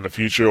mind in the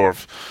future, or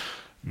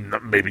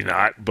maybe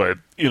not. But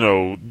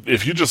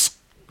if you just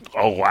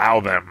allow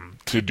them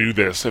to do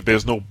this, if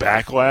there's no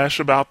backlash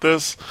about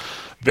this,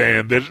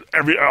 then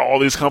all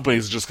these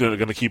companies are just going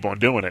to keep on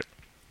doing it.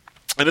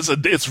 And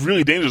it's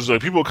really dangerous.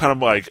 Like, people kind of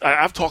like,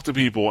 I've talked to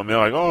people and they're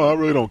like, oh, I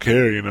really don't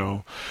care,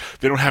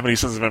 They don't have any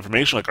sensitive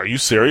information. Like, are you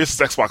serious?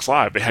 It's Xbox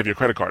Live. They have your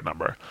credit card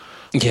number.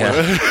 Yeah.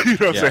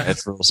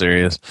 It's real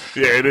serious.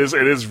 Yeah, it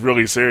is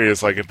really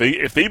serious. Like,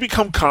 if they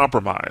become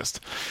compromised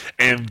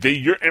and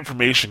your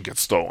information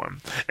gets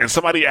stolen and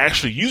somebody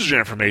actually uses your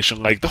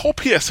information, like the whole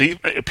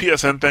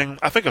PSN thing,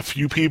 I think a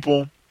few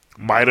people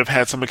might have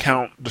had some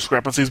account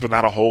discrepancies, but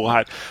not a whole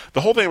lot.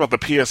 The whole thing about the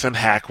PSN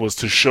hack was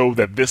to show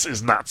that this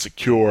is not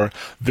secure,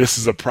 this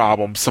is a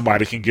problem,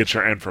 somebody can get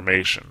your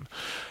information.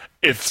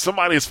 If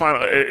somebody just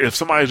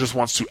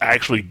wants to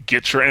actually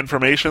get your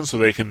information so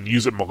they can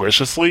use it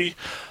maliciously,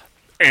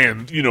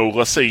 and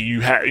let's say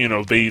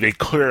they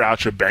clear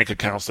out your bank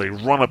accounts, they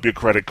run up your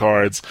credit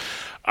cards,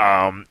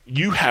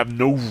 you have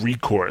no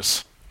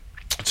recourse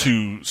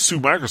to sue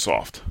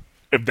Microsoft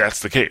if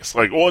that's the case.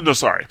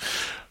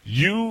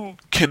 You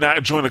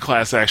cannot join a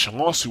class action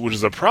lawsuit, which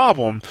is a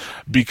problem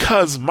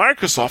because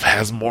Microsoft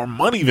has more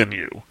money than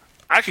you.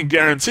 I can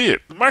guarantee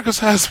it.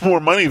 Microsoft has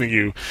more money than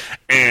you,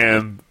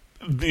 and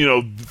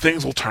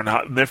things will turn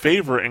out in their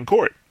favor in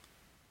court.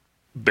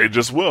 They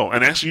just will.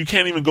 And actually, you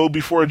can't even go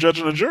before a judge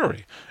and a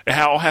jury. It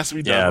all has to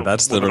be done. Yeah,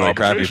 that's the really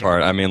crappy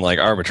part. I mean, like,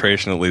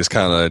 arbitration at least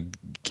kind of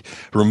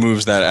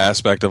removes that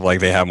aspect of, like,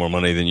 they have more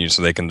money than you,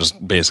 so they can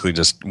just basically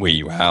just wait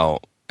you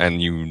out,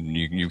 and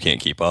you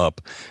can't keep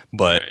up.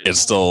 But it's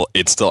still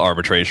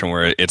arbitration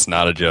where it's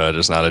not a judge,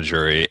 it's not a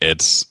jury,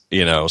 it's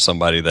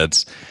somebody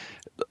that's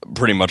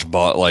pretty much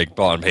bought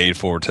and paid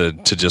for to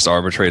just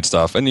arbitrate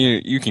stuff, and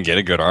you can get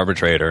a good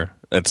arbitrator.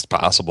 It's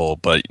possible,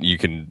 but you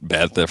can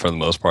bet that for the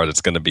most part it's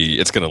going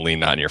to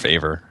lean not in your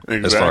favor.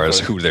 Exactly. As far as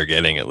who they're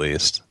getting, at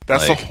least.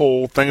 That's the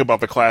whole thing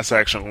about the class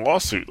action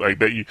lawsuit. Like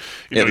that, it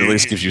at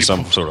least gives you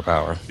some sort of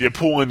power. You're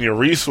pulling your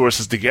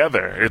resources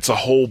together. It's a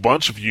whole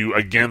bunch of you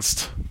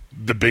against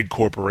the big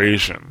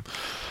corporation.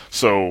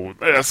 So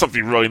that's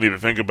something you really need to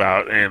think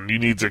about, and you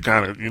need to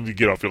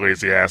get off your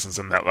lazy ass and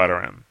send that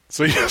letter in.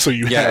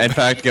 In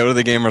fact, go to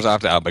the Gamers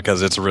Opt Out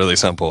because it's really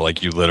simple.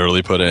 Like, you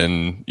literally put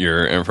in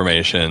your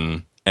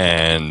information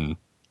and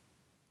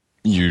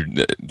you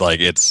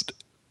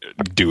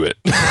do it.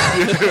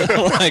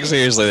 Like,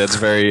 seriously, it's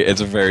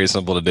very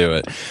simple to do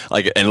it.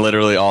 Like, and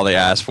literally all they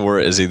ask for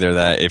is either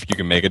that if you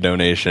can make a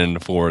donation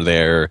for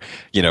their,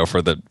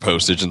 for the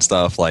postage and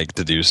stuff, like,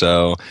 to do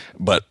so,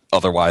 but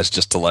otherwise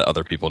just to let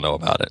other people know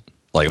about it.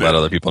 Like, let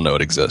other people know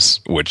it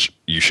exists, which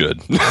you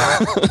should.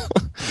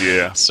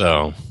 Yeah.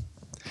 So,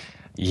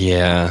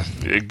 yeah.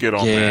 Get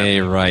on Yay,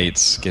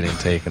 rights getting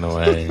taken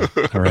away.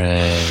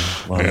 Hooray.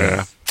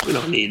 Yeah. We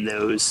don't need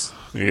those.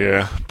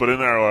 Yeah, but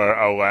in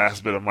our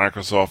last bit of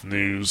Microsoft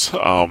news,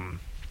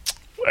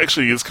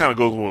 actually, this kind of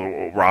goes with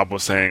what Rob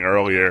was saying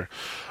earlier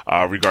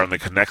regarding the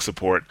Kinect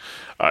support.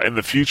 In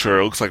the future,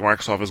 it looks like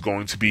Microsoft is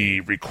going to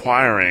be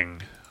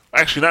requiring,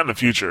 actually not in the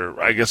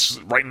future, I guess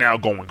right now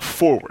going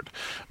forward,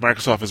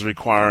 Microsoft is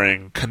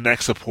requiring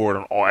Kinect support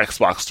on all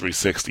Xbox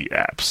 360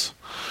 apps,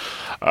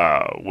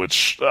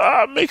 which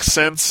makes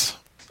sense,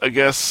 I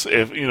guess,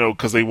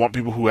 because they want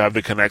people who have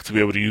the Kinect to be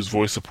able to use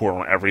voice support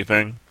on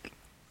everything.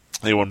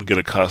 They want to get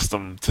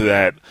accustomed to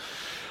that.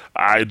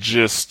 I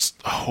just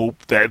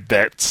hope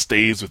that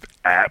stays with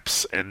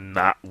apps and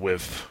not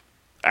with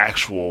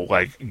actual,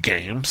 like,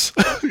 games.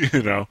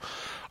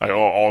 Like,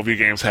 all of your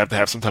games have to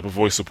have some type of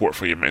voice support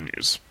for your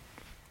menus.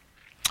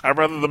 I'd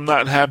rather them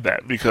not have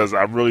that because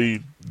I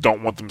really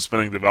don't want them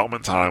spending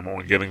development time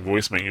on getting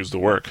voice menus to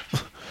work.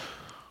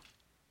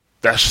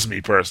 That's just me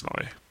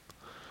personally.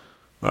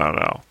 I don't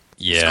know.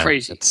 Yeah, it's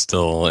crazy. It's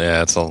still,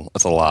 it's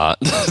a lot.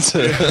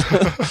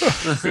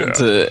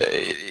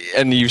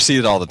 And you see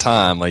it all the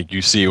time. Like,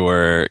 you see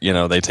where,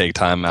 they take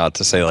time out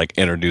to say, like,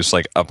 introduce,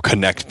 like, a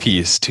Connect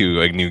piece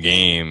to a new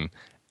game,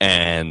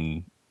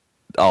 and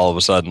all of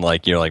a sudden,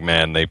 like, you're like,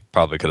 man, they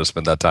probably could have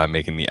spent that time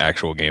making the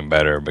actual game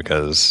better,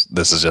 because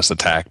this is just a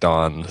tacked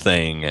on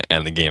thing,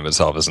 and the game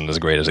itself isn't as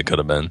great as it could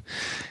have been.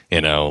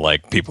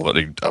 Like,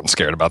 I'm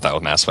scared about that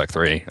with Mass Effect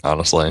 3,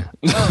 honestly.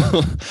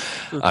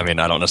 I mean,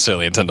 I don't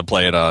necessarily intend to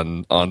play it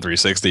on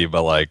 360,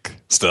 but, like,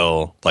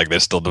 still, like,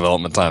 there's still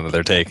development time that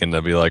they're taking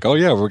to be like, oh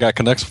yeah, we got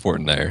Connect support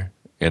in there.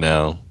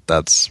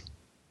 That's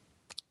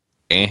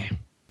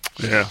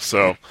Yeah,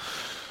 so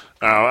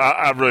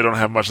I really don't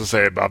have much to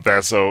say about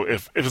that. So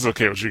if it's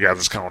okay with you guys,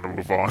 just kind of want to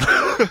move on.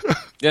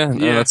 Yeah,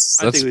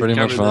 that's pretty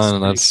much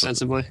fine. That's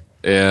extensively.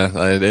 Yeah,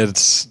 I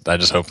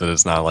just hope that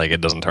it's not like it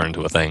doesn't turn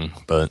into a thing,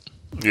 but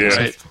yeah,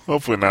 right.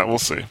 Hopefully not. We'll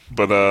see.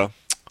 But the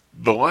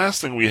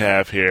last thing we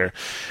have here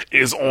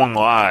is On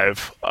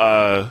Live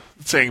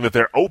saying that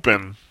they're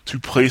open to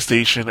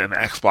PlayStation and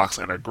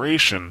Xbox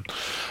integration,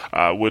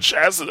 which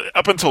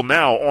up until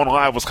now, On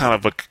Live was kind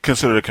of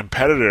considered a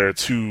competitor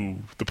to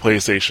the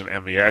PlayStation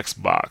and the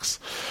Xbox.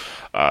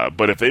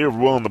 But if they are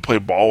willing to play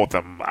ball with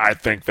them, I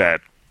think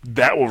that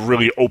will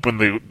really open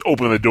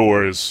the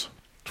doors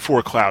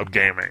for cloud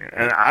gaming.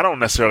 And I don't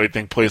necessarily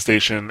think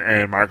PlayStation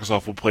and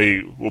Microsoft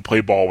will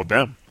play ball with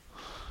them.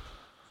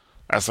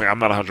 I'm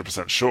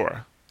 100%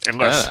 sure.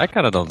 Unless I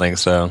kind of don't think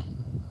so.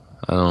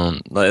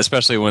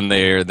 Especially when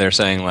they're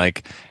saying,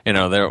 like,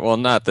 they're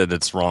not that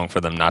it's wrong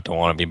for them not to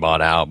want to be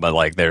bought out, but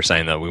like they're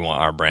saying that we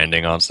want our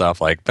branding on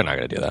stuff. Like, they're not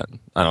going to do that.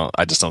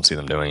 I just don't see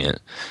them doing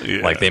it.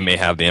 Yeah. Like, they may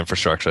have the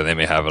infrastructure, they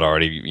may have it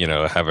already,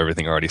 have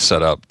everything already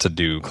set up to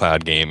do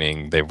cloud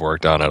gaming. They've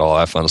worked on it, all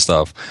that fun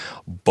stuff,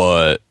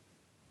 but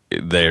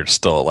they're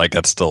still like,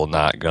 that's still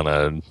not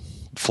gonna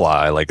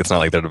fly. Like, it's not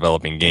like they're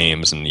developing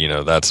games, and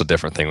that's a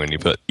different thing when you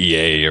put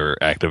EA or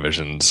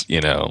Activision's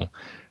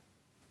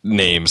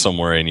name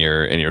somewhere in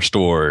your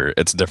store.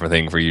 It's a different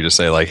thing for you to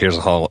say, like, here's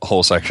a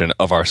whole section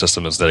of our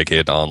system that's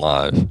dedicated to On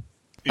Live.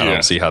 Yeah. I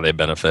don't see how they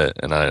benefit,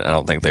 and I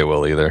don't think they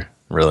will either,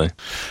 really.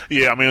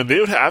 Yeah, I mean,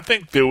 I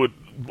think they would.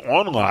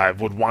 On Live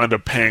would wind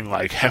up paying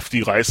like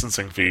hefty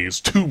licensing fees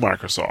to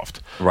Microsoft,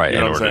 right?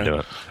 In order to do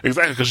it,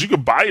 exactly, because you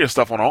could buy your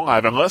stuff on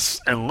Live unless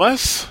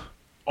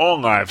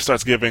On Live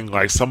starts giving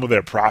like some of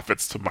their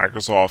profits to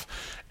Microsoft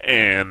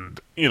and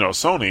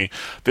Sony.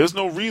 There's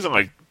no reason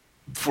like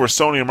for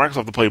Sony and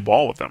Microsoft to play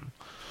ball with them.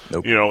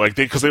 Nope.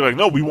 Because they're like,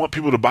 no, we want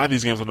people to buy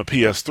these games on the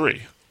PS3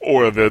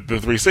 or the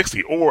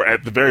 360, or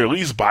at the very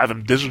least buy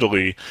them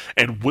digitally,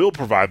 and we'll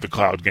provide the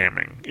cloud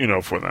gaming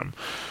for them.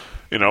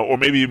 Or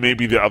maybe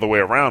the other way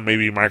around.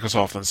 Maybe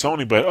Microsoft and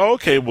Sony, but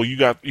okay, well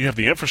you have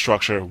the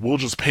infrastructure. We'll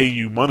just pay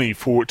you money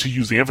to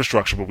use the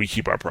infrastructure, but we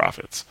keep our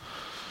profits.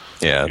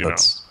 Yeah,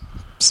 that's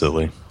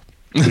silly.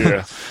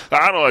 Yeah,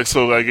 I don't know. Like,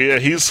 so, like, yeah,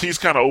 he's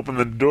kind of opened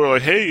the door.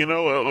 Like, hey,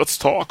 let's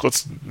talk.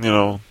 Let's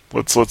do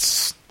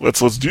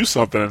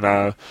something. And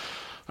I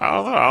don't know.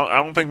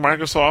 I don't think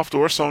Microsoft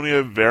or Sony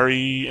are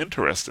very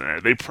interested in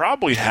it. They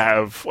probably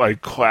have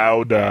like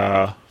cloud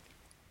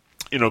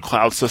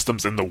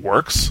systems in the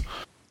works.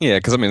 Yeah,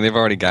 because I mean, they've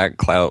already got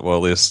cloud. Well,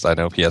 at least I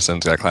know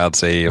PSN's got cloud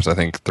saves. I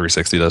think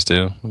 360 does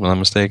too, if I'm not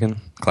mistaken.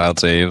 Cloud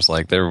saves,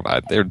 like they're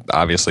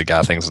obviously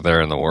got things that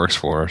they're in the works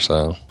for.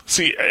 So,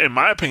 see, in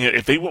my opinion,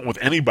 if they went with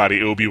anybody,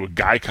 it would be with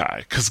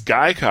Gaikai, because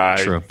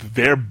Gaikai,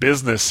 their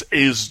business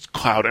is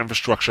cloud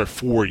infrastructure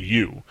for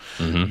you,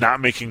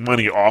 not making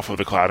money off of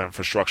the cloud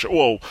infrastructure.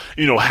 Well,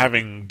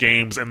 having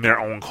games in their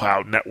own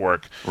cloud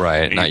network,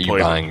 right? Not you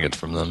buying it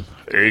from them.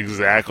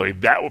 Exactly.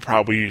 That would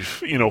probably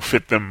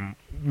fit them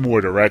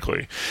more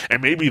directly,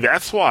 and maybe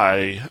that's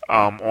why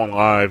On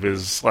Live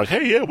is like,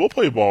 hey, yeah, we'll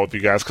play ball with you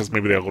guys, because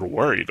maybe they're a little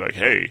worried, like,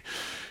 hey,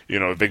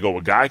 if they go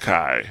with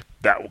Gaikai,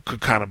 that could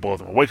kind of blow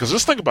them away. Because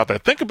just think about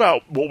that. Think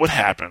about what would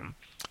happen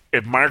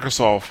if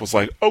Microsoft was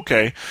like,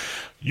 okay,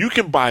 you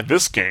can buy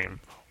this game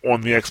on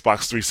the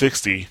Xbox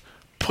 360,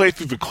 play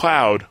through the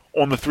cloud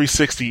on the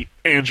 360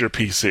 and your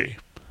PC.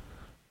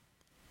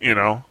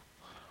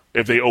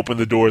 If they open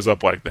the doors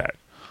up like that,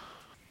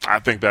 I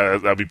think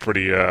that'd be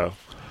pretty.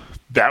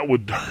 That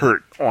would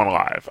hurt On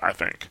Live, I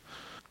think,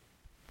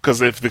 because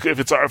if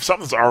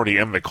something's already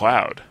in the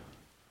cloud,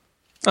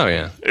 oh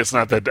yeah, it's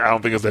not that. I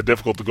don't think it's that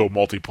difficult to go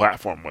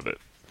multi-platform with it.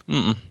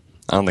 I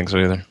don't think so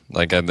either.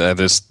 Like,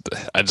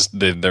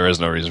 there is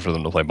no reason for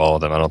them to play ball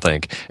with them, I don't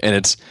think.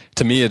 And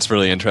to me, it's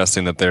really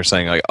interesting that they're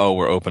saying, like, oh,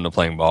 we're open to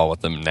playing ball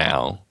with them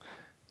now.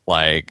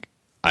 Like,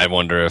 I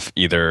wonder if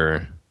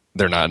either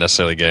they're not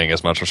necessarily getting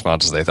as much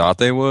response as they thought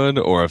they would,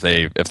 or if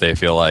they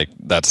feel like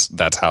that's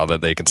how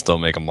that they can still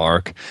make a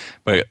mark.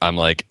 But I'm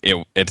like,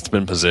 it's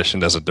been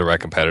positioned as a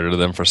direct competitor to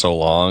them for so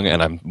long,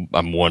 and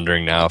I'm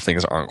wondering now if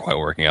things aren't quite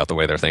working out the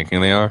way they're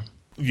thinking they are.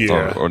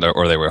 Yeah,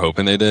 or they were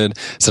hoping they did.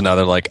 So now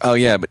they're like, oh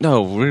yeah, but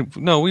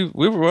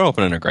we're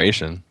open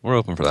integration. We're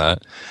open for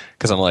that,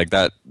 because I'm like,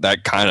 that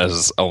kind of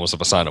is almost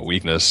a sign of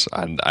weakness.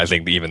 And I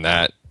think even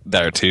that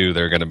too,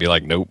 they're going to be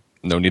like, nope.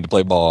 No need to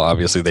play ball.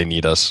 Obviously, they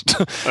need us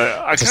to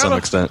some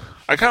extent.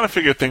 I kind of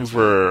figured things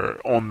were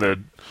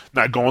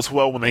not going so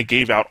well when they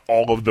gave out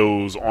all of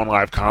those On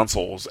Live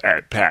consoles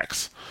at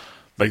PAX.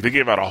 Like, they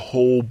gave out a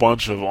whole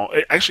bunch of...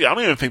 Actually, I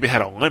don't even think they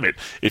had a limit.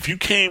 If you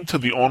came to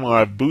the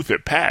OnLive booth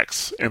at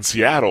PAX in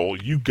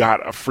Seattle, you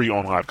got a free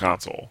OnLive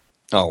console.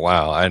 Oh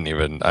wow, I didn't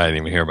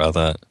even hear about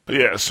that.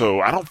 Yeah, so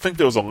I don't think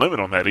there was a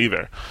limit on that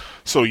either.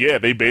 So yeah,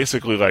 they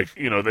basically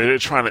they're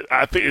trying to.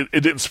 I think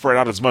it didn't spread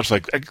out as much.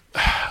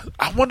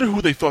 I wonder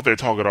who they thought their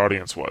target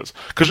audience was,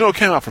 because it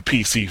came out for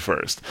PC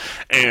first,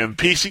 and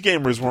PC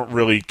gamers weren't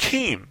really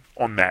keen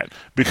on that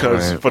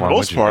because for the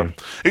most part,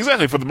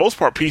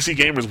 PC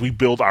gamers, we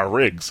build our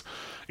rigs.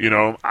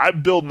 I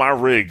build my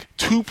rig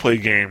to play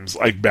games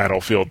like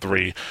Battlefield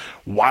 3.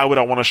 Why would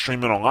I want to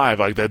stream it on live?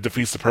 Like, that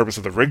defeats the purpose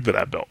of the rig that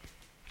I built.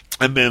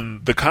 And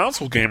then the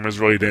console gamers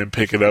really didn't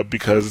pick it up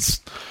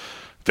because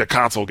they're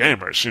console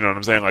gamers. You know what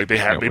I'm saying? Like,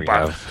 we've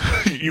got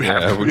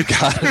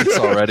it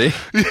already.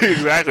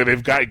 Exactly.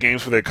 They've got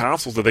games for their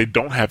consoles that they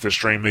don't have to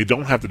stream. They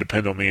don't have to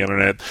depend on the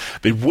internet.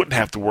 They wouldn't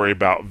have to worry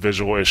about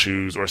visual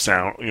issues or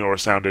sound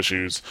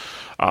issues.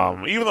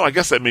 Even though I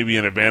guess that may be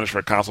an advantage for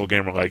a console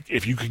gamer. Like,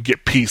 if you can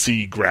get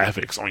PC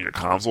graphics on your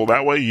console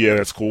that way, yeah,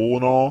 that's cool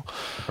and all.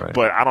 Right.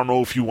 But I don't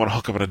know if you want to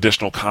hook up an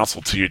additional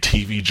console to your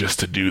TV just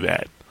to do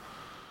that.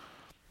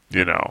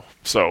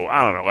 So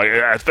I don't know. Like,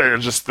 I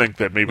just think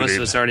that maybe most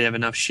of us already have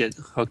enough shit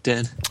hooked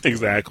in.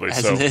 Exactly.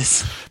 As so it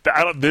is.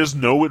 There's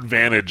no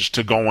advantage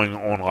to going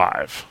on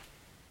live,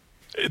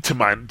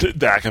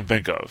 that I can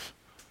think of,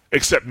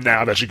 except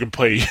now that you can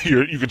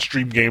you can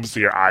stream games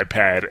to your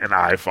iPad and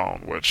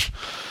iPhone. Which,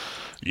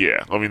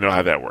 yeah, let me know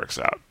how that works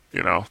out.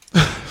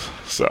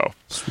 So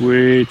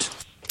sweet.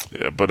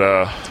 Yeah, but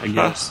I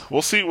guess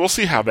we'll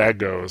see how that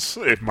goes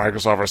if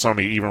Microsoft or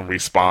Sony even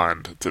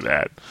respond to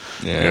that.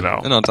 Yeah,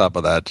 and on top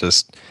of that,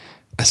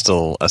 I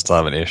still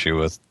have an issue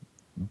with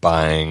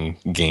buying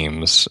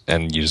games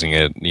and using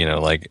it.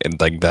 Like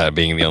that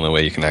being the only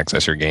way you can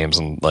access your games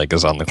and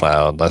is on the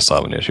cloud. I still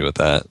have an issue with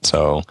that.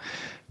 So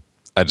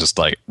I just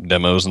like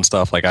demos and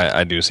stuff. Like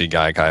I do see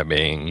Gaikai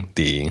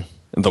being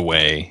the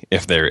way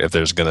if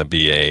there's going to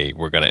be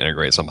we're going to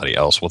integrate somebody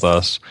else with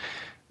us.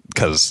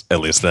 Because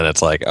at least then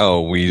it's like,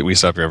 oh, we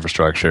set up your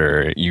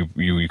infrastructure. You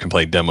can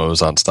play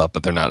demos on stuff,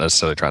 but they're not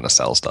necessarily trying to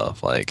sell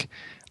stuff. Like,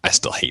 I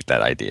still hate that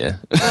idea.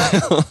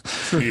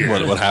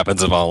 What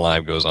happens if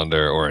OnLive goes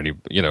under, or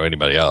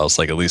anybody else?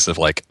 Like, at least if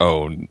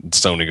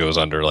Sony goes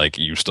under, like,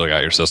 you still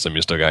got your system,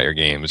 you still got your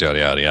games, yada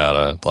yada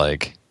yada.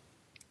 Like,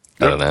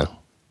 I don't know,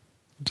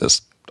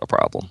 just a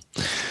problem.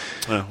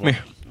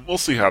 We'll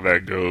see how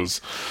that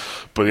goes.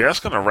 But yeah, that's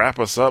going to wrap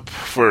us up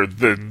for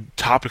the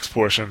topics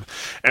portion.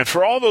 And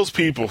for all those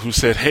people who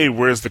said, hey,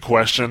 where's the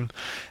question?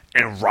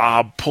 And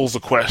Rob pulls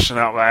the question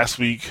out last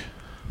week.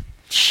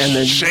 And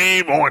then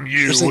shame on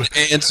you.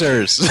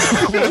 Answers.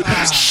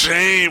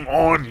 Shame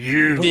on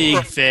you.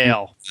 Big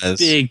fail. Yes.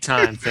 Big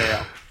time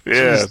fail.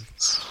 Yeah.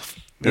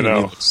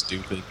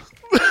 Stupid.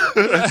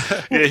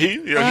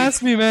 Yeah,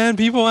 ask me, man.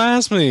 People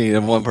ask me.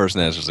 And one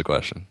person answers the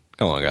question.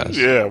 Come on, guys.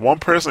 Yeah, one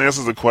person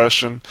answers the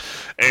question,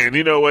 and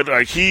you know what?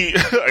 Like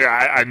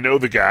I know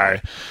the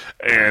guy,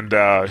 and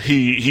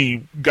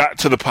he got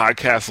to the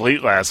podcast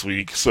late last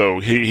week, so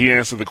he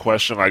answered the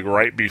question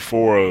right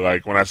before,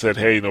 when I said,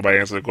 "Hey, nobody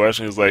answered the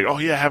question." He's like, "Oh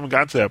yeah, I haven't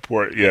gotten to that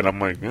part yet." I'm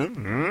like,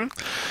 "Hmm,"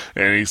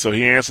 and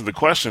he answered the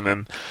question,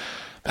 and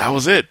that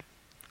was it.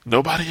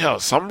 Nobody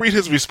else. So I'm read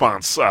his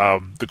response.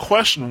 The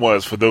question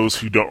was, for those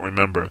who don't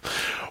remember,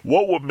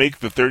 what would make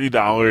the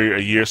 $30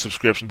 a year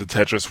subscription to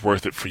Tetris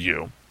worth it for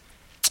you?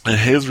 And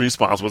his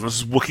response was,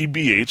 this is Wookie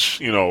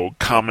BH,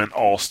 comment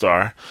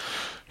all-star.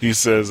 He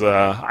says,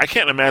 I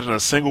can't imagine a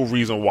single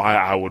reason why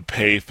I would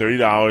pay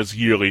 $30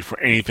 yearly for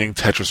anything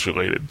Tetris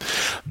related.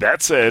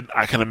 That said,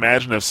 I can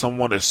imagine if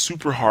someone is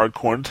super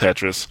hardcore in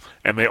Tetris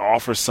and they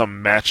offer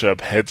some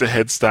matchup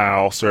head-to-head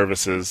style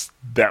services,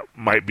 that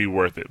might be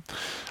worth it.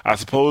 I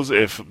suppose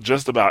if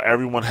just about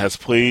everyone has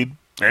played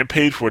and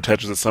paid for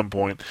Tetris at some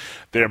point,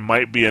 there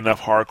might be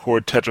enough hardcore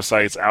Tetris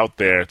sites out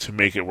there to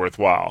make it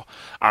worthwhile.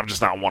 I'm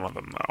just not one of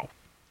them, though.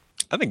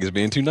 I think he's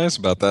being too nice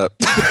about that.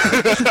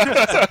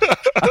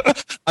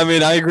 I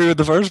mean, I agree with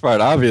the first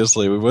part.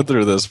 Obviously, we went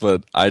through this,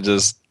 but I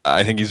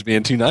think he's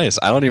being too nice.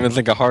 I don't even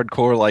think a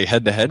hardcore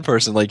head-to-head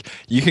person,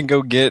 you can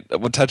go get a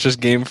Tetris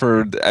game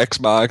for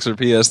Xbox or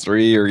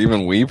PS3 or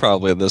even Wii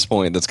probably at this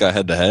point that's got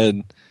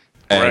head-to-head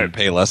and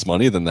pay less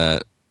money than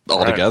that.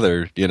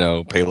 Altogether,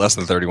 pay less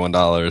than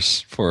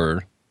 $31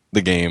 for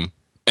the game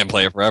and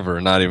play it forever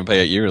and not even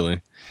pay it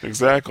yearly.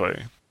 Exactly.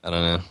 I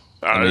don't know.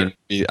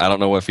 I don't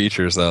know what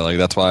features though.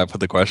 That's why I put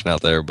the question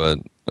out there. But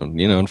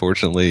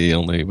unfortunately, we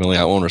only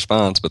got one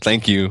response. But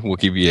thank you,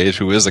 Wookie BH,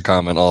 who is a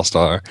comment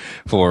all-star,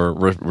 for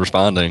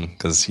responding,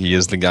 because he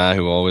is the guy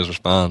who always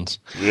responds.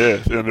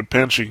 Yeah, in a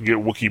pinch you can get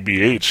Wookie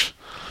BH.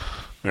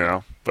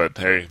 But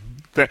hey.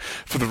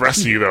 For the rest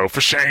of you, though,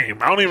 for shame.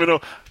 I don't even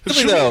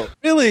know.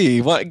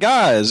 Really? What,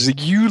 guys?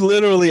 You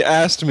literally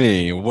asked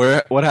me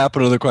what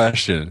happened to the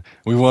question.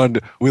 We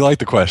liked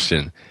the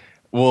question.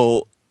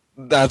 Well,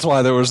 that's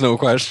why there was no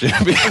question,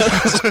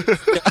 because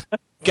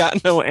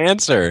got no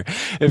answer.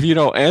 If you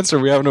don't answer,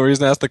 we have no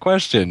reason to ask the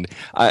question.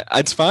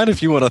 It's fine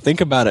if you want to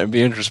think about it and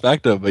be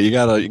introspective, but you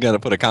gotta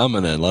put a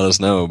comment in. Let us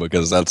know,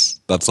 because that's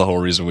the whole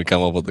reason we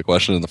come up with the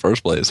question in the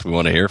first place. We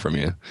want to hear from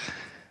you.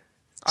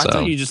 I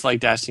thought you just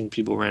liked asking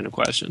people random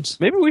questions.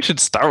 Maybe we should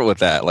start with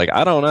that. Like,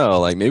 I don't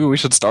know. Like, maybe we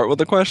should start with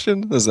the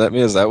question. Is that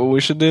what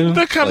we should do?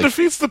 That kind of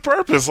defeats the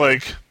purpose.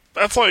 Like,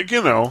 that's like, we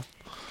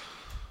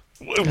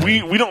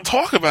don't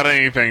talk about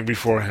anything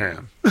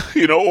beforehand,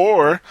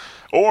 or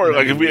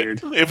like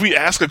if we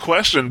ask a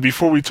question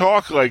before we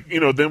talk, like,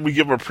 then we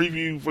give a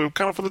preview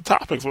kind of for the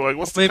topics. We're like,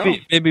 what's the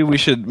maybe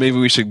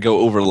we should go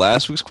over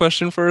last week's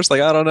question first.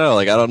 Like, I don't know.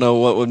 Like, I don't know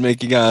what would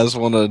make you guys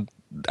want to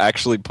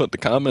actually put the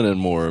comment in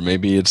more.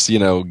 Maybe it's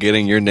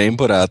getting your name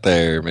put out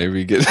there.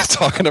 Maybe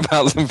talking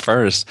about them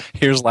first.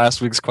 Here's last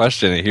week's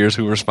question, and here's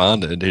who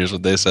responded. Here's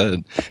what they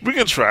said. We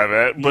can try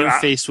that, but your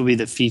face will be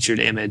the featured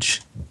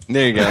image.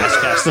 There you go.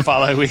 Mashcast the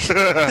following week.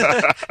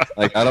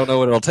 Like, I don't know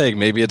what it'll take.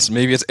 Maybe it's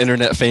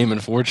internet fame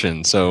and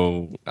fortune.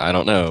 So I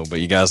don't know,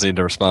 but you guys need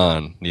to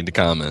respond. Need to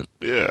comment.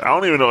 Yeah, I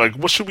don't even know. Like,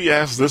 what should we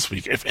ask this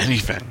week, if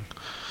anything?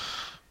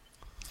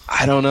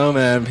 I don't know,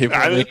 man. People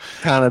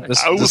kind of.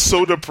 I was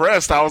so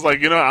depressed. I was like,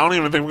 I don't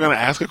even think we're going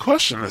to ask a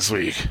question this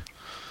week.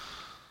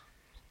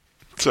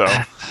 So,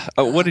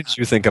 what did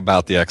you think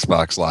about the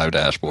Xbox Live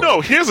dashboard?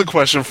 No, here's a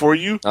question for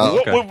you.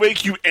 What would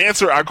make you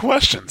answer our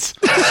questions?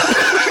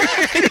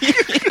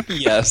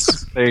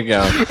 Yes, there you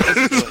go.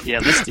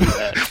 Let's do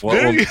that.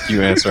 What will make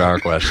you answer our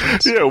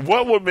questions? Yeah,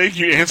 what would make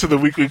you answer the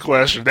weekly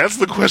question? That's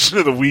the question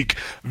of the week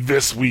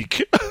this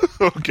week.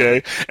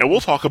 Okay, and we'll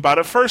talk about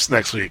it first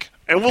next week,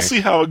 and we'll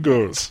see how it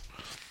goes.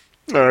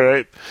 All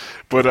right.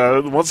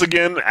 But once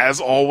again, as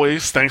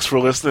always, thanks for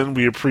listening.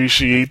 We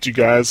appreciate you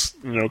guys,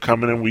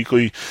 coming in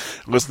weekly,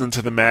 listening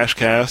to the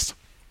Mashcast.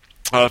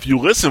 If you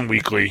listen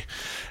weekly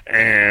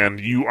and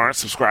you aren't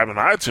subscribed on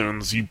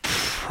iTunes, you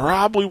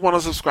probably want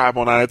to subscribe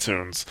on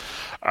iTunes.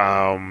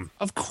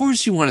 Of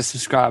course you want to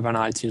subscribe on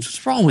iTunes.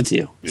 What's wrong with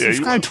you?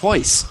 Subscribe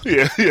twice.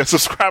 Yeah,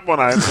 subscribe on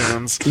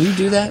iTunes. Can you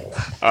do that?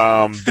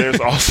 There's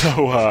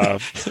also...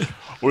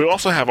 we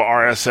also have an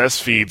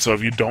RSS feed, so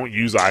if you don't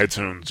use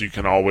iTunes, you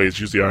can always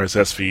use the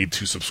RSS feed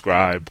to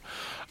subscribe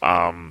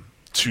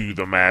to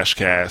the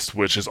Mashcast,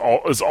 which is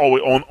always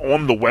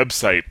on the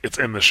website. It's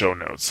in the show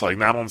notes, like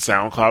not on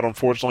SoundCloud,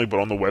 unfortunately, but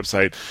on the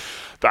website.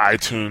 The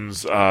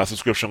iTunes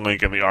subscription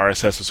link and the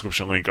RSS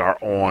subscription link are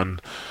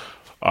on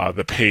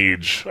the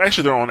page.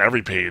 Actually, they're on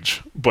every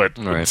page, but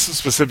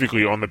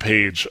specifically on the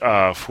page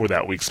for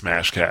that week's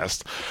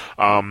Mashcast.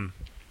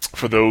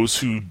 For those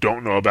who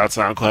don't know about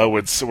SoundCloud,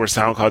 we're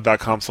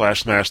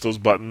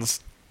soundcloud.com/smashthosebuttons.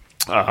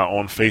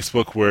 On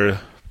Facebook, we're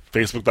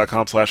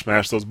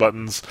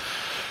facebook.com/smashthosebuttons.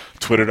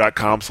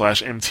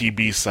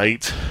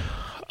 Twitter.com/mtbsite.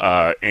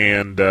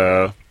 And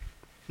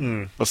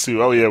let's see.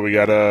 Oh yeah, we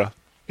got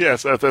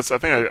yes. I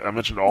think I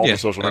mentioned all the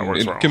social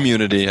networks.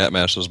 Community at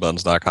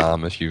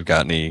mashthosebuttons.com. If you've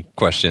got any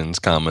questions,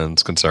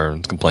 comments,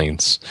 concerns,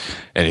 complaints,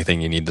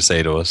 anything you need to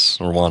say to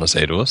us or want to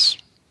say to us,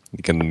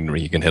 you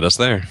can hit us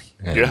there.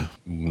 And,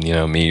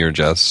 me or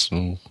Jess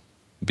will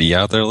be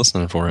out there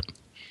listening for it.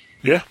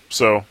 Yeah.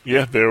 So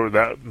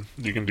that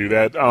you can do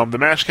that. The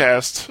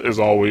Mashcast is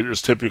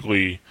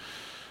typically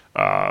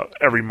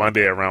every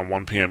Monday around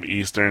 1 p.m.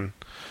 Eastern.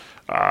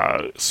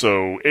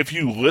 So if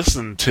you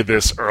listen to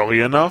this early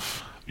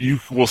enough,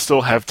 you will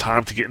still have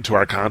time to get into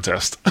our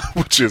contest,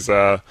 which is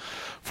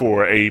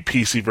for a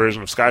PC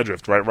version of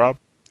Skydrift, right, Rob?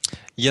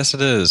 Yes,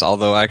 it is.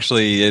 Although,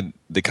 actually,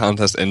 the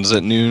contest ends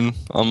at noon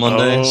on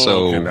Monday,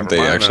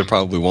 they actually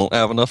probably won't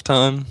have enough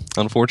time,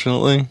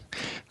 unfortunately.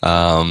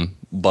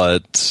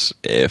 But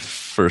if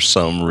for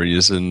some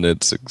reason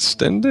it's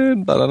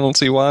extended, but I don't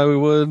see why we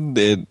would,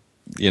 maybe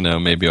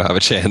you'll have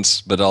a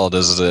chance. But all it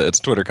is it's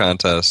a Twitter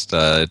contest.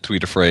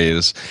 Tweet a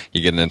phrase,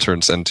 you get an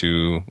entrance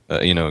into,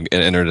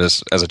 enter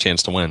this as a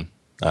chance to win.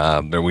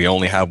 But we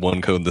only have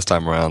one code this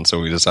time around, so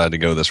we decided to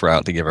go this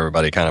route to give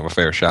everybody kind of a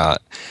fair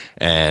shot,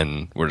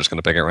 and we're just going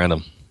to pick at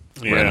random.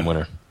 Random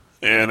winner.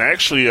 And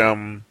actually,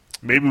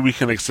 maybe we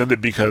can extend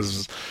it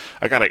because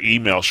I got an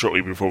email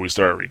shortly before we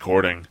started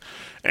recording,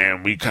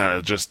 and they kind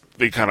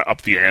of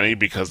upped the ante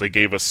because they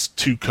gave us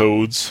 2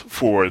 codes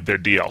for their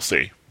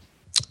DLC.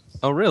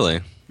 Oh, really?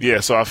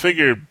 Yeah, so I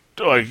figured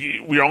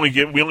we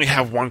only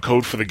have 1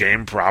 code for the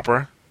game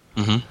proper.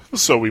 Mm-hmm.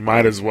 So we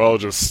might as well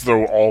just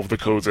throw all of the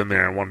codes in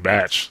there in one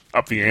batch.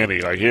 Up the ante.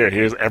 Like,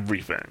 here's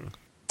everything.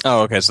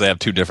 Oh, okay. So they have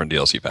 2 different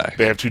DLC packs.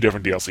 They have 2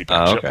 different DLC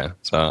packs. Oh, okay. Yep.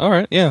 So, all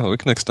right. Yeah, we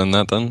can extend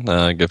that then.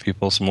 Give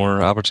people some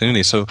more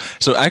opportunity. So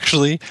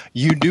actually,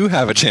 you do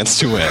have a chance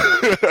to win.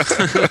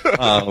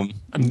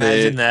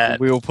 Imagine that.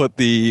 We'll put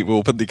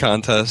the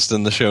contest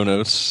in the show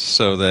notes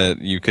so that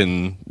you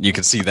can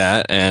see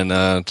that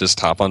and just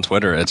hop on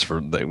Twitter.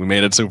 We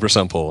made it super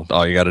simple.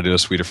 All you got to do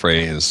is tweet a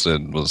phrase.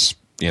 It was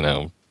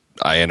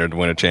I entered to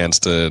win a chance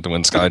to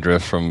win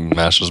Skydrift from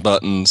Mash's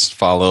Buttons.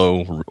 Follow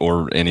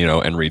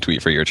and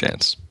retweet for your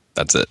chance.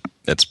 That's it.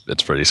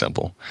 It's pretty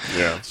simple.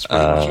 Yeah. It's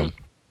pretty much it.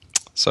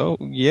 So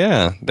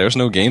yeah, there's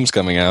no games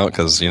coming out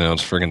because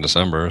it's friggin'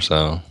 December.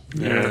 So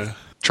yeah.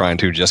 Trine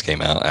 2 just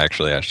came out,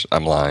 actually.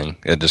 I'm lying.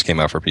 It just came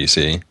out for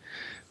PC.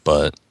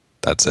 But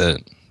that's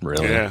it,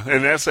 really. Yeah,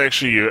 and that's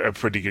actually a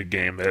pretty good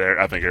game that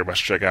I think everybody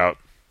should check out.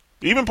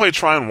 Even play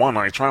Trine 1.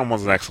 Like, Trine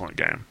 1's an excellent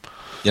game.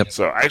 Yep.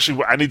 So,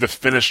 actually, I need to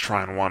finish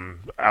Trine 1.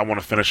 I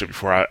want to finish it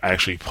before I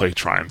actually play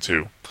Trine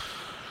 2.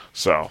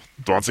 So,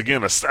 once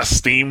again, a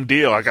Steam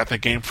deal. I got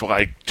that game for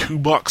like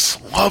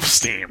 $2. Love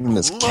Steam.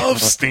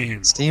 Love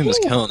Steam. Steam is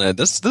killing it.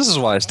 This is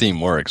why Steam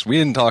works. We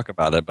didn't talk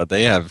about it, but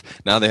they have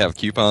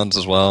coupons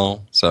as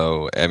well.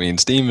 So, I mean,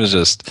 Steam is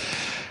just...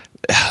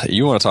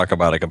 You want to talk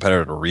about a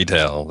competitor to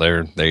retail?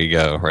 There you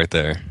go, right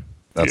there.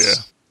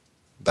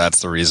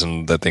 That's the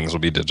reason that things will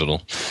be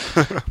digital.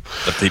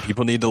 But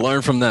people need to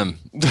learn from them.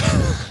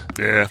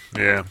 Yeah.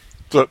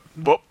 But,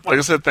 well, like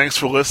I said, thanks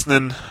for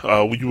listening.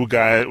 We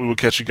will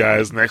catch you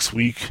guys next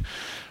week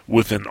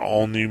with an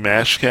all-new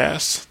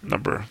Mashcast,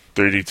 number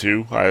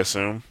 32, I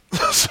assume.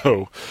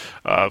 So,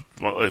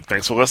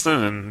 thanks for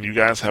listening, and you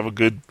guys have a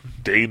good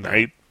day,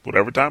 night,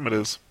 whatever time it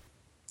is.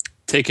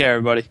 Take care,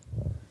 everybody.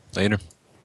 Later.